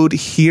Indian food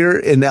here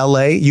in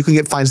LA, you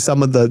can find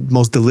some of the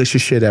most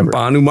delicious shit ever.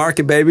 Banu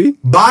Market, baby.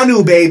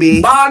 Banu,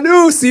 baby.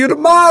 Banu, see you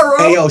tomorrow.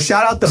 Hey, yo,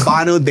 shout out to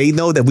Banu. They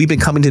know that we've been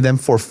coming to them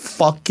for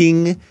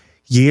fucking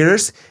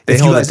years. They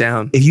hold it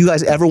down. If you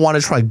guys ever want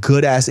to try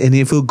good ass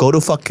Indian food, go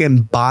to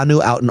fucking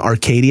Banu out in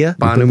Arcadia.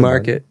 Banu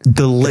Market.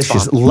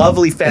 Delicious.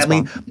 Lovely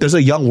family. There's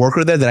a young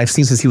worker there that I've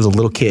seen since he was a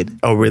little kid.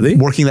 Oh, really?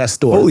 Working that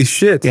store. Holy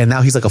shit. Yeah,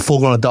 now he's like a full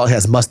grown adult. He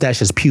has mustache,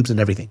 has pubes and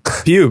everything.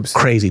 Pubes?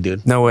 Crazy,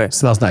 dude. No way.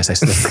 Smells nice, I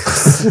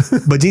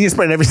think. But Genius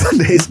Brain every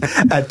Sundays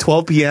at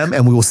 12 p.m.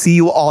 And we will see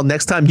you all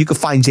next time. You can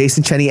find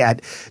Jason Cheney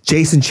at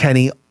Jason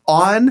Cheney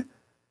on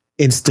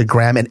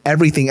Instagram and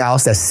everything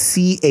else. That's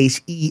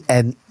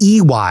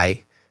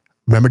CHENEY.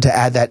 Remember to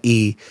add that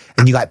E.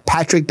 And you got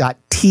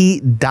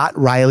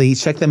patrick.t.riley.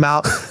 Check them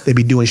out. They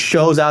be doing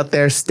shows out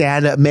there,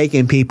 stand up,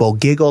 making people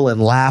giggle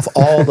and laugh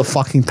all the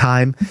fucking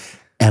time.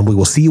 And we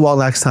will see you all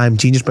next time.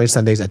 Genius Brain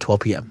Sundays at 12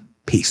 p.m.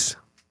 Peace.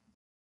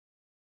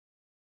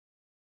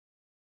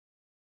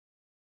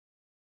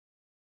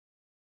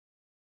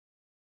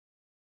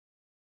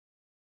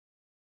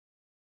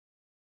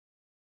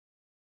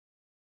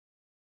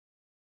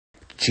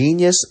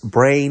 Genius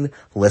Brain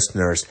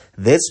listeners,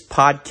 this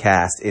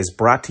podcast is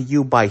brought to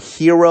you by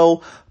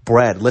Hero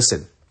Bread.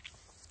 Listen,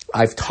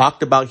 I've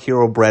talked about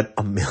Hero Bread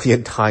a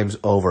million times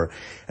over,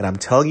 and I'm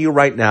telling you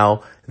right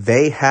now,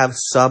 they have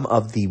some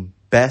of the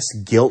best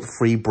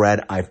guilt-free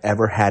bread I've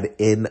ever had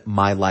in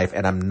my life,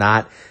 and I'm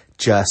not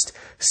just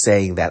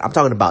saying that. I'm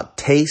talking about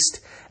taste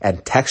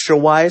and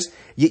texture-wise.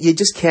 You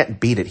just can't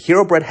beat it.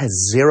 Hero Bread has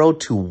 0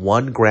 to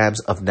 1 grams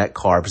of net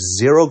carbs,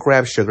 0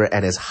 grams sugar,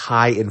 and is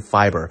high in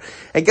fiber.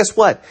 And guess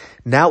what?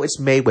 Now it's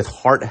made with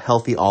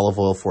heart-healthy olive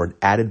oil for an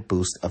added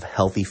boost of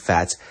healthy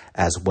fats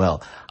as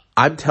well.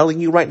 I'm telling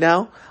you right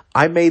now,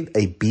 I made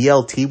a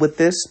BLT with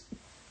this,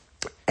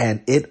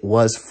 and it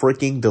was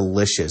freaking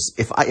delicious.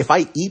 If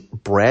I eat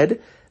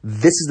bread,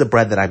 this is the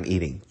bread that I'm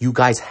eating. You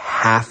guys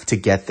have to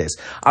get this.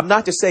 I'm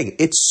not just saying,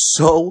 it's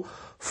so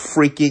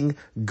freaking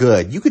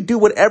good. You could do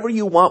whatever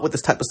you want with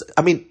this type of stuff.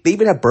 I mean, they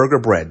even have burger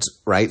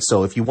breads, right?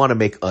 So if you want to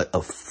make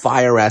a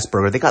fire ass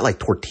burger, they got like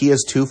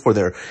tortillas too for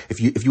their, if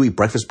you eat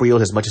breakfast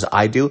burritos as much as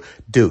I do,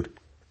 dude,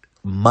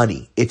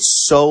 money.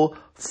 It's so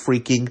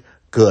freaking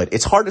good.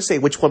 It's hard to say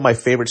which one my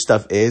favorite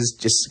stuff is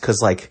just because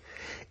like,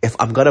 if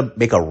I'm going to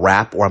make a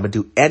wrap or I'm going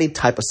to do any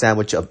type of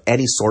sandwich of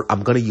any sort,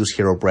 I'm going to use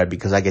Hero Bread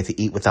because I get to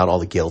eat without all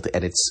the guilt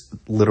and it's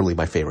literally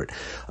my favorite.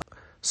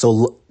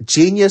 So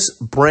Genius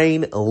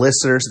Brain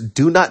listeners,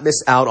 do not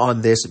miss out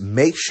on this.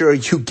 Make sure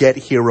you get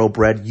Hero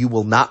Bread. You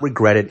will not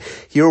regret it.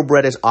 Hero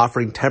Bread is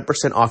offering 10%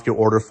 off your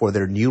order for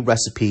their new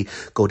recipe.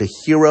 Go to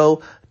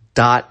hero.co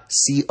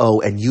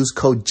and use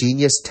code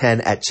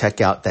GENIUS10 at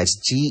checkout. That's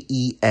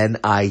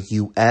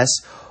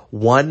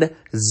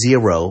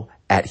GENIUS10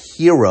 at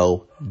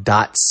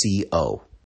hero.co.